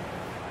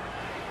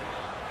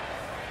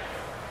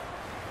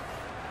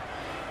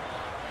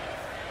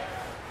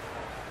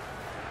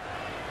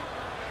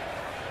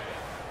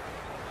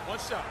 One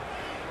shot.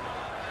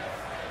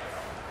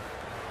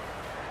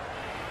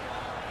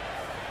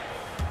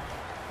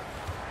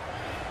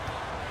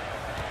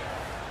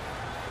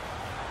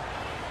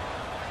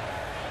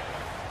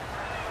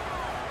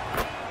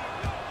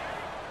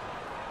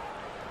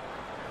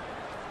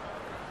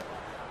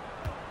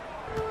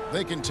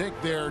 They can take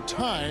their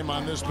time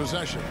on this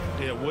possession.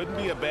 It wouldn't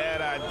be a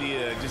bad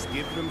idea. Just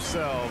give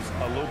themselves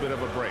a little bit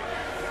of a break.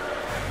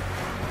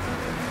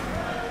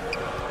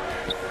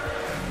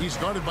 He's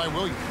guarded by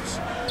Williams.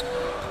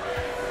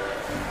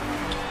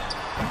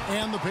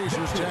 And the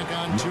Pacers tack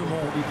on 2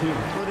 more.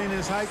 Putting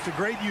his height to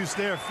great use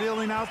there,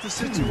 feeling out the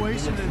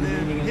situation and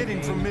then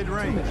hitting from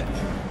mid-range.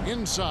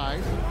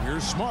 Inside,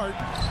 here's Smart.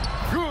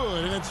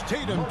 Good, and it's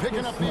Tatum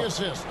picking up the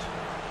assist.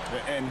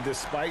 And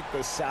despite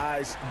the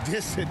size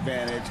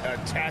disadvantage,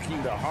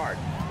 attacking the heart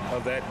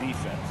of that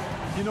defense.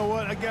 You know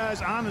what, guys,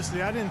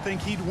 honestly, I didn't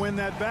think he'd win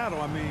that battle.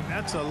 I mean,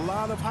 that's a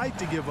lot of height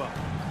to give up.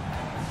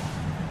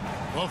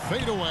 A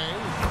fadeaway,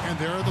 and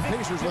there are the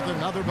Pacers with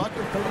another bucket.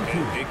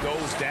 It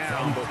goes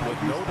down, but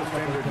with no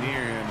defender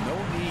near him, no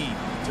need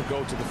to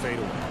go to the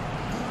fadeaway.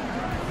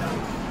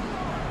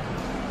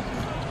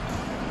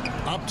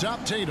 Up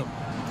top, Tatum,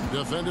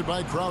 defended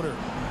by Crowder.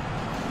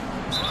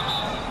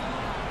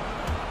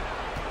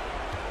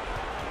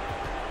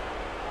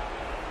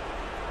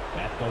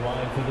 At the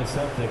line for the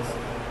Celtics,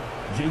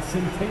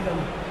 Jason Tatum,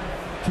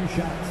 2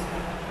 shots.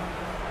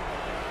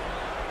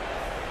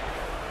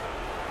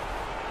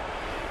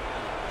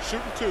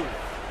 Shooting 2.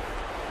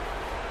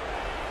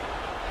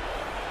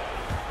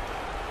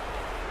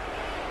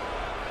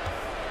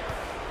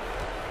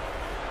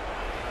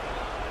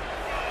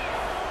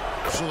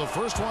 So the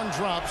first one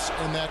drops,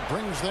 and that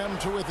brings them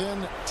to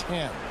within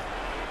 10.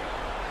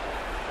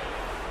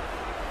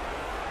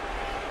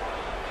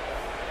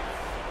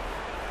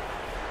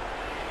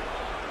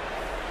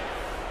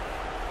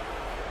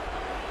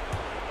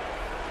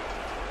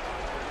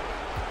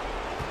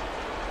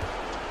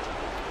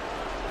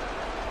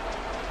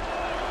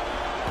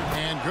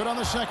 And good on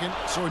the second,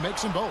 so he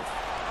makes them both.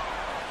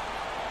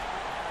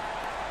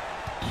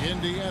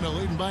 Indiana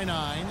leading by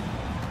 9.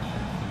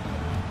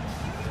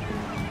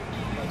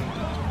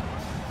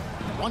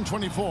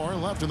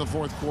 1:24 left in the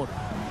 4th quarter.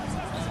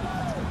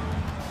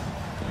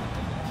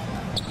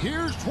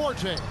 Here's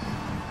Duarte.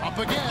 Up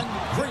again.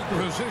 Great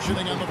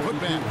positioning on the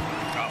putback.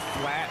 A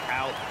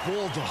flat-out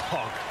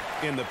bulldog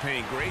in the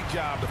paint. Great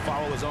job to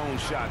follow his own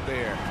shot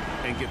there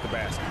and get the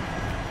basket.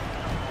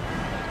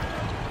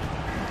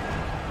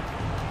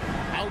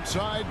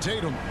 Outside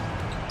Tatum.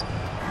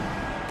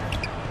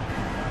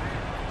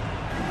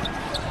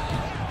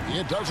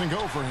 It doesn't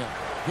go for him.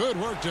 Good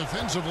work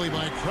defensively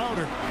by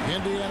Crowder.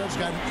 Indiana's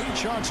got 8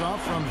 shots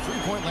off from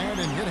 3-point land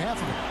and hit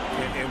half of it.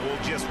 And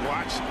we'll just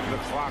watch the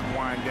clock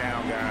wind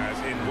down, guys,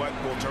 in what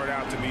will turn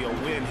out to be a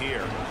win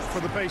here For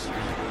the Pacers.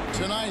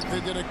 Tonight, they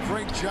did a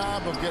great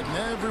job of getting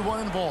everyone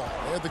involved.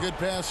 They had the good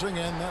passing,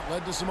 and that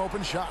led to some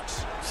open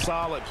shots.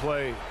 Solid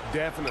play,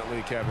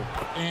 definitely, Kevin.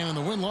 And in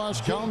the win-loss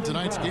column,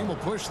 tonight's game will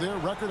push their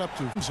record up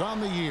to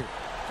on the year.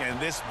 And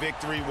this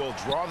victory will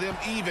draw them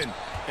even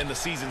in the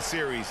season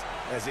series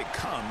as it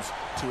comes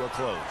to a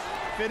close.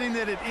 Fitting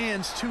that it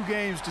ends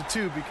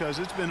 2-2 because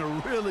it's been a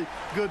really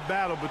good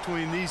battle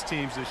between these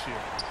teams this year.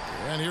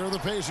 And here are the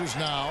Pacers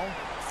now,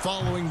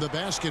 following the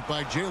basket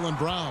by Jaylen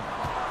Brown.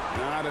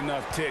 Not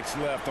enough ticks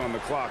left on the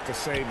clock to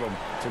save them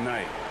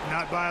tonight.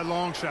 Not by a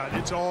long shot.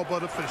 It's all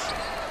but official.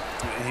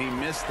 He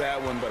missed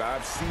that one, but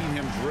I've seen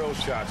him drill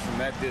shots from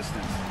that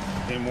distance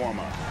in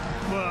warm-up.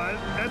 Well,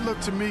 that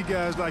looked to me,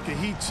 guys, like a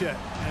heat check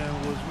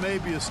and was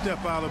maybe a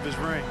step out of his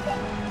range.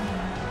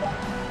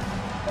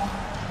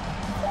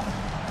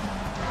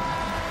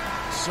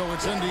 So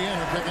it's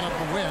Indiana picking up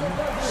the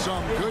win.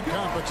 Some good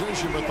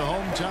competition, but the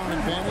hometown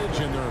advantage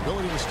and their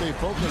ability to stay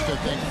focused, I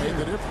think, made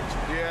the difference.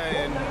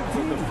 Yeah,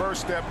 and the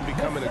first step in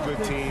becoming a good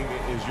team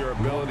is your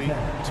ability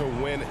to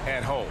win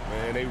at home.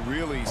 And they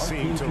really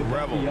seem to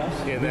revel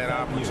in that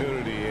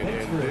opportunity.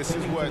 And this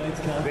is what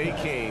they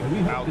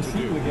came out to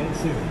do.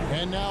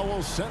 And now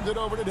we'll send it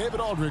over to David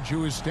Aldridge,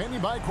 who is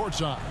standing by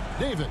courtside.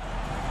 David.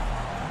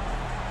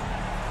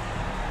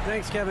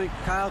 Thanks, Kevin.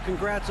 Kyle,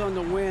 congrats on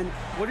the win.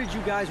 What did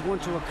you guys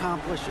want to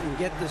accomplish and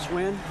get this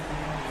win?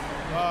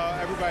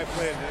 Everybody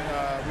played.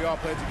 We all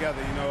played together.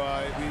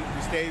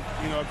 We stayed,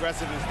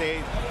 aggressive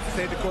and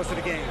stayed the course of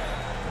the game.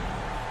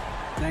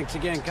 Thanks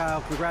again,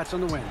 Kyle. Congrats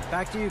on the win.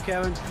 Back to you,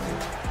 Kevin.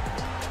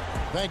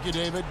 Thank you,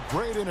 David.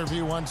 Great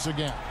interview once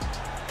again.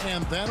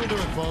 And that'll do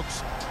it,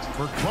 folks.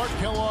 For Clark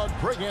Kellogg,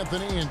 Greg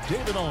Anthony, and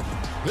David Aldridge,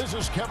 this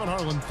is Kevin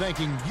Harlan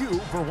thanking you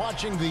for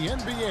watching the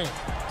NBA,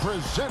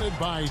 presented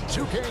by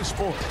 2K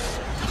Sports.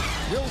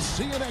 We'll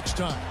see you next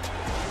time